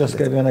 Chaim just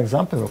gave you an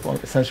example of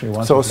essentially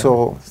one-shot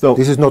learning. So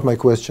this is not my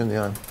question,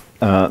 yeah.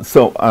 I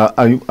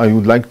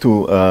would like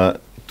to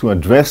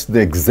address the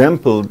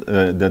example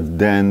that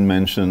Dan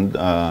mentioned,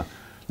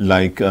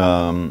 like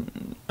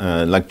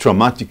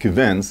traumatic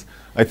events.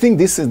 I think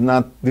this is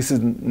not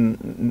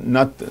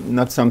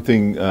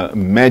something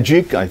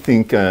magic. I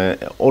think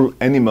all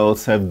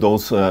animals have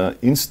those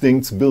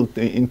instincts built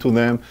into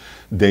them.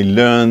 They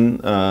learn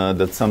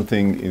that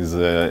something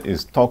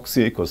is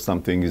toxic or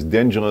something is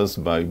dangerous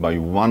by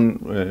one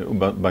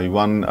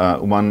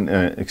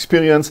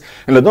experience.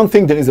 And I don't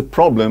think there is a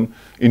problem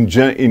in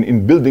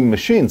building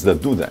machines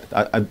that do that.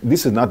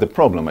 This is not the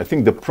problem. I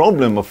think the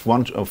problem of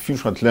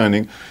few-shot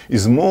learning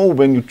is more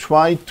when you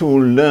try to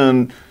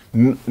learn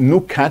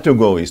new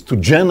categories, to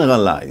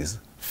generalize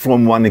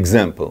from one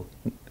example.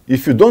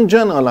 If you don't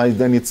generalize,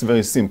 then it's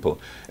very simple.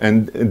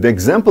 And the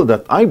example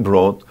that I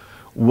brought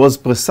was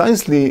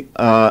precisely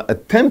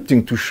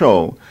attempting to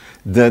show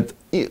that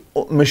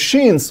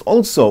machines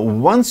also,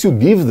 once you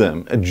give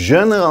them a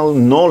general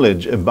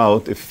knowledge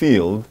about a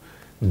field,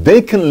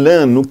 they can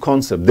learn new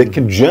concepts. They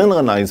can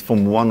generalize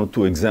from one or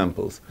two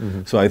examples.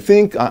 So I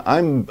think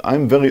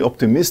I'm very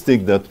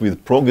optimistic that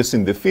with progress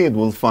in the field,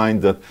 we'll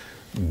find that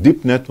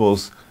deep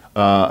networks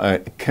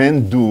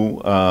can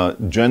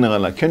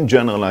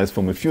generalize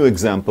from a few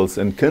examples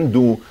and can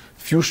do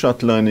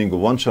few-shot learning or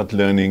one-shot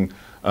learning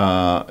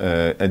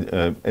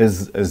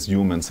as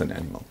humans and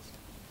animals.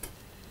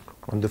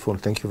 Wonderful.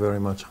 Thank you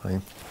very much,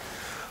 Chaim.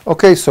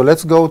 Okay, so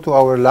let's go to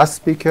our last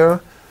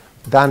speaker,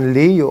 Dan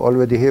Lee. You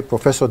already hear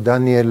Professor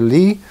Daniel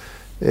Lee.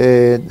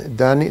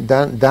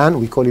 Dan,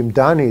 we call him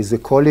Dan. He's a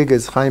colleague,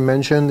 as Chaim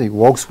mentioned. He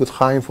works with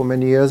Chaim for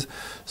many years.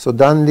 So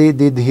Dan Lee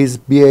did his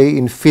BA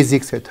in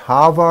physics at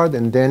Harvard,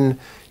 and then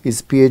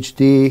his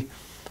PhD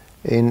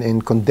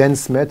in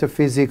condensed matter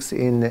physics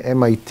in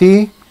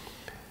MIT.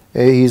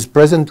 He's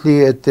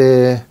presently at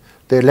the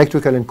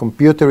Electrical and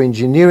Computer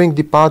Engineering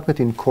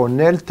Department in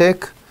Cornell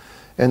Tech,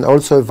 and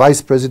also a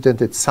vice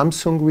president at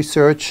Samsung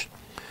Research.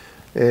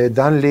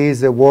 Dan Lee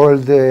is a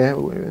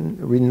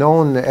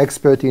world-renowned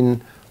expert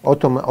in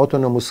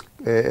autonomous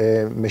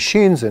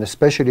machines, and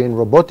especially in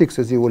robotics,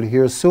 as you will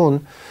hear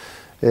soon.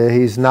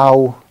 He's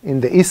now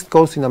in the East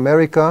Coast in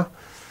America,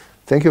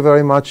 Thank you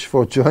very much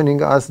for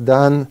joining us,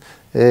 Dan.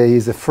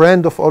 He's a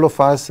friend of all of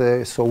us,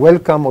 so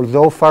welcome,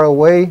 although far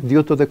away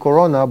due to the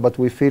corona, but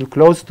we feel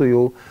close to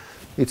you.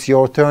 It's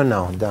your turn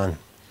now, Dan.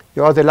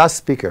 You are the last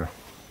speaker.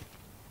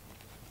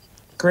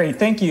 Great,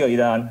 thank you,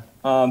 Idan.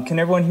 Can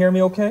everyone hear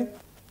me okay?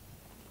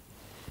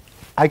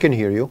 I can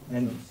hear you.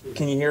 And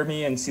can you hear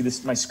me and see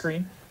my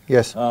screen?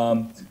 Yes.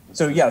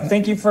 So yeah,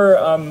 thank you for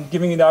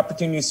giving me the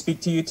opportunity to speak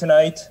to you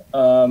tonight.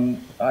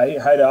 I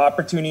had an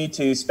opportunity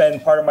to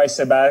spend part of my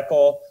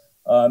sabbatical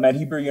at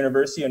Hebrew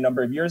University a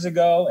number of years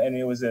ago, and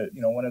it was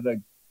one of the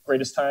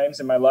greatest times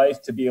in my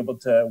life to be able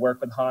to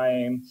work with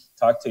Chaim,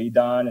 talk to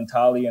Idan and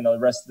Tali and the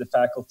rest of the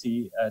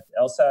faculty at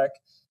LSAC.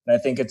 And I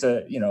think it's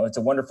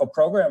a wonderful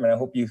program, and I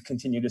hope you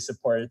continue to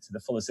support it to the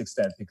fullest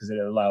extent, because it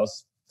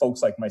allows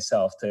folks like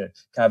myself to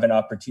have an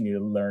opportunity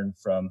to learn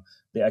from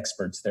the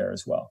experts there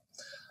as well.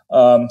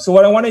 So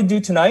what I want to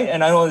do tonight,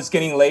 and I know it's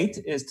getting late,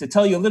 is to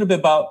tell you a little bit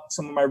about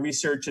some of my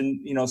research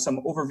and some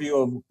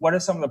overview of what are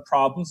some of the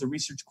problems, the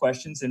research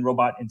questions in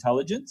robot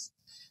intelligence.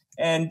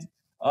 And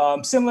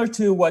similar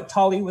to what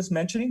Tali was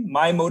mentioning,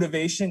 my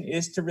motivation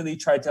is to really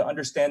try to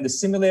understand the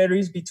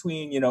similarities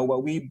between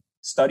what we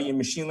study in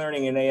machine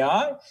learning and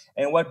AI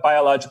and what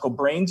biological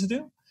brains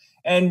do.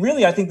 And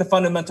really, I think the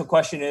fundamental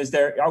question is,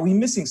 are we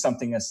missing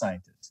something as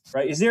scientists,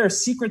 right? Is there a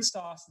secret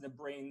sauce in the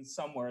brain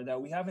somewhere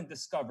that we haven't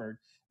discovered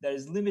that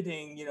is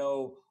limiting,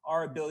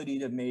 our ability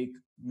to make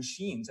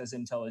machines as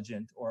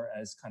intelligent or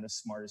as kind of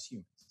smart as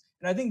humans?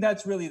 And I think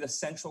that's really the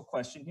central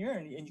question here.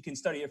 And you can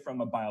study it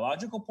from a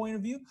biological point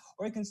of view,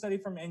 or you can study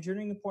it from an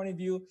engineering point of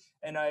view.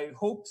 And I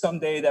hope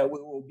someday that we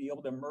will be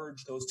able to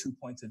merge those two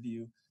points of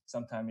view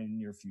sometime in the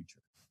near future.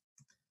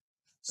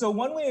 So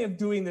one way of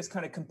doing this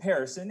kind of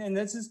comparison, and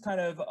this is kind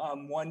of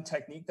one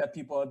technique that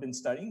people have been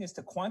studying, is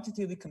to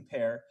quantitatively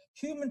compare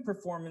human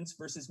performance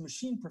versus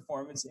machine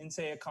performance in,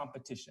 say, a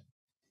competition.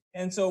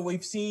 And so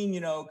we've seen,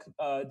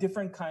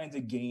 different kinds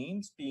of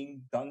games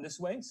being done this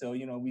way. So,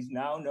 we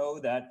now know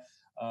that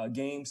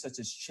games such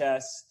as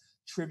chess,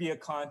 trivia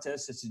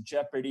contests such as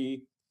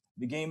Jeopardy,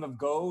 the game of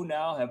Go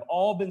now have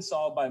all been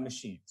solved by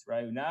machines,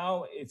 right?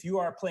 Now, if you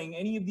are playing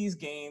any of these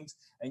games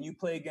and you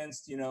play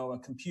against, a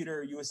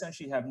computer, you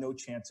essentially have no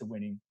chance of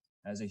winning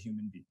as a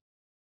human being,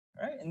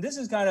 right? And this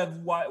is kind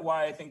of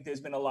why I think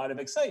there's been a lot of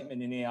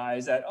excitement in AI,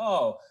 is that,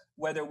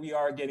 whether we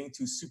are getting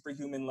to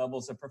superhuman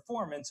levels of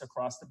performance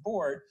across the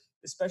board,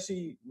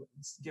 especially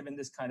given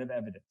this kind of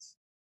evidence.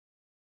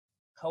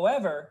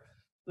 However,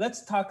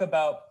 let's talk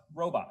about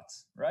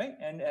robots, right?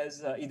 And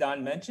as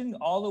Idan mentioned,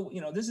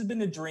 this has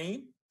been a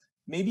dream,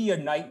 maybe a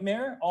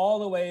nightmare, all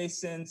the way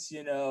since,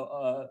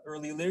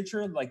 early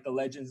literature, like the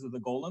legends of the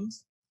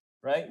golems,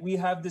 right? We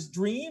have this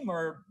dream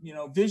or,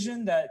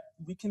 vision that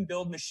we can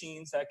build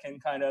machines that can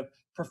kind of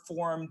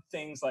perform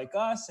things like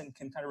us and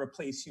can kind of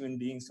replace human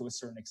beings to a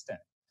certain extent.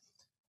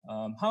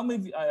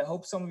 I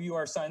hope some of you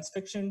are science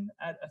fiction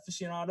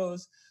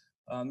aficionados.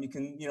 You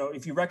can,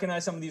 if you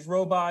recognize some of these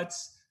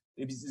robots,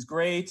 it's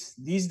great.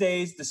 These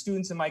days, the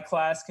students in my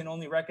class can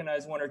only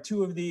recognize one or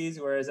two of these,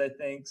 whereas I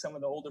think some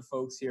of the older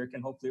folks here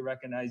can hopefully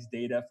recognize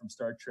Data from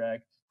Star Trek,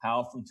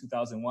 HAL from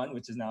 2001,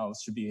 which is now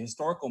should be a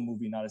historical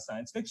movie, not a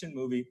science fiction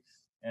movie.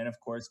 And of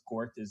course,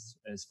 Gort is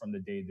from the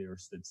day they were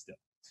stood still.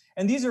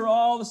 And these are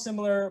all the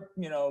similar,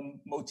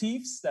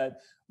 motifs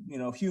that,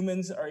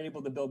 humans are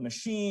able to build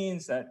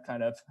machines that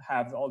kind of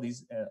have all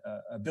these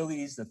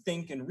abilities to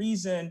think and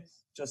reason,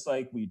 just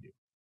like we do.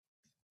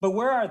 But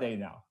where are they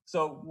now?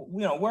 So,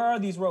 where are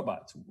these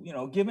robots?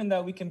 Given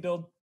that we can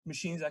build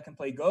machines that can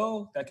play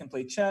Go, that can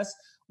play chess,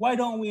 why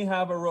don't we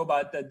have a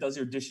robot that does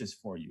your dishes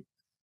for you,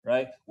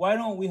 right? Why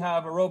don't we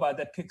have a robot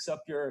that picks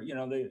up your,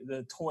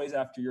 the toys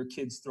after your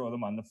kids throw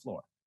them on the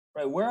floor,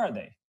 right? Where are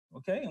they?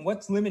 Okay, and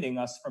what's limiting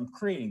us from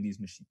creating these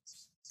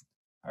machines?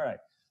 All right,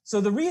 so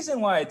the reason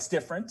why it's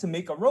different to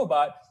make a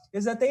robot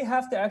is that they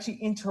have to actually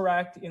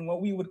interact in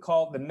what we would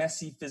call the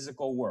messy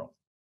physical world,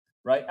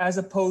 right? As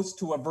opposed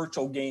to a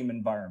virtual game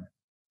environment,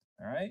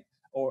 all right?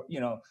 Or,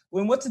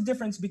 what's the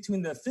difference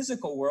between the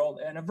physical world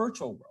and a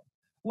virtual world?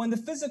 Well, in the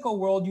physical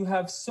world, you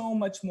have so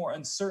much more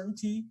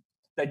uncertainty.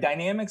 The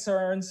dynamics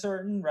are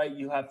uncertain, right?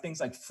 You have things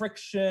like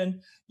friction.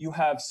 You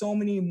have so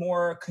many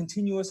more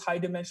continuous,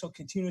 high-dimensional,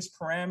 continuous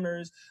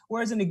parameters.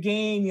 Whereas in a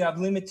game, you have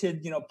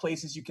limited,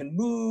 places you can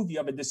move. You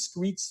have a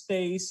discrete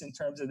space in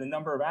terms of the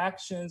number of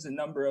actions, the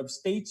number of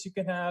states you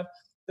can have.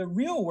 The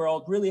real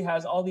world really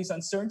has all these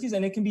uncertainties,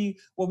 and it can be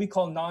what we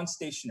call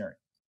non-stationary,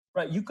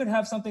 right? You could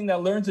have something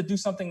that learns to do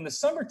something in the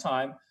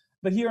summertime,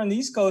 but here on the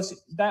East Coast,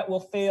 that will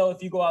fail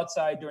if you go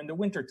outside during the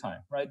wintertime,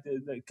 right?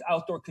 The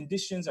outdoor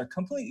conditions are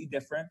completely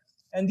different.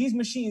 And these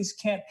machines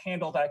can't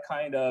handle that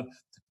kind of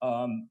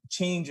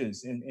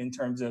changes in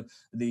terms of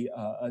the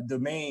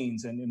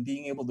domains and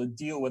being able to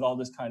deal with all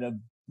this kind of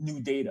new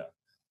data,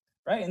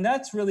 right? And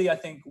that's really, I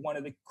think, one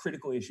of the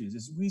critical issues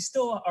is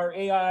our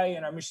AI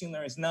and our machine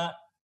learning is not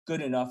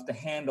good enough to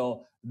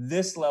handle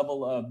this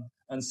level of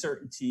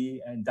uncertainty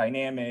and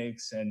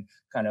dynamics and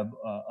kind of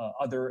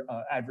other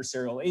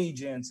adversarial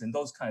agents and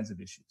those kinds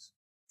of issues.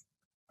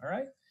 All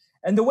right.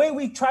 And the way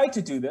we try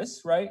to do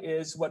this, right,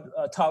 is what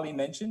Tali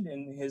mentioned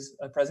in his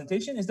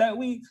presentation, is that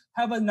we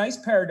have a nice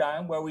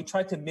paradigm where we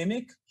try to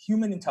mimic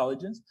human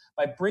intelligence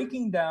by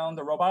breaking down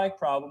the robotic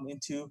problem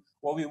into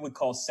what we would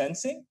call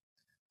sensing,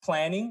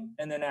 planning,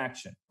 and then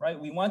action, right?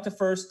 We want to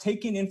first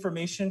take in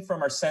information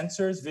from our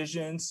sensors,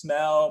 vision,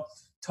 smell,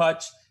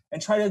 touch,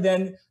 and try to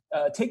then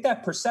take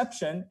that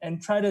perception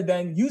and try to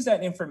then use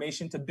that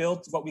information to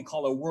build what we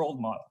call a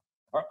world model,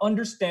 our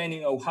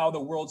understanding of how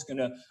the world's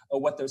gonna,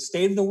 what the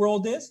state of the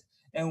world is,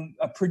 and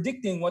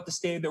predicting what the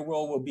state of the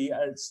world will be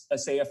at,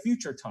 say, a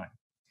future time.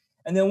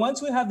 And then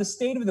once we have the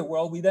state of the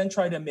world, we then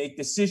try to make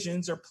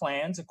decisions or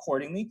plans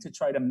accordingly to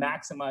try to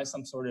maximize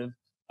some sort of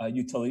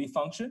utility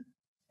function.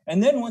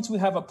 And then once we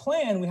have a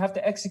plan, we have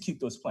to execute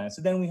those plans.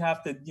 So then we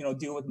have to,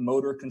 deal with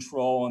motor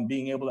control and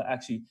being able to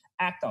actually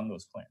act on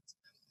those plans.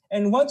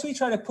 And once we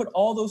try to put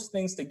all those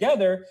things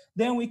together,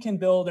 then we can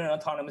build an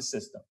autonomous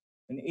system,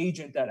 an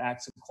agent that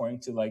acts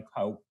according to like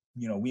how,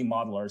 we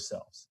model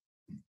ourselves.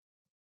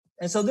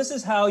 And so this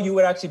is how you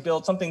would actually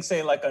build something,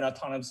 say, like an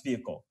autonomous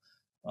vehicle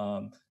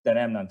that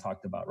Amnon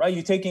talked about, right?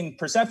 You take in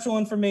perceptual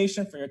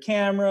information from your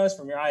cameras,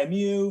 from your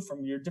IMU,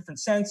 from your different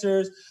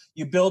sensors.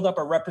 You build up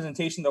a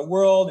representation of the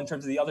world in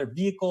terms of the other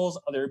vehicles,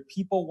 other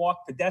people,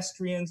 walk,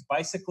 pedestrians,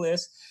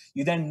 bicyclists.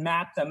 You then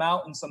map them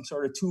out in some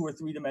sort of 2 or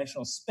 3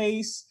 dimensional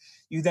space.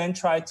 You then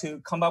try to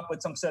come up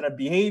with some set of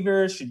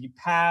behaviors. Should you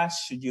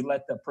pass? Should you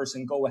let the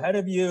person go ahead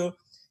of you?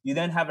 You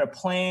then have a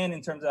plan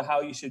in terms of how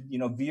you should,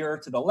 veer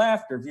to the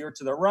left or veer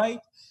to the right.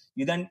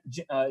 You then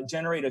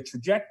generate a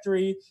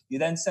trajectory. You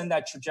then send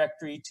that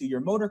trajectory to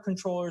your motor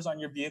controllers on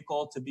your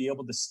vehicle to be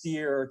able to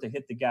steer, to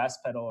hit the gas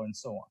pedal, and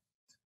so on.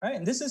 Right?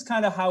 And this is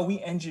kind of how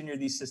we engineer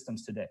these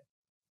systems today.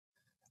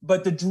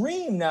 But the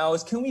dream now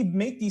is, can we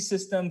make these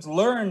systems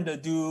learn to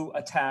do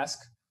a task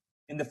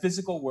in the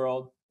physical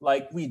world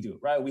like we do,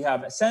 right? We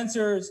have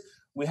sensors,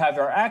 we have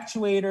our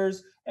actuators,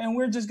 and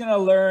we're just going to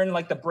learn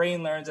like the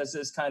brain learns as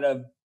this kind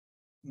of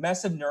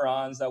mess of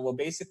neurons that will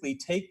basically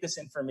take this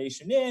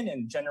information in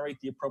and generate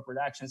the appropriate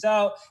actions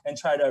out and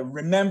try to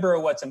remember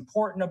what's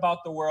important about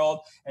the world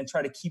and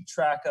try to keep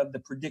track of the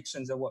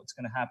predictions of what's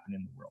going to happen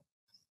in the world.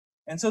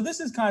 And so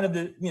this is kind of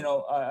the,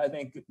 I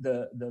think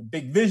the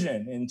big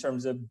vision in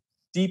terms of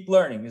deep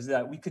learning is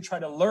that we could try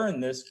to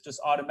learn this just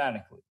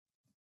automatically.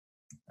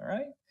 All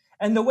right.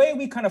 And the way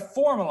we kind of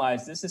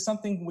formalize this is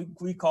something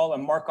we call a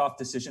Markov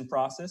decision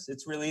process.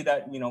 It's really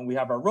that, we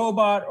have our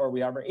robot or we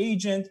have our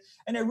agent,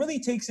 and it really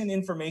takes in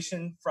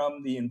information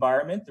from the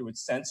environment through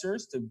its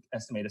sensors to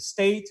estimate a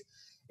state.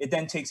 It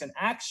then takes an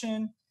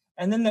action,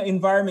 and then the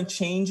environment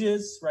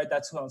changes, right?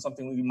 That's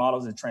something we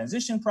model as a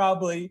transition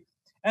probably.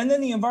 And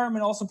then the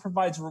environment also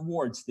provides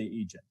rewards to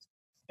the agent.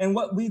 And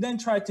what we then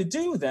try to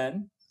do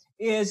then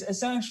is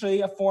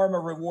essentially a form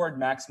of reward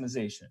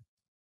maximization.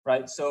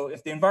 Right. So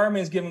if the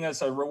environment is giving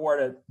us a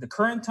reward at the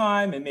current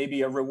time and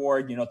maybe a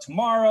reward,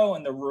 tomorrow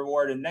and the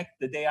reward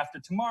the day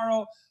after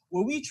tomorrow,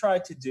 what we try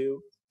to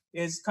do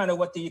is kind of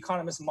what the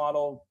economists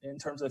model in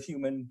terms of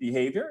human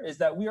behavior is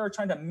that we are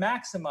trying to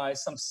maximize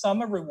some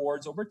sum of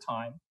rewards over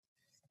time.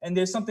 And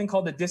there's something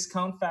called the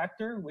discount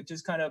factor, which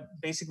is kind of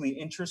basically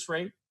interest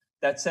rate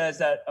that says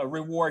that a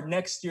reward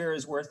next year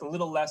is worth a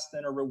little less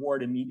than a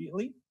reward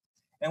immediately.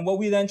 And what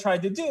we then try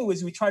to do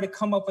is we try to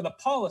come up with a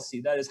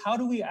policy. That is, how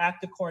do we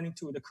act according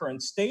to the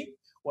current state?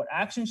 What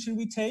action should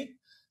we take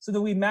so that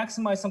we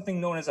maximize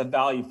something known as a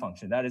value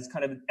function? That is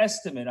kind of an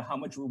estimate of how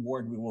much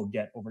reward we will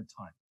get over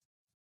time.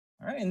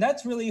 All right, and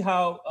that's really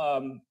how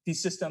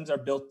these systems are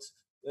built,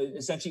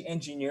 essentially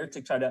engineered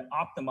to try to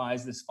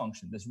optimize this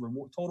function, this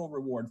total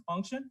reward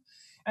function.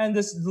 And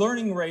this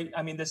learning rate,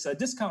 this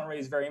discount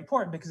rate is very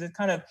important because it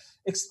kind of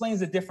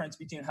explains the difference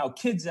between how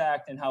kids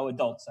act and how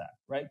adults act,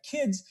 right?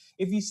 Kids,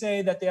 if you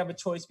say that they have a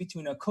choice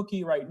between a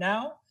cookie right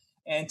now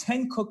and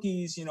 10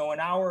 cookies, an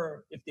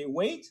hour if they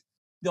wait,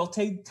 they'll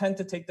tend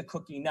to take the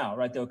cookie now,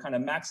 right? They're kind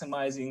of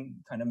maximizing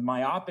kind of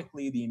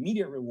myopically the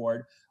immediate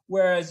reward.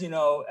 Whereas,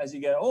 as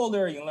you get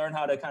older, you learn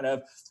how to kind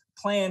of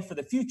plan for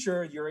the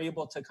future. You're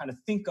able to kind of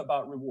think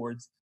about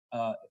rewards,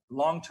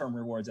 long-term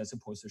rewards as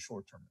opposed to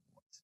short-term rewards.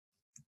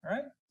 All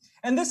right.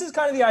 And this is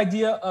kind of the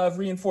idea of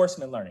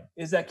reinforcement learning,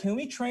 is that can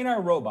we train our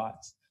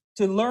robots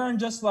to learn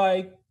just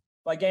like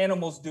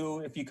animals do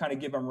if you kind of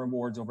give them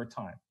rewards over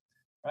time,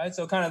 right?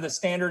 So kind of the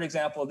standard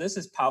example of this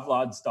is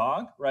Pavlov's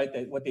dog, right?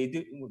 That what they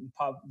do,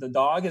 the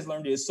dog has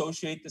learned to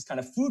associate this kind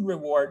of food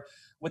reward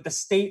with the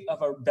state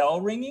of a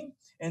bell ringing.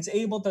 And it's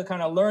able to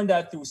kind of learn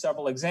that through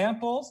several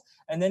examples.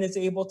 And then it's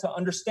able to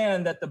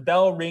understand that the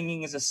bell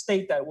ringing is a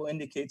state that will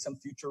indicate some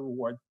future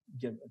reward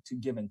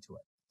given to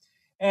it.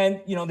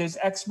 And, there's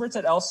experts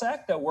at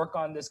LSAC that work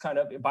on this kind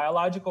of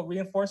biological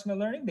reinforcement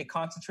learning. They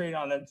concentrate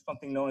on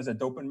something known as a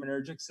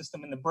dopaminergic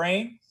system in the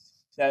brain,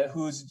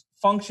 whose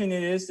function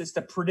it is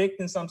to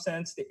predict, in some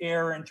sense, the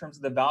error in terms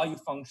of the value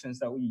functions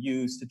that we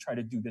use to try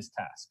to do this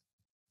task.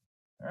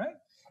 All right.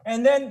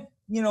 And then,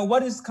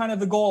 what is kind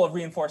of the goal of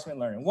reinforcement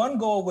learning? One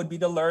goal would be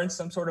to learn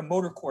some sort of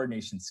motor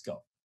coordination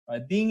skill,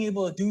 right? Being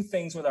able to do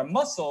things with our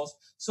muscles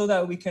so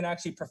that we can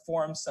actually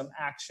perform some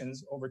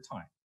actions over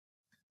time.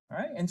 All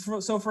right, and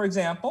so for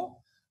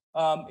example,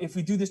 if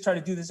we try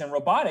to do this in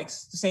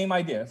robotics, the same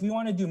idea. If we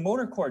want to do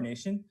motor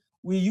coordination,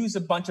 we use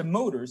a bunch of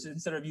motors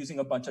instead of using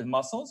a bunch of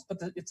muscles, but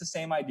it's the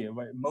same idea,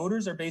 right?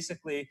 Motors are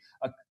basically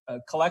a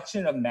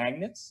collection of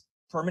magnets,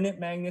 permanent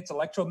magnets,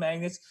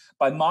 electromagnets.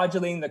 By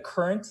modulating the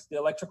current, the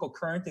electrical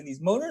current in these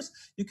motors,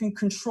 you can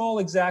control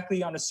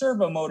exactly on a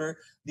servo motor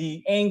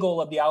the angle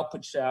of the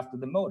output shaft of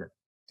the motor.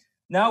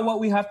 Now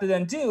what we have to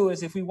then do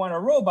is, if we want a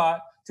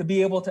robot to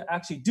be able to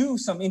actually do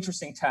some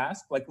interesting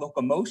tasks like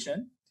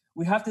locomotion,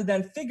 we have to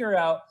then figure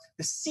out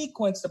the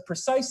sequence, the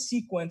precise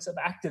sequence of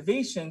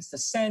activations to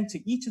send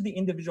to each of the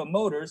individual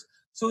motors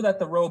so that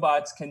the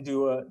robots can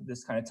do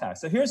this kind of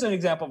task. So here's an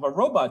example of a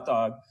robot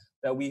dog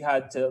that we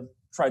had to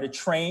try to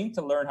train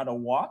to learn how to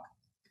walk.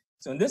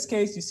 So in this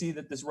case, you see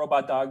that this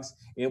robot dog's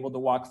able to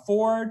walk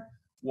forward,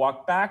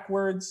 walk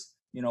backwards,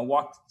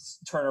 walk,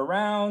 turn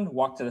around,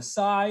 walk to the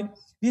side.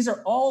 These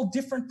are all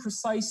different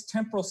precise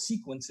temporal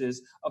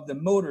sequences of the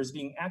motors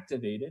being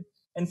activated.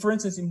 And for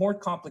instance, in more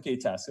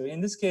complicated tasks. So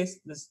in this case,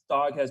 this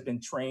dog has been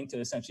trained to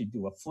essentially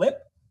do a flip.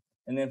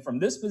 And then from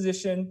this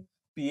position,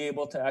 be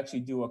able to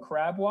actually do a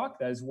crab walk,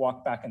 that is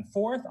walk back and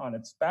forth on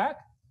its back.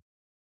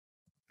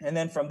 And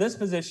then from this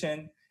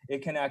position,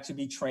 it can actually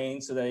be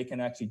trained so that it can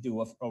actually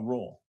do a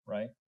roll,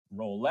 right?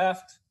 Roll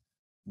left,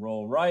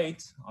 roll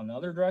right on the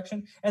other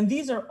direction. And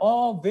these are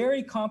all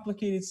very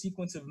complicated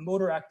sequence of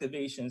motor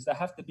activations that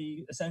have to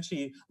be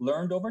essentially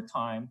learned over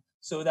time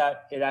so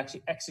that it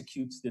actually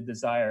executes the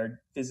desired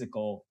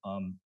physical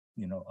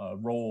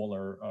role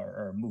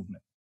or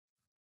movement.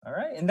 All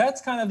right, and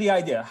that's kind of the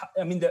idea.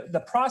 I mean,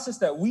 the process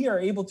that we are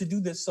able to do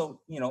this, so,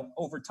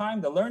 over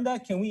time to learn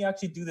that, can we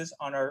actually do this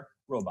on our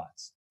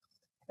robots?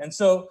 And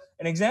so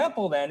an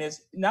example then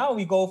is, now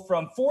we go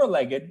from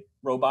four-legged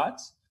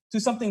robots to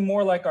something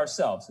more like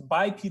ourselves,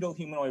 bipedal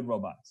humanoid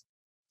robots.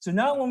 So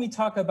now when we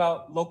talk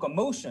about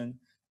locomotion,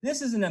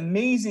 this is an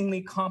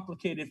amazingly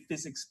complicated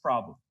physics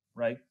problem,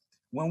 right?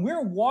 When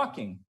we're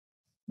walking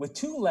with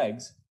two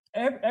legs,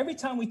 every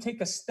time we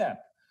take a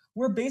step,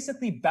 we're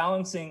basically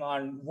balancing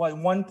on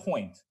one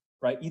point,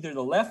 right? Either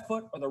the left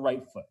foot or the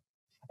right foot.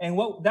 And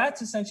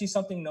that's essentially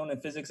something known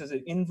in physics as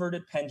an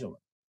inverted pendulum.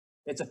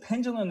 It's a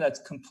pendulum that's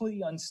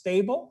completely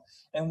unstable.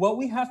 And what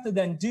we have to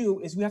then do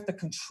is we have to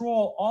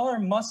control all our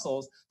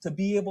muscles to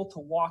be able to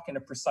walk in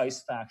a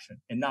precise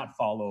fashion and not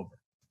fall over.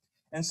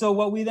 And so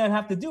what we then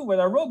have to do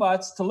with our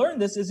robots to learn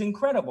this is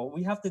incredible.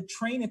 We have to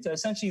train it to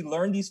essentially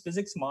learn these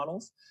physics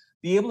models,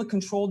 be able to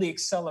control the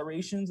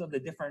accelerations of the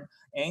different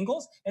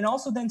angles, and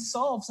also then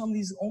solve some of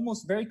these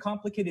almost very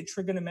complicated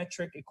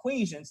trigonometric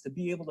equations to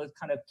be able to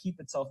kind of keep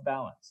itself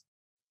balanced.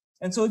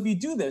 And so if you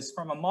do this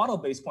from a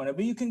model-based point of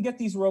view, you can get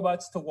these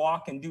robots to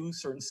walk and do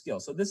certain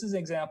skills. So this is an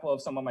example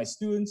of some of my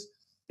students.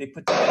 They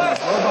put together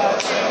these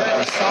robots,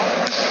 they stop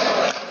them,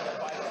 they're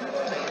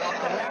bipedal, they walk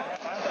around,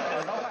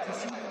 they're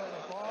perceiving where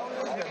the ball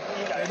is,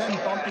 they're then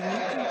bumping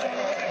into each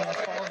other and then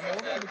falling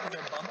over because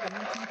they're bumping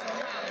into each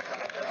other.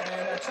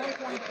 And at some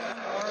point then,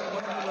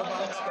 one of the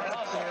robots gets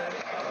a clear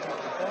view of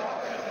the ball,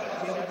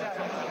 is able to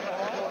come to the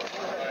ball,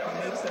 he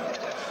makes a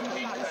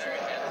shooting motion,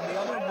 and the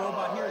other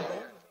robot here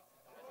goes.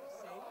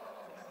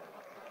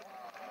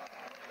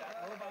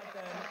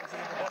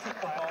 Kick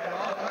the ball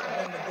out, and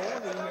then the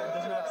goalie here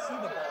does not see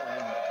the ball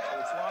anymore. So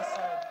it's lost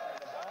sight of where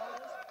the ball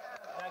is.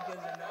 That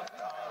gives enough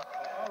time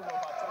for our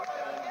robot to come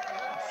in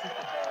and shoot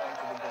the ball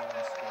into the goal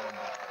and score a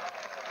goal.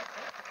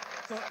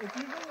 So if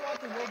you really want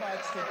the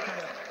robots to kind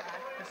of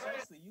act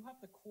precisely, you have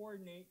to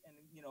coordinate and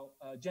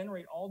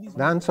generate all these.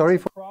 Dan, sorry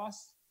for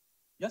across.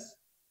 Yes,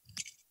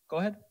 go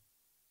ahead.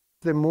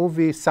 The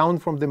movie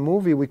sound from the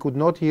movie, we could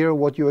not hear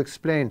what you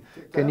explained.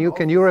 Can you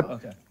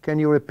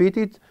repeat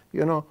it?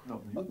 No,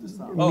 mute the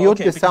sound. Mute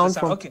the sound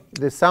from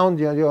the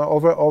sound.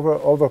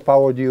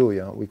 Overpowered you.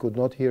 Yeah, we could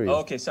not hear you.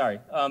 Okay, sorry.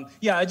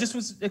 Yeah, I just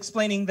was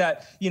explaining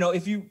that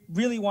if you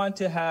really want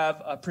to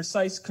have a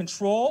precise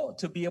control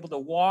to be able to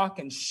walk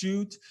and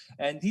shoot,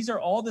 and these are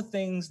all the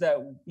things that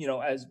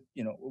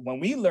when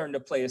we learn to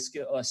play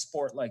a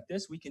sport like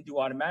this, we can do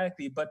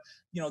automatically. But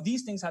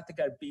these things have to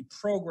be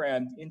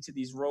programmed into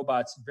these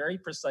robots very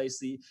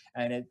precisely,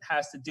 and it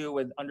has to do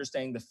with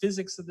understanding the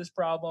physics of this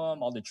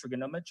problem, all the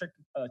trigonometric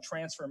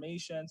transformations.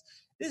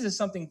 This is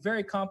something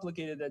very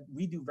complicated that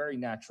we do very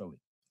naturally.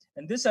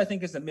 And this, I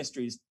think, is the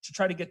mystery, is to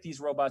try to get these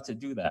robots to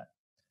do that.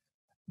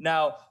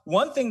 Now,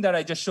 one thing that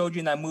I just showed you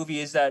in that movie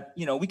is that,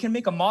 we can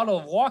make a model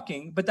of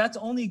walking, but that's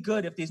only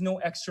good if there's no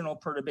external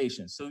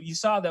perturbations. So you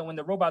saw that when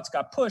the robots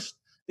got pushed,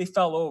 they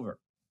fell over.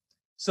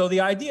 So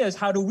the idea is,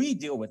 how do we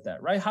deal with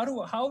that, right? How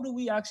do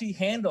we actually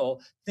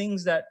handle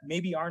things that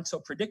maybe aren't so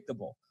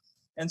predictable?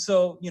 And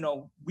so,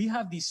 we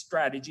have these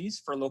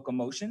strategies for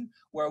locomotion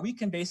where we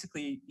can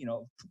basically,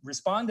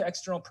 respond to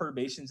external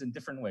perturbations in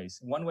different ways.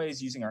 One way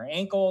is using our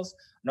ankles.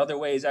 Another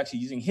way is actually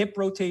using hip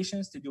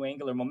rotations to do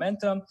angular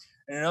momentum.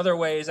 And another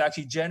way is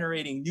actually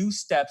generating new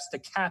steps to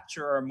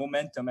capture our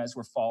momentum as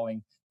we're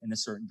falling in a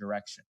certain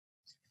direction.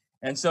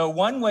 And so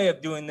one way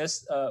of doing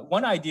this,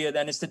 one idea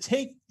then is to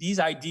take these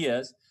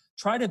ideas,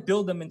 try to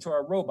build them into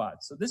our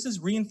robots. So this is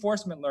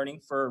reinforcement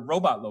learning for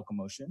robot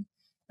locomotion.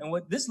 And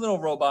what this little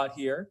robot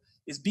here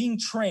is being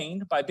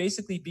trained by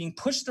basically being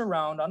pushed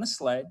around on a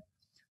sled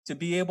to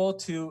be able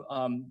to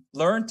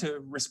learn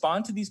to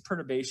respond to these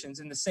perturbations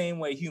in the same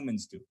way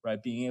humans do,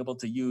 right? Being able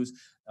to use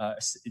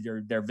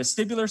their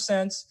vestibular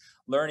sense,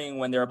 learning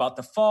when they're about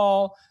to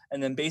fall,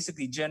 and then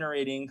basically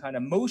generating kind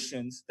of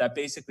motions that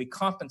basically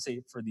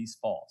compensate for these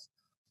falls.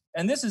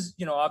 And this is,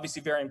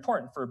 obviously very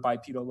important for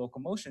bipedal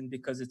locomotion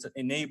because it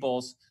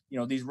enables,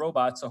 these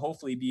robots to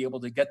hopefully be able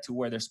to get to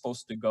where they're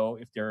supposed to go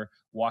if they're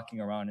walking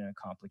around in a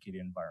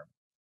complicated environment.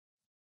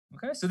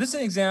 Okay, so this is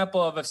an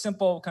example of a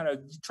simple kind of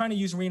trying to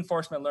use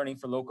reinforcement learning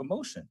for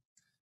locomotion.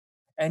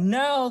 And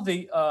now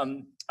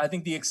I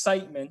think the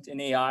excitement in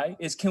AI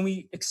is, can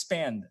we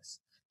expand this?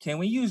 Can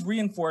we use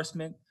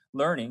reinforcement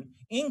learning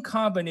in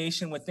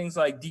combination with things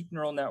like deep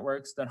neural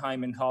networks that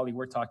Haim and Holly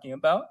were talking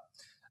about,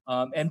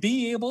 and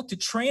be able to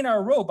train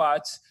our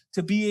robots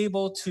to be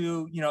able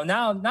to,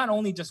 now not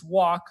only just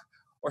walk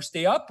or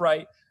stay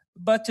upright,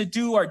 but to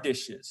do our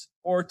dishes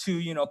or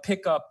to,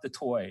 pick up the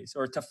toys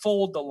or to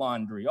fold the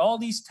laundry, all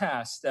these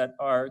tasks that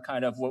are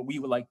kind of what we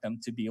would like them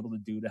to be able to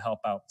do to help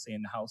out, say,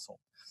 in the household.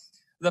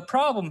 The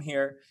problem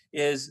here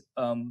is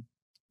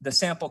the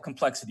sample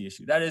complexity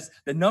issue. That is,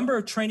 the number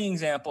of training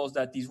examples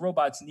that these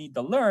robots need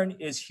to learn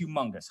is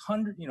humongous.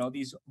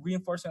 These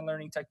reinforcement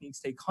learning techniques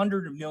take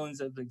hundreds of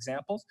millions of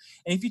examples.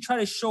 And if you try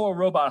to show a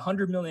robot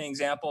 100 million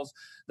examples,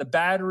 the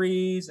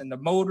batteries and the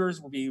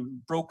motors will be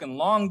broken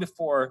long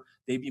before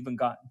they've even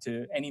gotten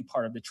to any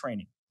part of the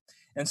training.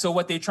 And so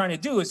what they're trying to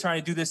do is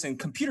do this in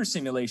computer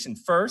simulation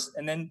first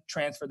and then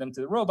transfer them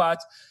to the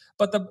robots.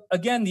 But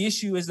again, the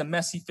issue is the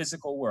messy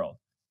physical world,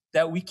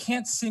 that we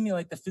can't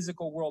simulate the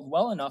physical world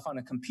well enough on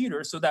a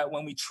computer so that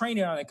when we train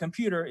it on a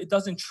computer, it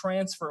doesn't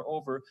transfer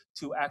over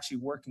to actually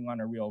working on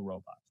a real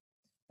robot.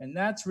 And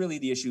that's really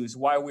the issue, is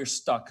why we're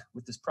stuck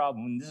with this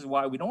problem. And this is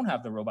why we don't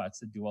have the robots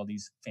that do all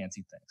these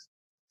fancy things.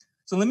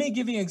 So let me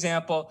give you an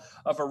example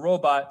of a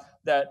robot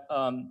that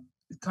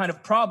kind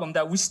of problem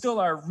that we still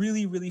are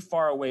really, really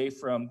far away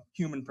from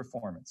human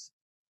performance.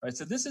 Right?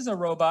 So this is a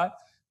robot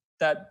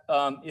that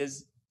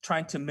is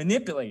trying to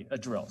manipulate a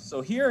drill. So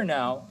here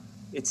now,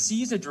 it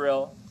sees a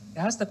drill, it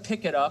has to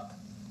pick it up,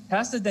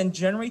 has to then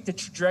generate the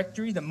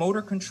trajectory, the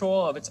motor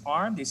control of its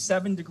arm, these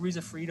 7 degrees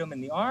of freedom in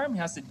the arm. It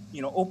has to,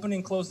 open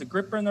and close the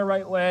gripper in the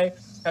right way,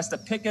 has to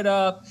pick it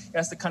up, it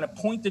has to kind of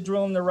point the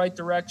drill in the right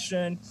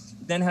direction,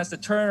 then has to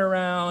turn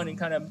around and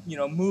kind of,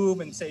 move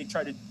and say,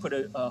 try to put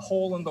a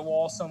hole in the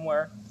wall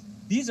somewhere.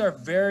 These are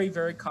very,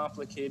 very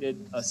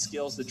complicated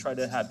skills to try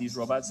to have these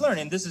robots learn.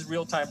 And this is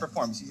real-time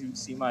performance. You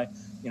see my,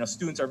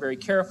 students are very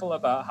careful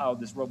about how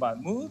this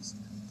robot moves.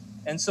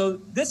 And so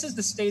this is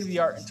the state of the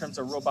art in terms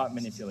of robot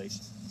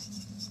manipulation.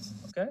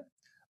 Okay,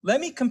 let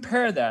me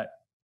compare that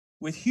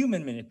with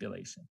human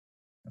manipulation.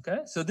 Okay,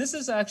 so this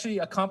is actually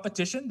a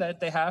competition that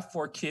they have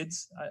for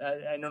kids.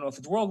 I don't know if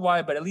it's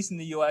worldwide, but at least in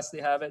the US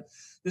they have it.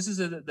 This is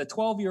the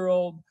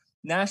 12-year-old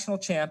national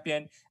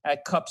champion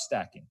at cup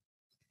stacking.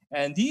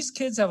 And these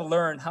kids have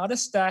learned how to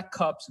stack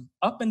cups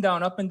up and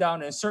down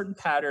in a certain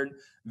pattern,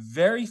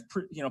 very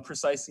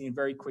precisely and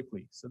very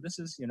quickly. So this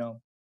is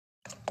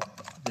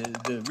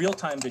the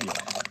real-time video.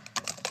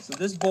 So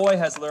this boy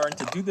has learned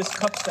to do this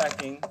cup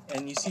stacking,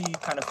 and you see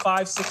kind of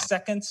 5-6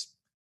 seconds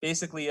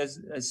basically as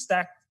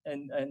stacked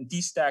and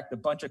destacked a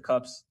bunch of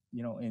cups,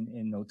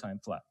 in no time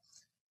flat.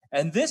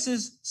 And this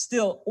is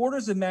still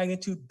orders of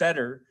magnitude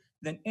better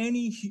than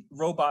any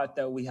robot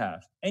that we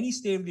have. Any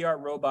state-of-the-art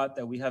robot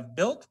that we have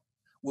built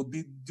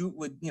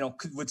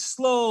would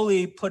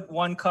slowly put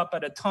 1 cup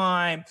at a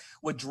time,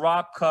 would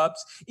drop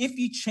cups. If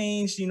you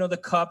change, the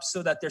cups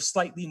so that they're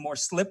slightly more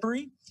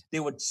slippery, they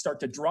would start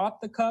to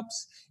drop the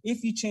cups.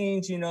 If you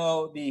change,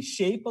 the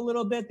shape a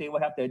little bit, they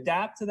would have to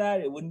adapt to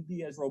that. It wouldn't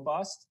be as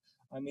robust.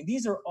 I mean,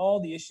 these are all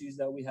the issues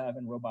that we have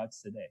in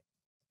robots today.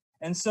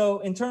 And so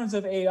in terms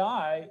of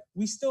AI,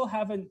 we still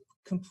haven't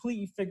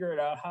completely figured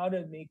out how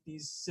to make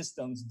these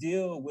systems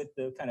deal with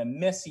the kind of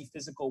messy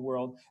physical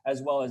world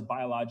as well as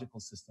biological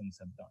systems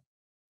have done.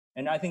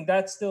 And I think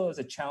that still is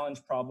a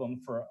challenge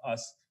problem for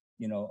us,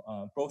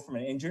 both from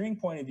an engineering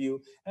point of view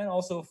and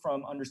also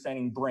from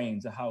understanding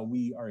brains of how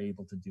we are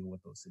able to deal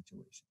with those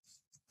situations.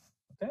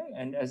 Okay,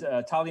 and as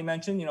Tali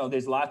mentioned,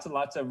 there's lots and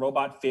lots of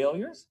robot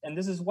failures, and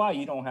this is why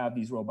you don't have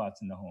these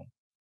robots in the home.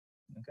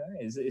 Okay,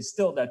 it's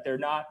still that they're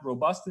not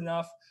robust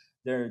enough,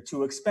 they're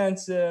too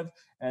expensive,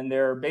 and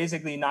they're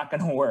basically not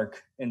going to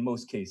work in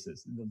most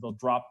cases. They'll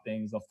drop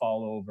things, they'll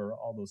fall over,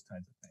 all those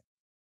kinds of things.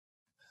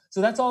 So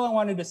that's all I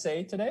wanted to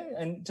say today,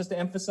 and just to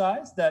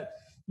emphasize that,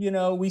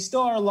 we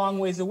still are a long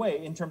ways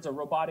away in terms of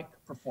robotic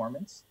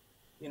performance.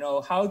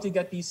 How to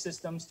get these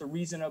systems to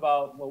reason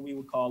about what we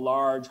would call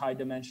large,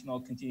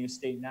 high-dimensional, continuous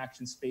state and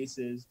action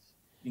spaces,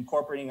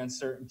 incorporating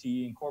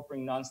uncertainty,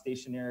 incorporating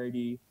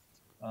non-stationarity.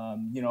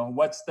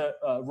 What's the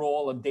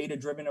role of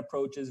data-driven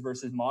approaches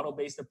versus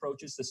model-based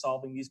approaches to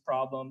solving these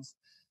problems?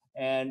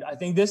 And I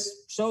think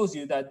this shows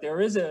you that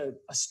there is a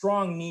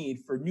strong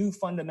need for new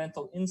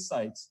fundamental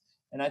insights.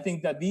 And I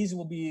think that these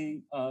will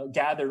be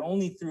gathered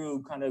only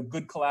through kind of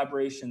good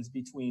collaborations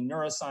between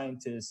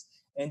neuroscientists,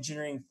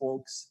 engineering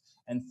folks,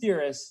 and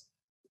theorists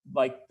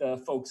like the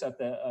folks at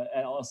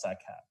LSAC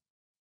have.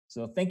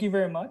 So thank you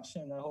very much,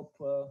 and I hope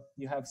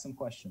you have some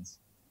questions.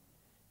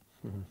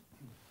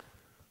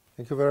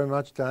 Thank you very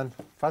much, Dan.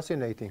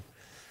 Fascinating.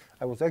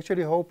 I was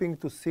actually hoping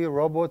to see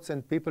robots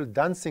and people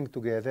dancing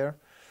together,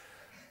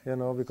 you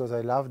know, because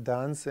I love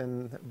dance,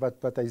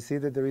 but I see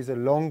that there is a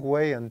long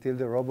way until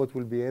the robot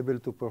will be able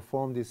to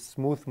perform these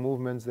smooth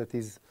movements that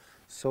is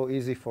so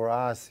easy for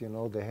us, you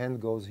know, the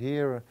hand goes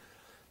here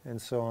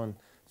and so on.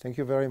 Thank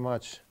you very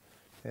much.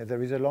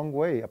 There is a long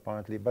way,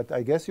 apparently, but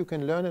I guess you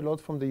can learn a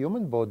lot from the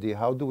human body.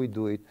 How do we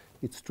do it?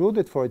 It's true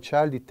that for a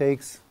child it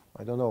takes,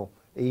 I don't know,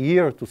 a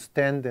year to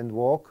stand and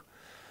walk,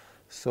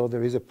 so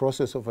there is a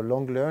process of a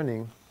long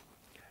learning.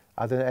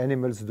 Other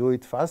animals do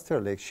it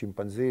faster, like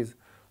chimpanzees,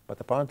 but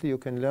apparently you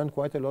can learn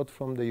quite a lot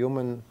from the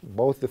human,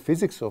 both the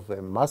physics of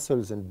the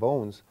muscles and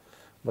bones,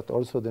 but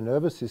also the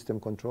nervous system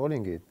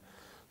controlling it.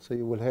 So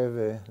you will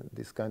have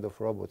this kind of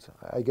robots.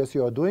 I guess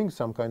you are doing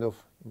some kind of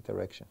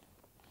interaction.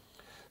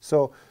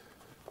 So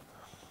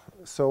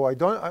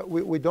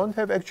we don't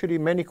have actually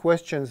many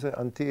questions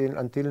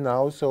until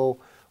now, so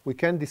we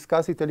can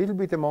discuss it a little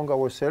bit among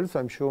ourselves.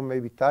 I'm sure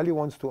maybe Tali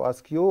wants to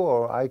ask you,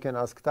 or I can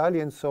ask Tali,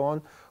 and so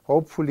on.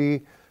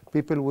 Hopefully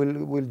people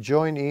will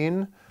join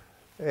in.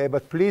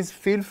 But please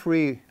feel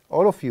free,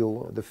 all of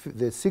you,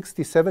 the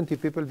 60, 70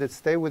 people that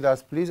stay with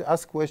us, please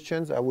ask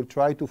questions. I will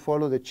try to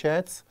follow the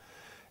chats.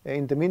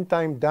 In the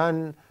meantime,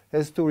 Dan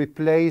has to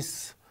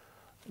replace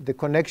the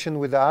connection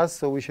with us,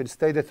 so we should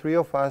stay, the three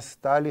of us,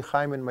 Tali,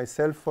 Chaim, and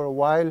myself, for a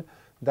while.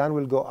 Dan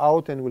will go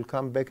out and will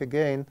come back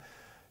again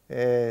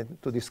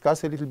to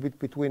discuss a little bit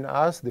between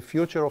us the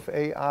future of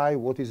AI,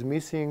 what is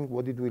missing,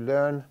 what did we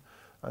learn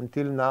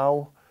until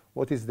now,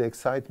 what is the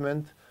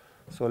excitement.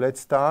 So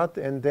let's start,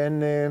 and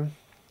then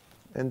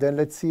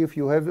let's see if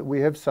we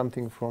have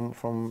something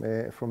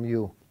from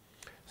you.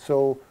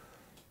 So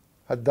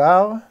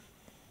Hadar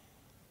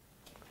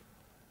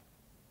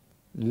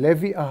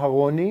Levi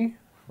Aharoni,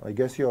 I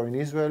guess you are in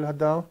Israel,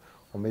 Hadar,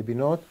 or maybe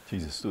not.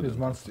 She's a student.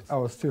 She's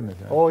our student.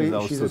 Yeah.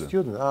 Oh, she's a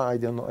student. I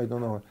don't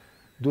know.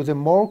 Do the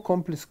more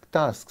complex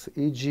tasks,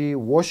 e.g.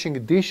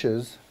 washing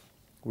dishes,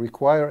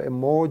 require a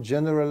more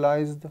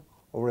generalized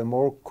or a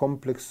more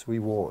complex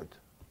reward?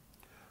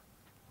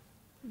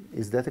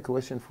 Is that a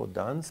question for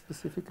Dan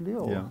specifically?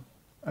 Or? Yeah,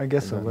 I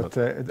guess so. But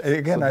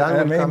again, so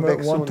I may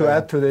want to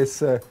add to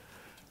this. I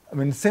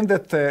mean, it seems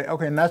that,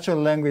 okay,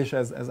 natural language,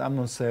 as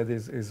Amnon said,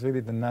 is really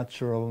the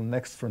natural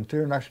next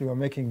frontier. And actually, we're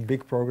making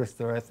big progress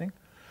there, I think.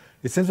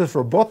 It seems that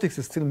robotics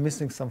is still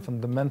missing some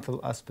fundamental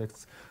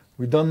aspects.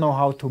 We don't know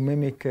how to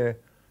mimic,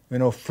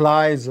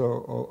 flies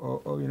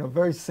or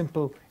very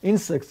simple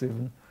insects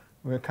even.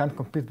 We can't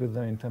compete with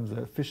them in terms of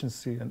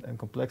efficiency and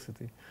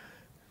complexity.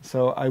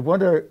 So I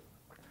wonder,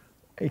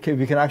 okay,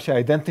 we can actually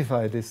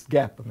identify this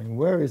gap. I mean,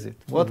 where is it?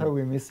 What are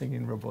we missing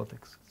in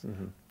robotics?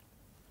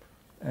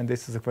 And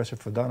this is a question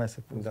for Dan, I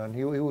suppose. Dan,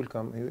 he will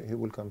come. He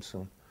will come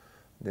soon.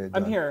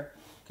 I'm here.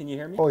 Can you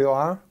hear me? Oh, you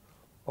are?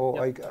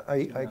 Oh, yep.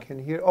 I can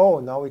hear.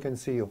 Oh, now we can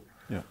see you.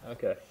 Yeah.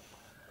 Okay.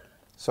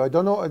 So I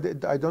don't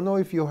know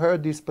if you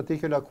heard this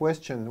particular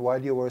question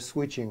while you were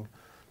switching.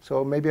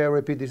 So maybe I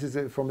repeat. This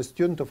is from a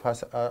student of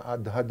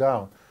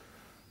Hadar.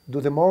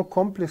 Do the more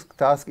complex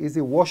task, is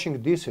it washing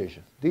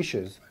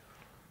dishes,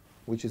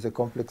 which is a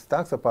complex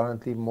task,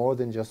 apparently more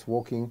than just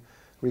walking,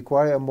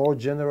 require a more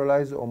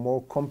generalized or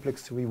more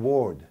complex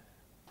reward?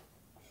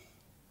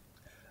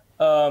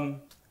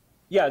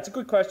 Yeah, it's a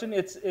good question.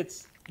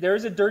 There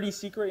is a dirty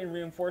secret in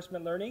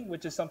reinforcement learning,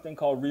 which is something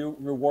called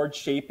reward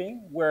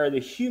shaping, where the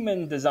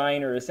human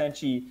designer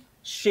essentially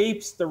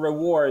shapes the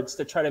rewards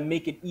to try to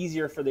make it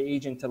easier for the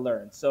agent to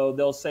learn. So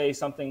they'll say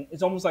something,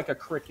 it's almost like a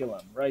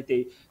curriculum, right?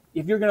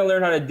 If you're going to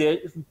learn how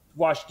to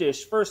wash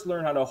dish, first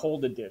learn how to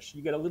hold a dish.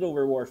 You get a little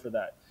reward for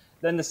that.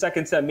 Then the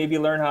second step, maybe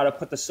learn how to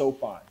put the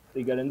soap on. So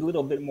you get a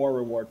little bit more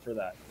reward for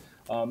that.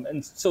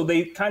 And so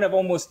they kind of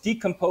almost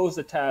decompose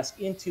the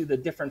task into the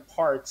different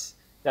parts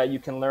that you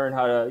can learn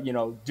how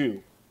to, do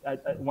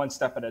at one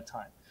step at a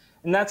time.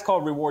 And that's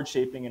called reward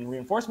shaping, and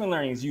reinforcement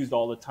learning is used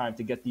all the time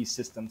to get these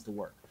systems to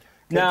work.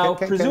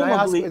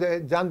 Presumably, can I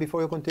ask, Dan,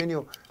 before you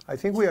continue, I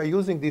think we are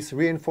using this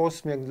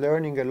reinforcement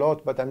learning a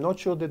lot, but I'm not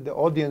sure that the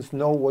audience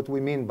know what we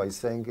mean by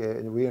saying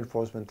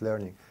reinforcement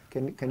learning.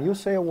 Can you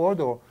say a word,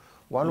 or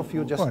one of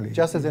you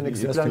just as an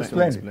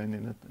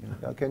explanation?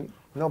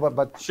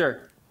 But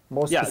sure.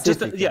 More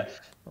specific.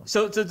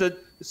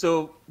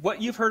 So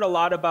what you've heard a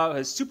lot about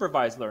is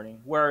supervised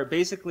learning, where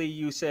basically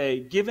you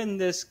say, given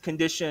this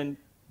condition,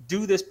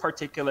 do this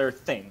particular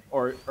thing,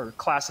 or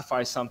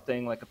classify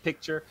something like a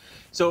picture.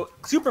 So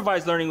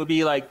supervised learning would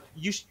be like,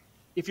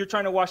 if you're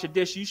trying to wash a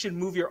dish, you should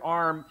move your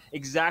arm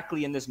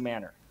exactly in this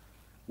manner.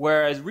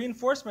 Whereas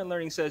reinforcement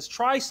learning says,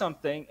 try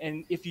something,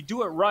 and if you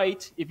do it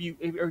right,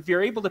 if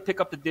you're able to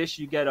pick up the dish,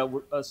 you get a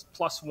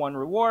 +1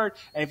 reward,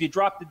 and if you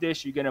drop the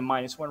dish, you get a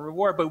 -1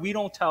 reward, but we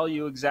don't tell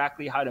you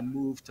exactly how to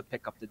move to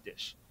pick up the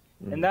dish.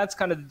 And that's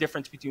kind of the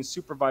difference between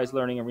supervised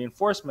learning and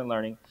reinforcement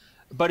learning.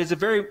 but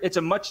it's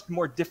a much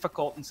more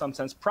difficult, in some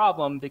sense,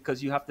 problem,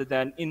 because you have to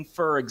then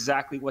infer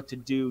exactly what to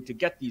do to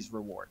get these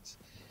rewards.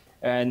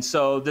 And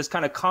so this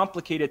kind of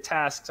complicated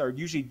tasks are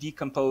usually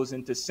decomposed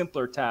into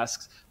simpler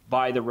tasks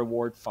by the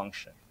reward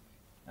function.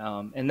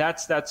 And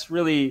that's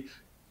really,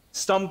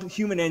 some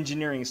human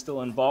engineering is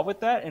still involved with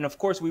that. And of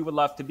course, we would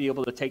love to be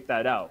able to take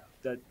that out,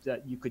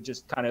 that you could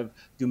just kind of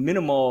do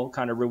minimal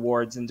kind of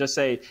rewards and just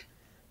say,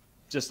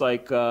 just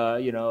like,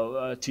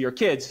 to your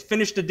kids,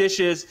 finish the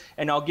dishes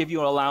and I'll give you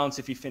an allowance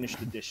if you finish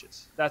the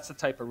dishes. That's the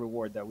type of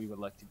reward that we would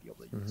like to be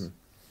able to use.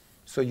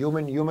 So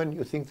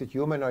you think that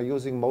humans are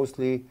using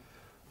mostly,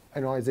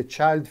 as a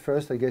child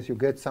first, I guess you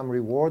get some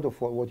reward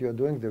of what you're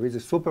doing. There is a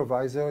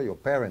supervisor, your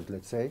parent,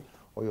 let's say,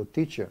 or your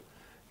teacher,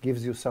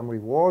 gives you some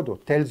reward or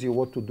tells you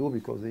what to do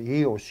because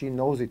he or she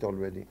knows it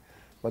already.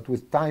 But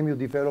with time, you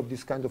develop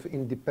this kind of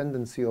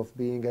independency of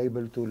being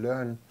able to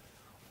learn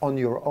on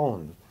your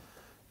own.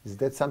 Is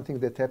that something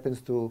that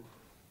happens to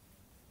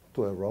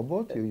a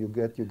robot? You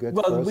get.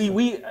 Well,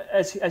 we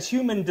as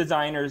human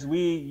designers,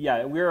 we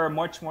are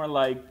much more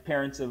like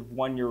parents of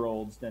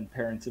 1-year-olds than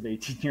parents of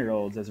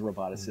 18-year-olds as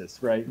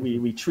roboticists, right?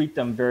 We treat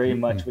them very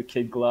much with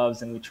kid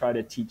gloves, and we try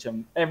to teach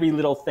them every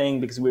little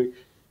thing because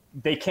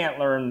they can't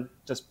learn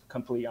just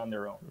completely on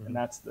their own, and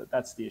that's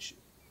the issue.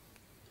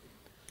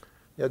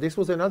 Yeah, this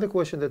was another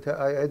question that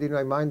I had in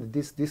my mind.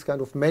 This kind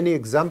of many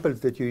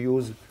examples that you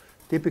use.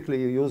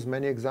 Typically, you use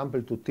many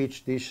examples to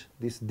teach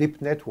these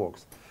deep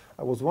networks.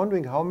 I was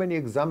wondering how many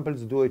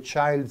examples do a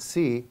child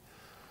see?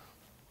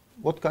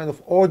 What kind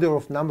of order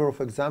of number of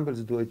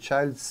examples do a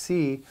child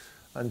see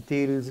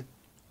until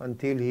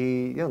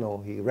he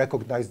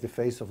recognizes the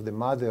face of the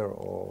mother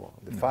or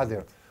the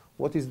father?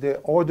 What is the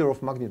order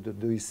of magnitude?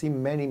 Do you see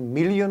many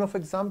million of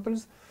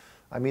examples?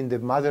 I mean, the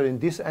mother in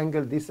this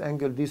angle, this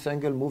angle, this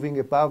angle, moving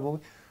above.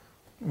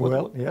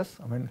 Well, yes.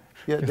 I mean,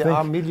 there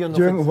are millions.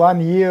 During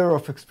 1 year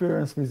of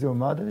experience with your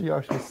mother, you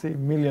actually see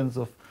millions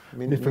of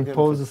different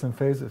poses and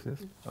phases.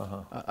 Yes.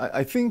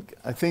 I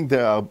think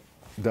there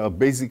are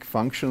basic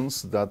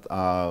functions that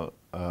are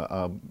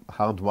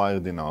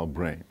hardwired in our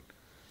brain,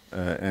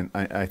 and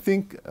I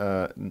think,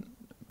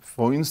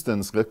 for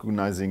instance,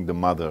 recognizing the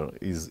mother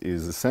is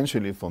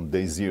essentially from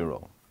day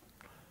 0.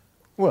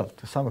 Well,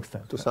 to some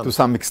extent. To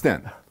some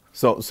extent.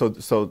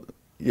 So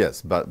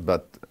yes,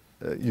 but.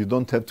 You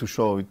don't have to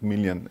show it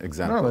million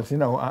examples.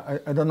 No,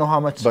 but I don't know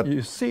how much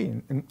you see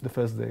in the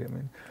first day. I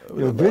mean,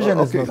 your vision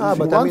is not.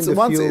 But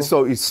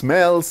so it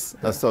smells.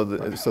 So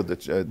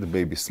the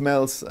baby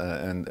smells,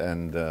 and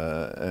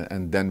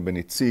then when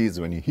it sees,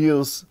 when it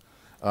hears,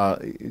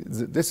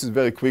 this is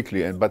very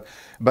quickly.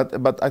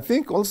 But I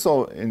think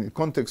also in the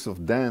context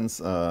of Dan's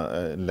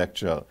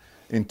lecture,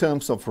 in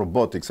terms of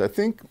robotics, I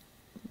think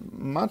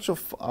much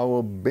of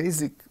our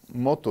basic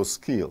motor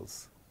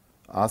skills,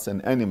 us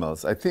and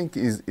animals, I think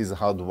is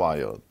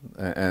hardwired,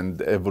 and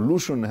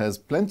evolution has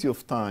plenty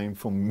of time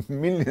for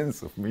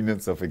millions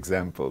of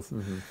examples.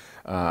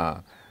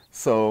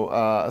 So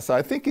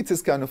I think it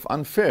is kind of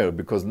unfair,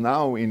 because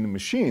now in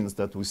machines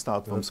that we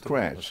start from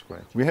scratch,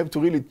 we have to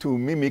really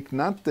mimic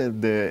not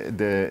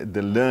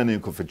the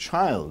learning of a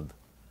child,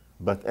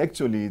 but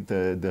actually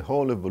the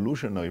whole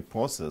evolutionary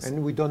process.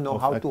 And we don't know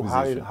how to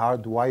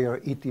hardwire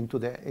it into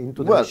the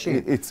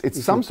machine.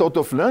 It's some sort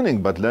of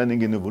learning, but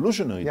learning in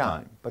evolutionary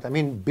time. But I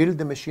mean, build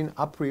the machine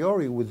a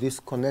priori with this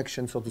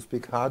connection, so to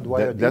speak,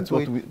 hardwired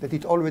that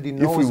it already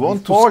knows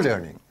before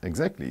learning.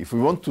 Exactly. If we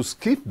want to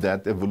skip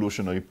that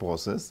evolutionary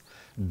process,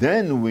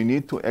 then we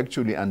need to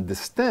actually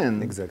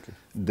understand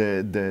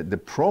the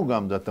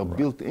program that are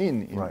built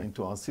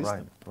into our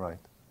system. Right.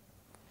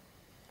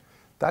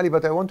 Tali,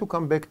 but I want to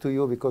come back to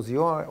you, because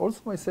you are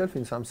also myself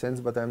in some sense,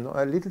 but I'm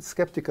a little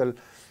skeptical.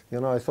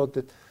 I thought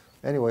that,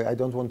 anyway, I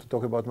don't want to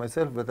talk about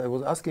myself, but I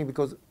was asking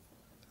because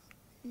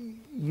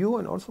you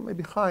and also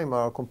maybe Chaim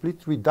are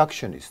complete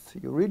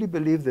reductionists. You really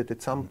believe that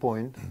at some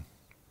point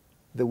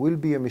there will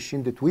be a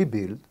machine that we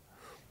build.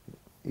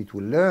 It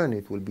will learn,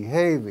 it will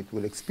behave, it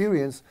will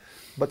experience,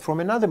 but from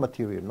another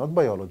material, not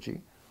biology,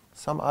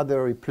 some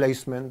other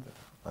replacement,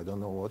 I don't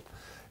know what.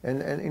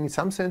 And in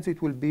some sense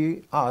it will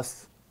be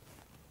us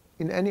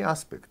in any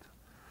aspect.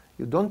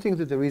 You don't think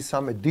that there is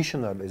some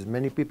additional, as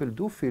many people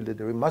do feel, that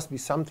there must be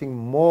something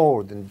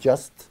more than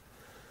just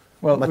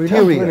material? We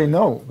don't really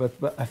know,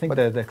 but I think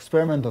that the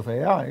experiment of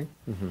AI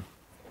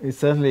is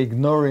certainly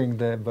ignoring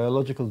the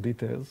biological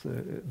details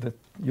that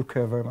you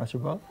care very much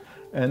about.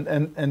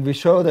 And we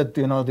show that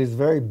these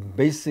very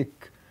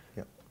basic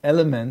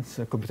elements,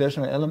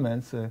 computational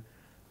elements,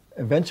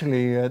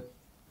 eventually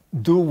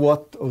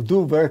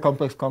do very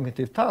complex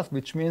cognitive tasks,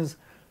 which means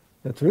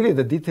that really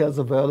the details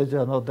of biology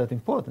are not that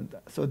important.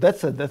 So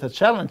that's a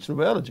challenge to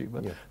biology.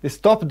 But this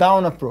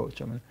top-down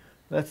approach, I mean,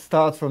 let's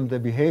start from the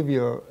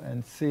behavior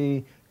and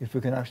see if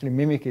we can actually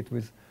mimic it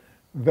with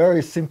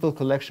very simple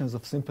collections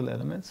of simple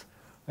elements.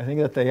 I think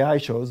that AI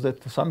shows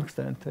that to some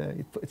extent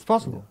it's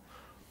possible.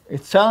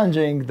 It's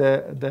challenging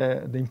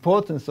the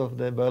importance of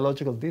the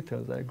biological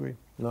details, I agree.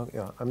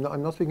 I'm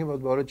not speaking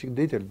about biological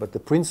detail, but the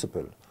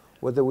principle.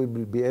 Whether we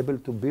will be able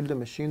to build a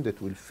machine that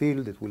will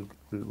feel, that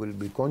will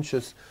be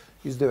conscious,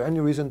 is there any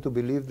reason to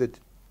believe that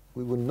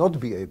we will not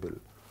be able?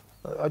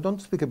 I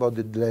don't speak about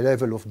the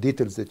level of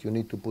details that you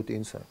need to put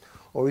inside.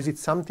 Or is it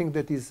something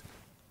that is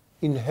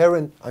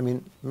inherent? I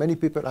mean, many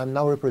people I'm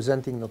now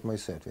representing, not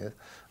myself, yes?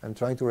 I'm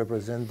trying to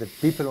represent the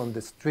people on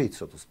the street,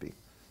 so to speak.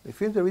 I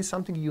feel there is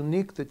something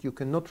unique that you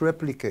cannot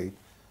replicate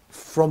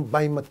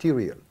by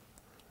material.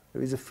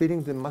 There is a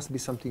feeling there must be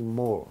something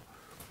more.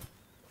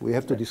 We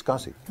have to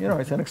discuss it. You know,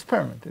 it's an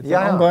experiment. It's an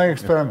ongoing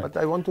experiment.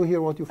 But I want to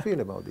hear what you feel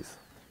about this.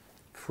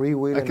 Free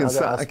will and other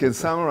aspects. I can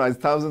summarize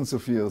thousands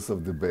of years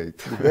of debate.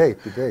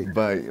 Debate.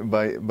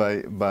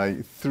 by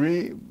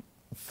three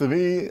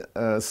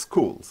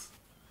schools.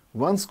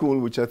 One school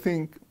which I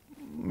think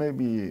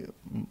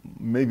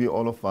maybe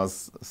all of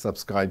us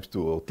subscribe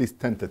to, or at least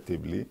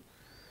tentatively,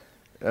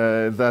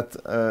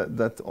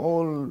 that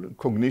all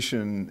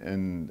cognition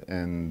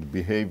and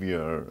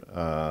behavior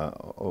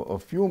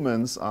of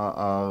humans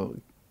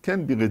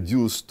can be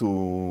reduced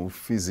to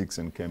physics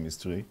and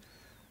chemistry,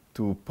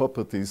 to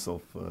properties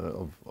of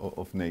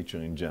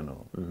nature in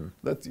general. Mm-hmm.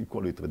 That you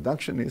call it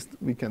reductionist.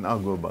 We can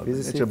argue about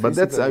nature, but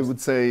that's, I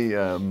would say,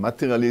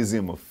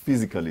 materialism or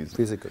physicalism.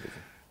 Physicalism.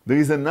 There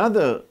is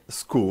another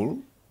school,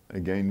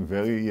 again,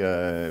 very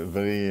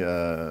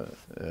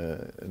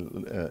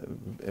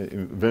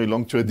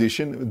long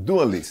tradition,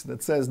 dualist,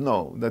 that says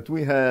no, that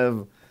we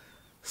have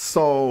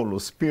soul or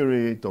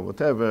spirit or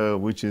whatever,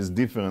 which is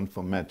different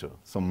from matter.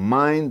 So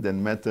mind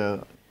and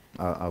matter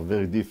are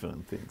very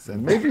different things.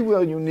 And maybe we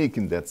are unique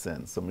in that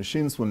sense. So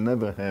machines will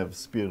never have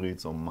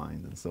spirits or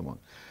mind and so on.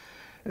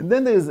 And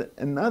then there's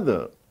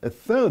a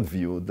third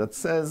view that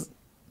says,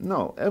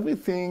 no,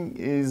 everything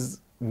is,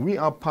 we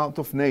are part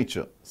of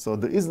nature. So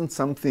there isn't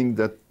something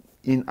that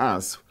in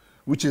us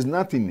which is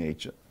not in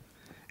nature.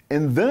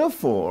 And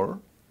therefore,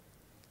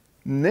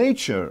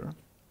 nature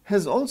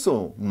has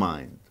also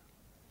mind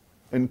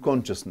and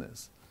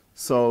consciousness.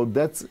 So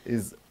that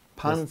is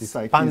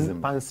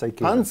panpsychism.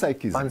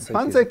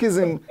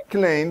 Panpsychism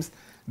claims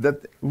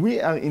that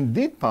we are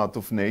indeed part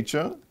of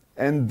nature,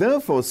 and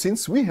therefore,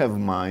 since we have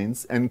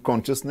minds and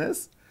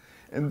consciousness,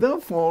 and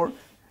therefore,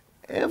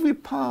 every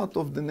part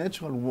of the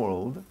natural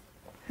world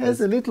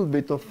has a little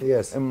bit of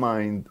a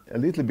mind, a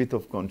little bit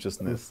of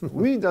consciousness.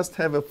 We just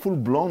have a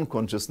full-blown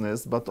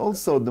consciousness, but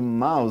also the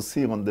mouse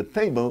here on the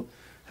table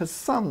has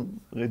some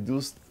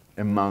reduced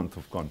amount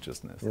of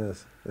consciousness.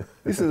 Yes.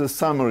 This is a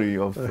summary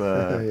of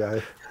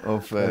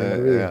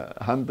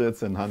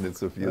hundreds and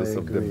hundreds of years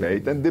of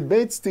debate, and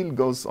debate still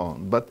goes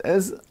on. But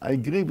as I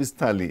agree with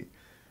Tali,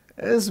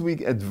 as we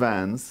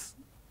advance,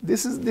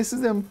 this is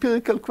an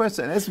empirical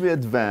question. As we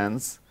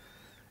advance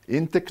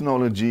in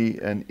technology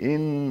and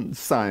in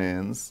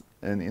science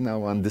and in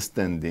our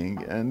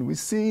understanding, and we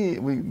see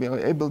we are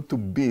able to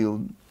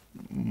build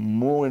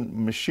more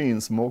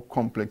machines, more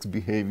complex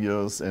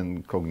behaviors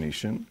and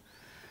cognition.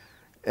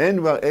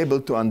 And we are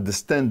able to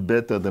understand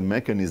better the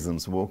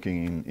mechanisms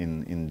working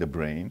in the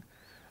brain.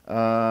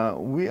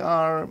 We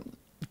are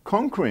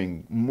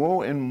conquering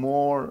more and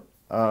more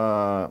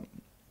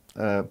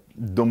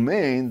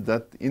domains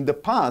that in the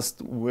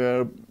past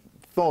were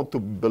thought to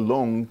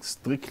belong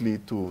strictly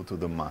to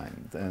the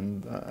mind.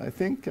 And I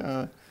think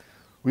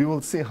we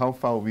will see how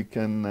far we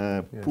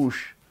can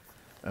push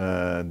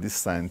this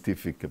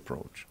scientific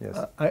approach.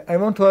 Yes. I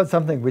want to add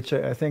something which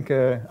I think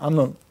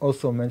Amnon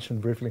also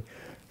mentioned briefly.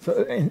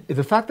 So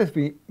the fact that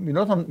we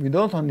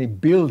don't only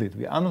build it,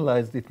 we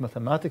analyze it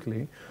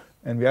mathematically,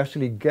 and we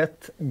actually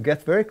get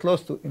very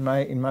close to, in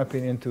my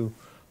opinion, to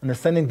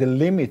understanding the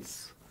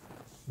limits,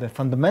 the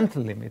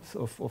fundamental limits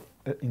of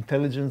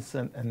intelligence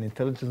and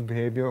intelligence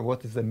behavior.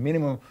 What is the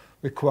minimum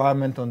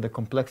requirement on the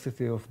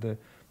complexity of the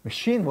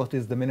machine? What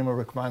is the minimum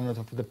requirement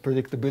of the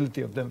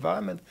predictability of the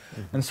environment?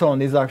 Mm-hmm. And so on.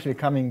 This is actually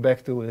coming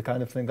back to the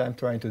kind of thing I'm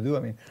trying to do. I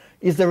mean,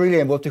 is there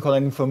really what we call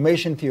an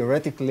information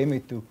theoretic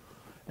limit to?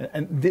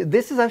 And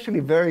this is actually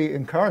very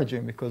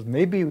encouraging, because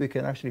maybe we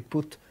can actually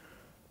put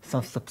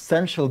some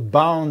substantial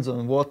bounds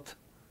on what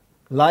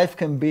life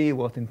can be,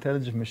 what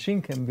intelligent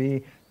machine can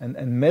be,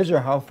 and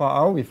measure how far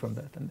are we from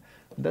that. And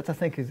that, I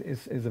think,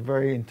 is a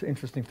very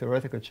interesting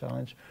theoretical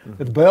challenge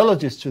that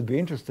biologists should be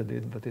interested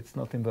in, but it's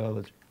not in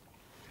biology.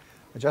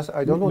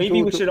 I don't want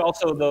maybe we should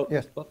also, though,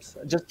 yes.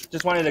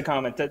 just wanted to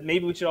comment that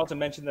maybe we should also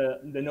mention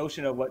the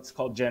notion of what's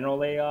called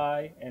general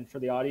AI, and for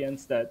the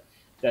audience that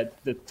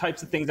the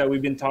types of things that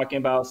we've been talking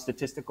about,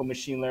 statistical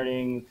machine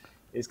learning,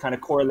 is kind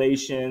of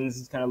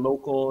correlations, kind of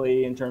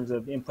locally in terms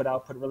of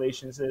input-output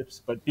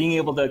relationships, but being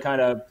able to kind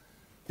of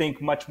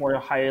think much more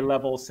higher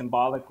level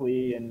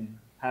symbolically and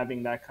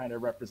having that kind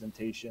of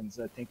representations,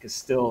 I think, is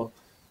still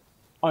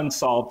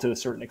unsolved to a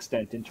certain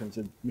extent in terms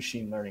of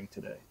machine learning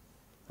today.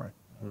 Right.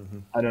 Mm-hmm.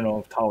 I don't know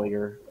if Tali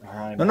or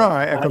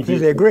I I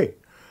completely agree.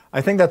 I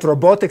think that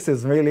robotics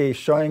is really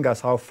showing us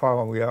how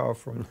far we are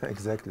from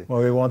exactly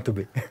where we want to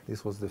be.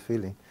 This was the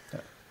feeling. Yeah.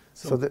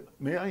 So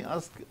may I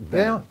ask Dan?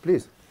 Yeah,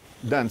 please.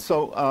 Dan,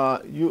 so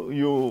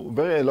you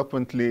very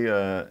eloquently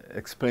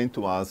explained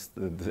to us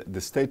the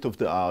state of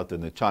the art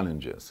and the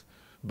challenges.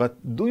 But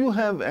do you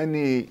have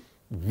any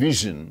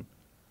vision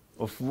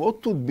of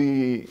what would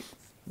be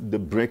the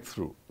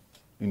breakthrough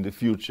in the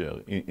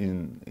future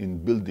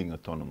in building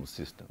autonomous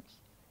systems?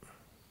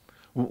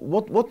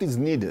 What is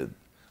needed?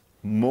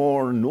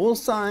 More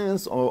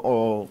neuroscience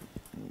or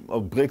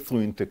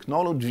breakthrough in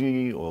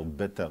technology or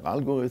better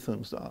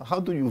algorithms? How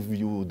do you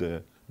view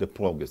the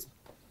progress?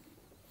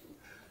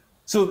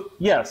 So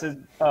yes,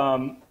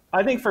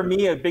 I think for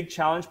me, a big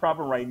challenge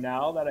problem right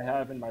now that I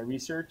have in my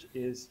research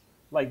is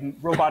like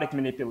robotic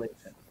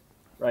manipulation,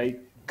 right?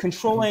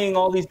 Controlling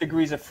all these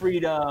degrees of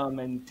freedom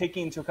and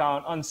taking into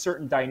account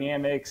uncertain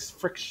dynamics,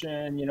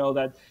 friction, you know,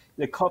 that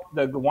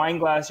the wine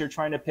glass you're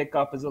trying to pick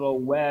up is a little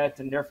wet,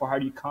 and therefore how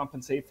do you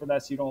compensate for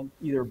that so you don't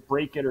either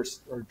break it or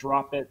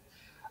drop it?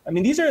 I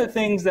mean, these are the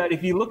things that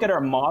if you look at our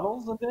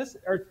models of this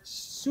are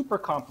super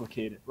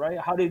complicated, right?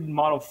 How to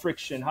model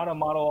friction, how to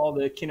model all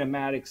the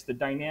kinematics, the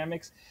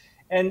dynamics.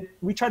 And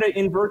we try to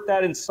invert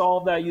that and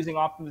solve that using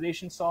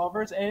optimization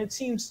solvers. And it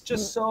seems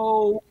just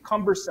so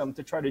cumbersome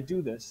to try to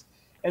do this.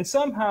 And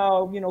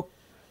somehow, you know,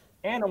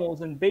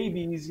 animals and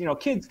babies, you know,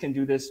 kids can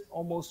do this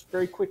almost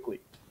very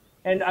quickly.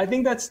 And I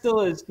think that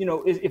still is, you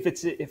know,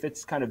 if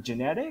it's kind of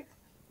genetic,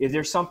 is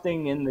there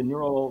something in the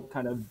neural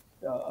kind of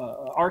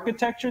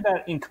architecture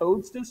that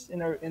encodes this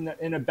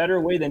in a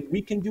better way than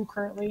we can do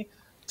currently?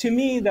 To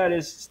me, that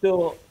is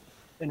still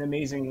an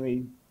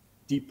amazingly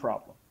deep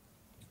problem.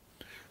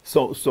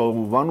 So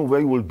one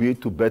way will be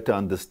to better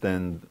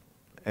understand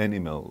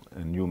animal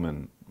and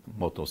human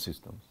motor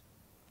systems.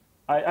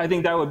 I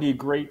think that would be a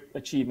great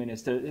achievement,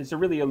 is to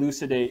really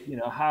elucidate, you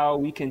know, how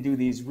we can do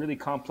these really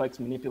complex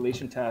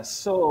manipulation tasks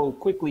so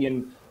quickly,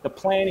 and the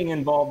planning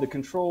involved, the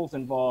controls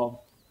involved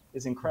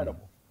is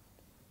incredible.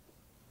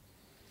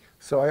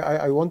 So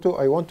I want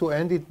to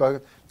end it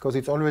because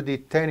it's already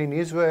 10 in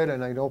Israel,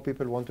 and I know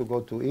people want to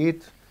go to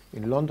eat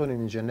in London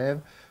and in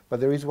Geneva. But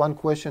there is one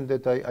question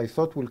that I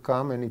thought will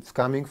come, and it's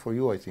coming for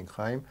you, I think,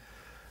 Chaim.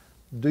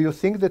 Do you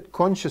think that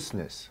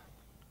consciousness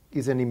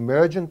is an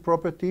emergent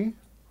property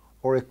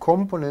or a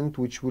component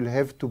which will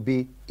have to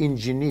be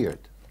engineered?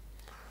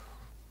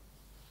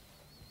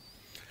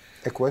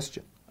 A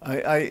question.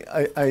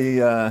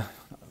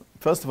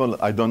 First of all,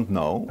 I don't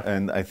know,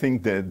 and I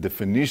think the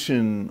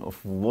definition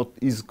of what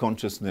is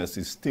consciousness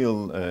is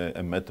still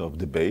a matter of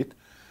debate.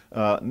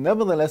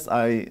 Nevertheless,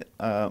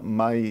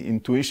 my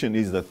intuition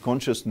is that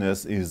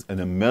consciousness is an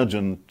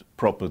emergent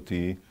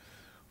property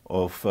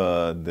of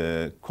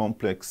the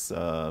complex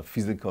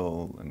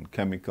physical and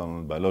chemical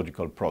and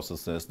biological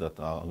processes that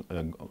are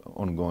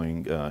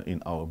ongoing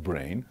in our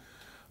brain.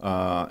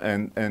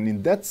 And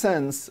in that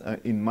sense,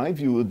 in my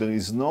view, there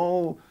is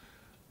no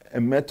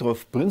a matter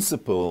of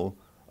principle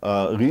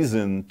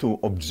reason to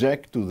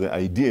object to the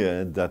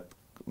idea that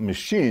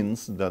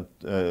machines that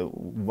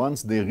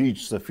once they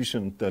reach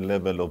sufficient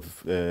level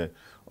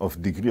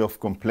of degree of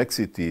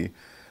complexity,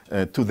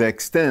 to the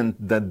extent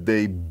that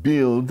they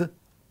build,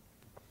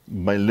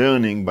 by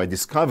learning, by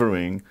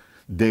discovering,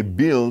 they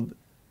build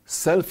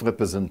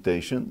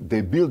self-representation,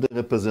 they build a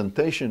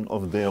representation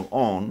of their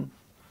own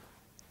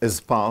as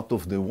part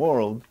of the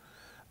world,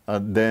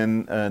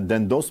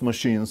 then those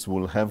machines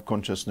will have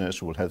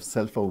consciousness, will have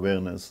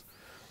self-awareness,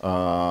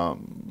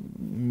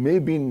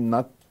 maybe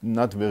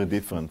not very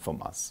different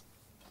from us.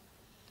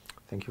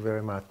 Thank you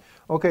very much.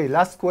 Okay,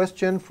 last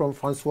question from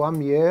François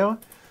Mier,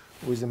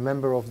 who is a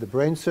member of the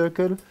Brain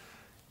Circle.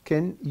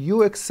 Can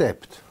you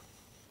accept,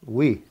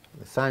 we,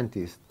 the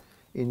scientists,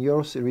 in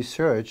your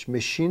research,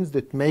 machines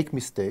that make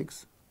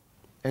mistakes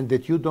and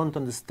that you don't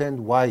understand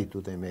why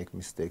do they make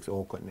mistakes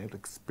or can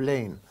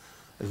explain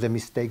the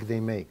mistake they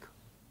make?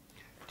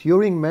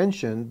 Turing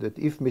mentioned that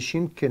if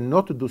machine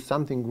cannot do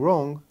something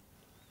wrong,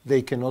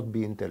 they cannot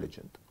be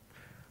intelligent.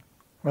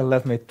 Well,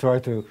 let me try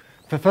to.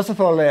 First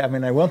of all, I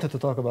mean, I wanted to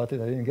talk about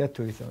it. I didn't get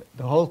to it. So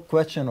the whole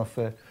question of,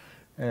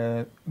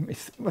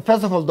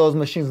 first of all, those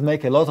machines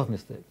make a lot of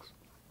mistakes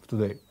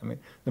today. I mean,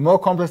 the more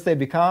complex they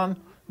become,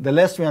 the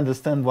less we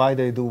understand why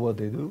they do what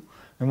they do.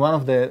 And one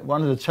of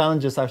the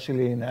challenges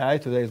actually in AI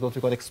today is what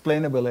we call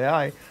explainable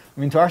AI. I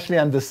mean, to actually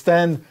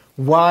understand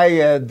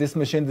why this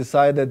machine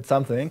decided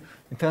something,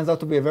 it turns out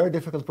to be a very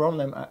difficult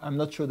problem. I'm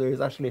not sure there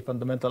is actually a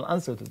fundamental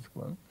answer to this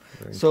one.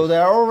 So they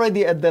are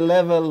already at the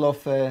level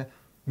of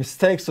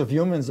mistakes of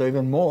humans, or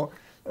even more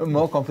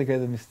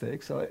complicated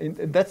mistakes. So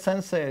in that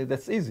sense,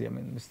 that's easy. I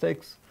mean,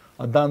 mistakes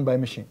are done by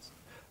machines.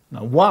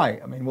 Now, why?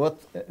 I mean,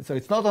 so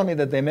it's not only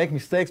that they make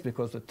mistakes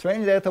because the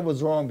training data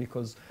was wrong,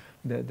 because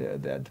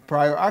the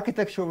prior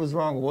architecture was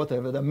wrong, or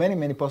whatever. There are many,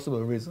 many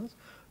possible reasons.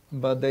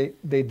 But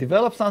they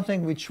develop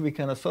something which we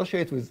can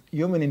associate with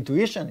human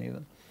intuition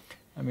even.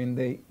 I mean,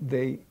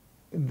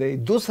 they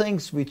do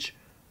things which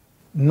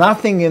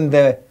nothing in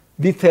the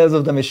details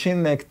of the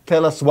machine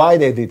tell us why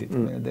they did it. I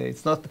mean,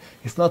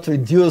 it's not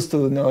reduced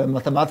to a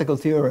mathematical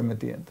theorem at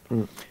the end.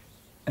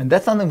 And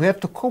that's something we have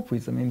to cope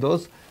with. I mean,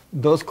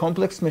 those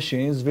complex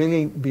machines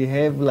really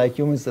behave like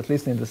humans, at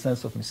least in the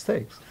sense of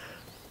mistakes.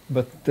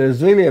 But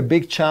there's really a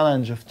big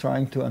challenge of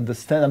trying to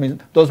understand. I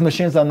mean, those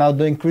machines are now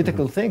doing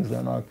critical things.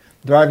 They're now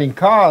driving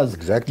cars,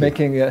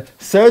 making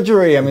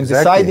surgery. I mean,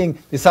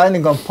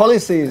 deciding on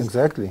policies,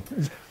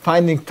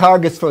 finding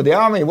targets for the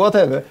army,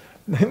 whatever.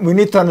 We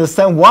need to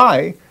understand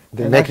why,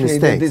 They And make actually,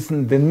 mistakes.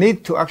 the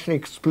need to actually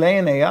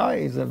explain AI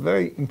is a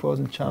very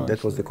important challenge.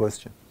 That was the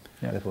question.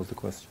 Yeah. That was the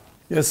question.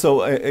 Yeah,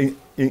 so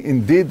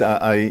indeed,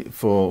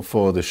 for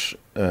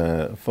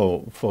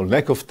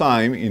lack of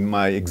time, in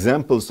my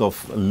examples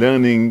of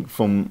learning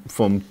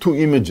from two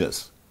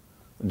images,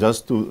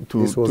 just to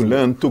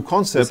learn two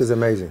concepts. This is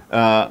amazing.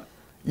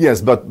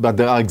 Yes, but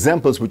there are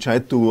examples which I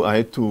had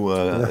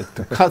to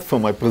cut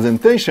from my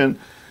presentation,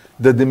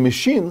 that the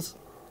machines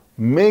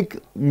make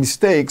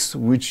mistakes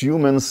which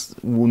humans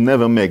will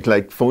never make.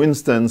 Like, for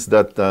instance,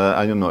 that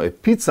I don't know, a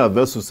pizza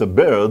versus a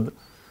bird.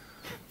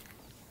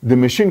 The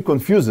machine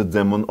confuses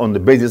them on the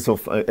basis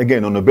of,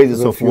 again, on the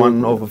basis of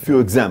a few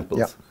examples.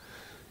 Yeah.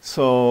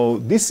 So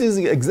this is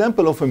an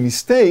example of a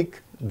mistake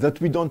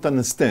that we don't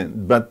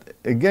understand. But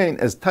again,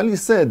 as Tali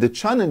said, the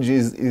challenge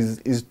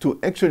is to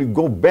actually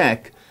go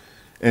back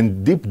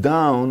and deep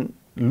down,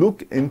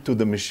 look into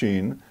the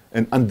machine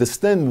and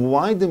understand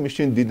why the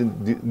machine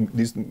did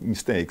these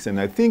mistakes. And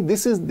I think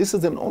this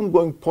is an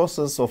ongoing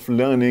process of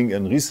learning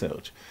and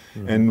research.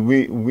 Mm-hmm. And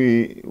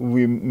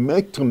we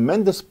make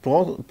tremendous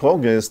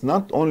progress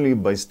not only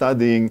by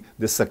studying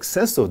the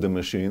success of the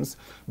machines,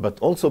 but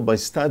also by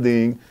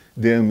studying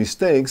their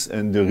mistakes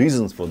and the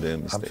reasons for their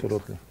mistakes.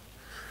 Absolutely.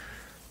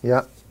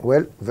 Yeah,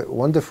 well,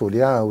 wonderful.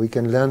 Yeah, we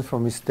can learn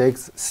from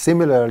mistakes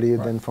similarly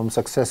than from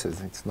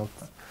successes. It's not.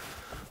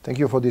 Thank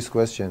you for this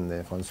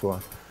question,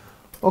 Francois.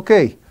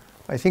 Okay,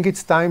 I think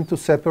it's time to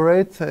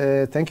separate.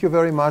 Thank you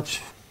very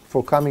much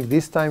for coming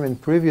this time and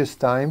previous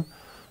time.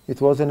 It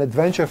was an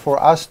adventure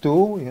for us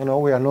too. You know,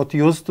 we are not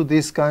used to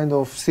this kind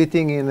of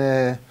sitting in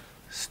a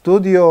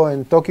studio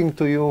and talking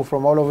to you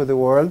from all over the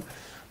world.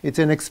 It's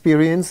an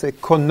experience, a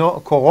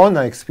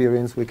corona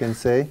experience, we can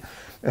say,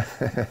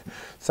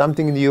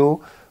 something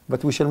new,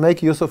 but we shall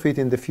make use of it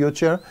in the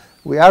future.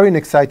 We are in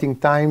exciting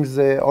times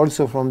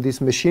also from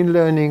this machine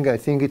learning. I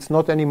think it's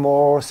not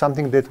anymore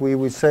something that we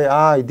will say,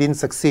 it didn't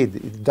succeed.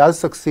 It does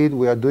succeed.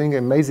 We are doing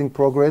amazing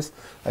progress.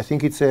 I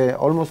think it's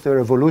almost a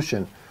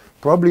revolution.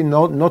 Probably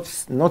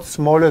not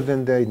smaller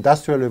than the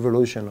industrial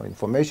revolution or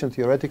information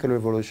theoretical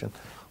revolution.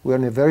 We are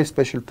in a very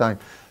special time.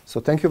 So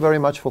thank you very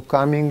much for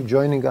coming,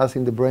 joining us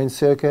in the Brain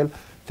Circle.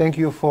 Thank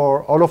you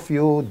for all of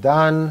you,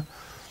 Dan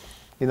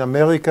in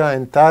America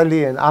and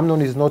Tali, and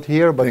Amnon is not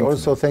here, but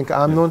thank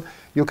Amnon. Yeah.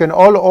 You can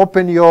all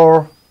open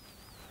your,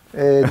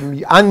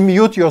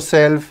 unmute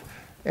yourself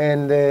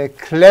and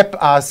clap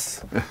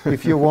us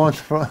if you want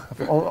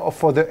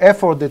for the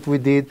effort that we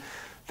did.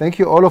 Thank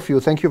you, all of you.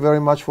 Thank you very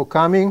much for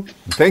coming.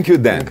 Thank you,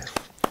 Dan.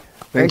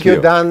 Thank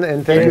you, Dan,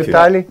 and thank you,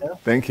 Tali.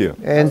 Thank you.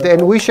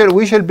 And we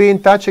shall be in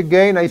touch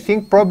again. I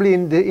think probably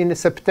in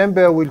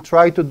September we'll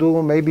try to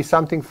do maybe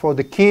something for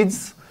the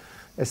kids,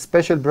 a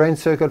special brain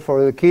circle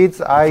for the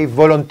kids. I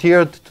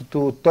volunteered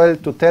to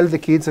tell the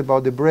kids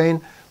about the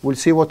brain. We'll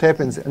see what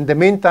happens. In the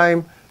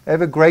meantime,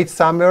 have a great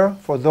summer.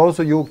 For those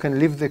of you who can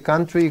leave the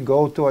country,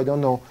 go to, I don't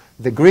know,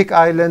 the Greek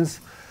islands.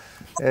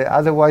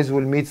 Otherwise,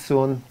 we'll meet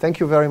soon. Thank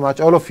you very much,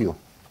 all of you.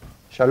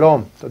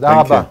 Shalom. Toda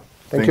raba.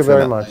 Thank you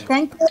very much.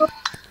 Thank you.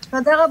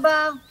 Toda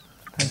raba.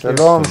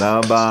 Shalom.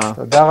 Toda raba.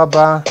 Toda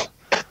raba.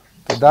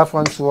 Toda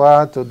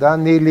Francois. Toda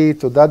Nili.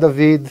 Toda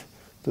David.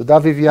 Toda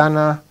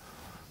Viviana.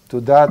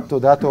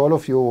 Toda to all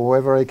of you,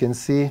 whoever I can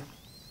see.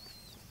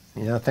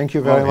 Yeah, thank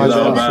you very much.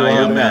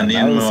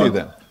 I will see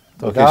them.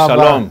 Okay,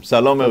 shalom.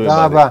 Shalom,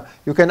 everybody.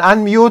 You can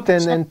unmute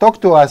and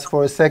talk to us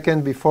for a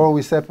second before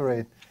we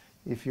separate,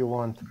 if you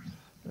want.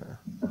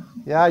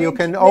 Yeah, you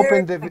can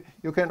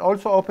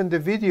also open the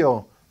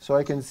video, so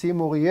I can see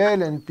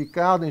Muriel and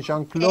Picard and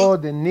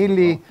Jean-Claude and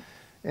Nili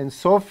and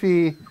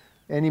Sophie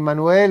and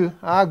Emmanuel.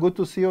 Good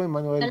to see you,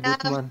 Emmanuel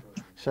Gutman.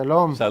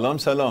 Shalom. Shalom,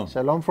 shalom.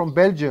 Shalom from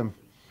Belgium.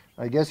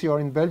 I guess you are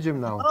in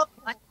Belgium now. Oh,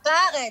 I'm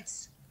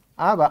בארץ.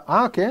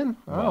 Ken.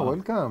 Wow.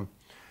 Welcome.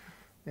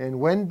 And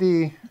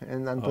Wendy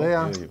and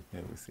Andrea.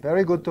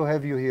 Very good to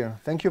have you here.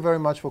 Thank you very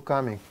much for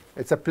coming.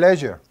 It's a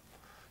pleasure.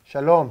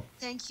 Shalom.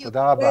 Thank you. Toda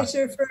raba.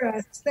 Pleasure for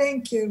us.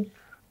 Thank you.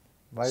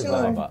 Bye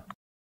Shalom. bye.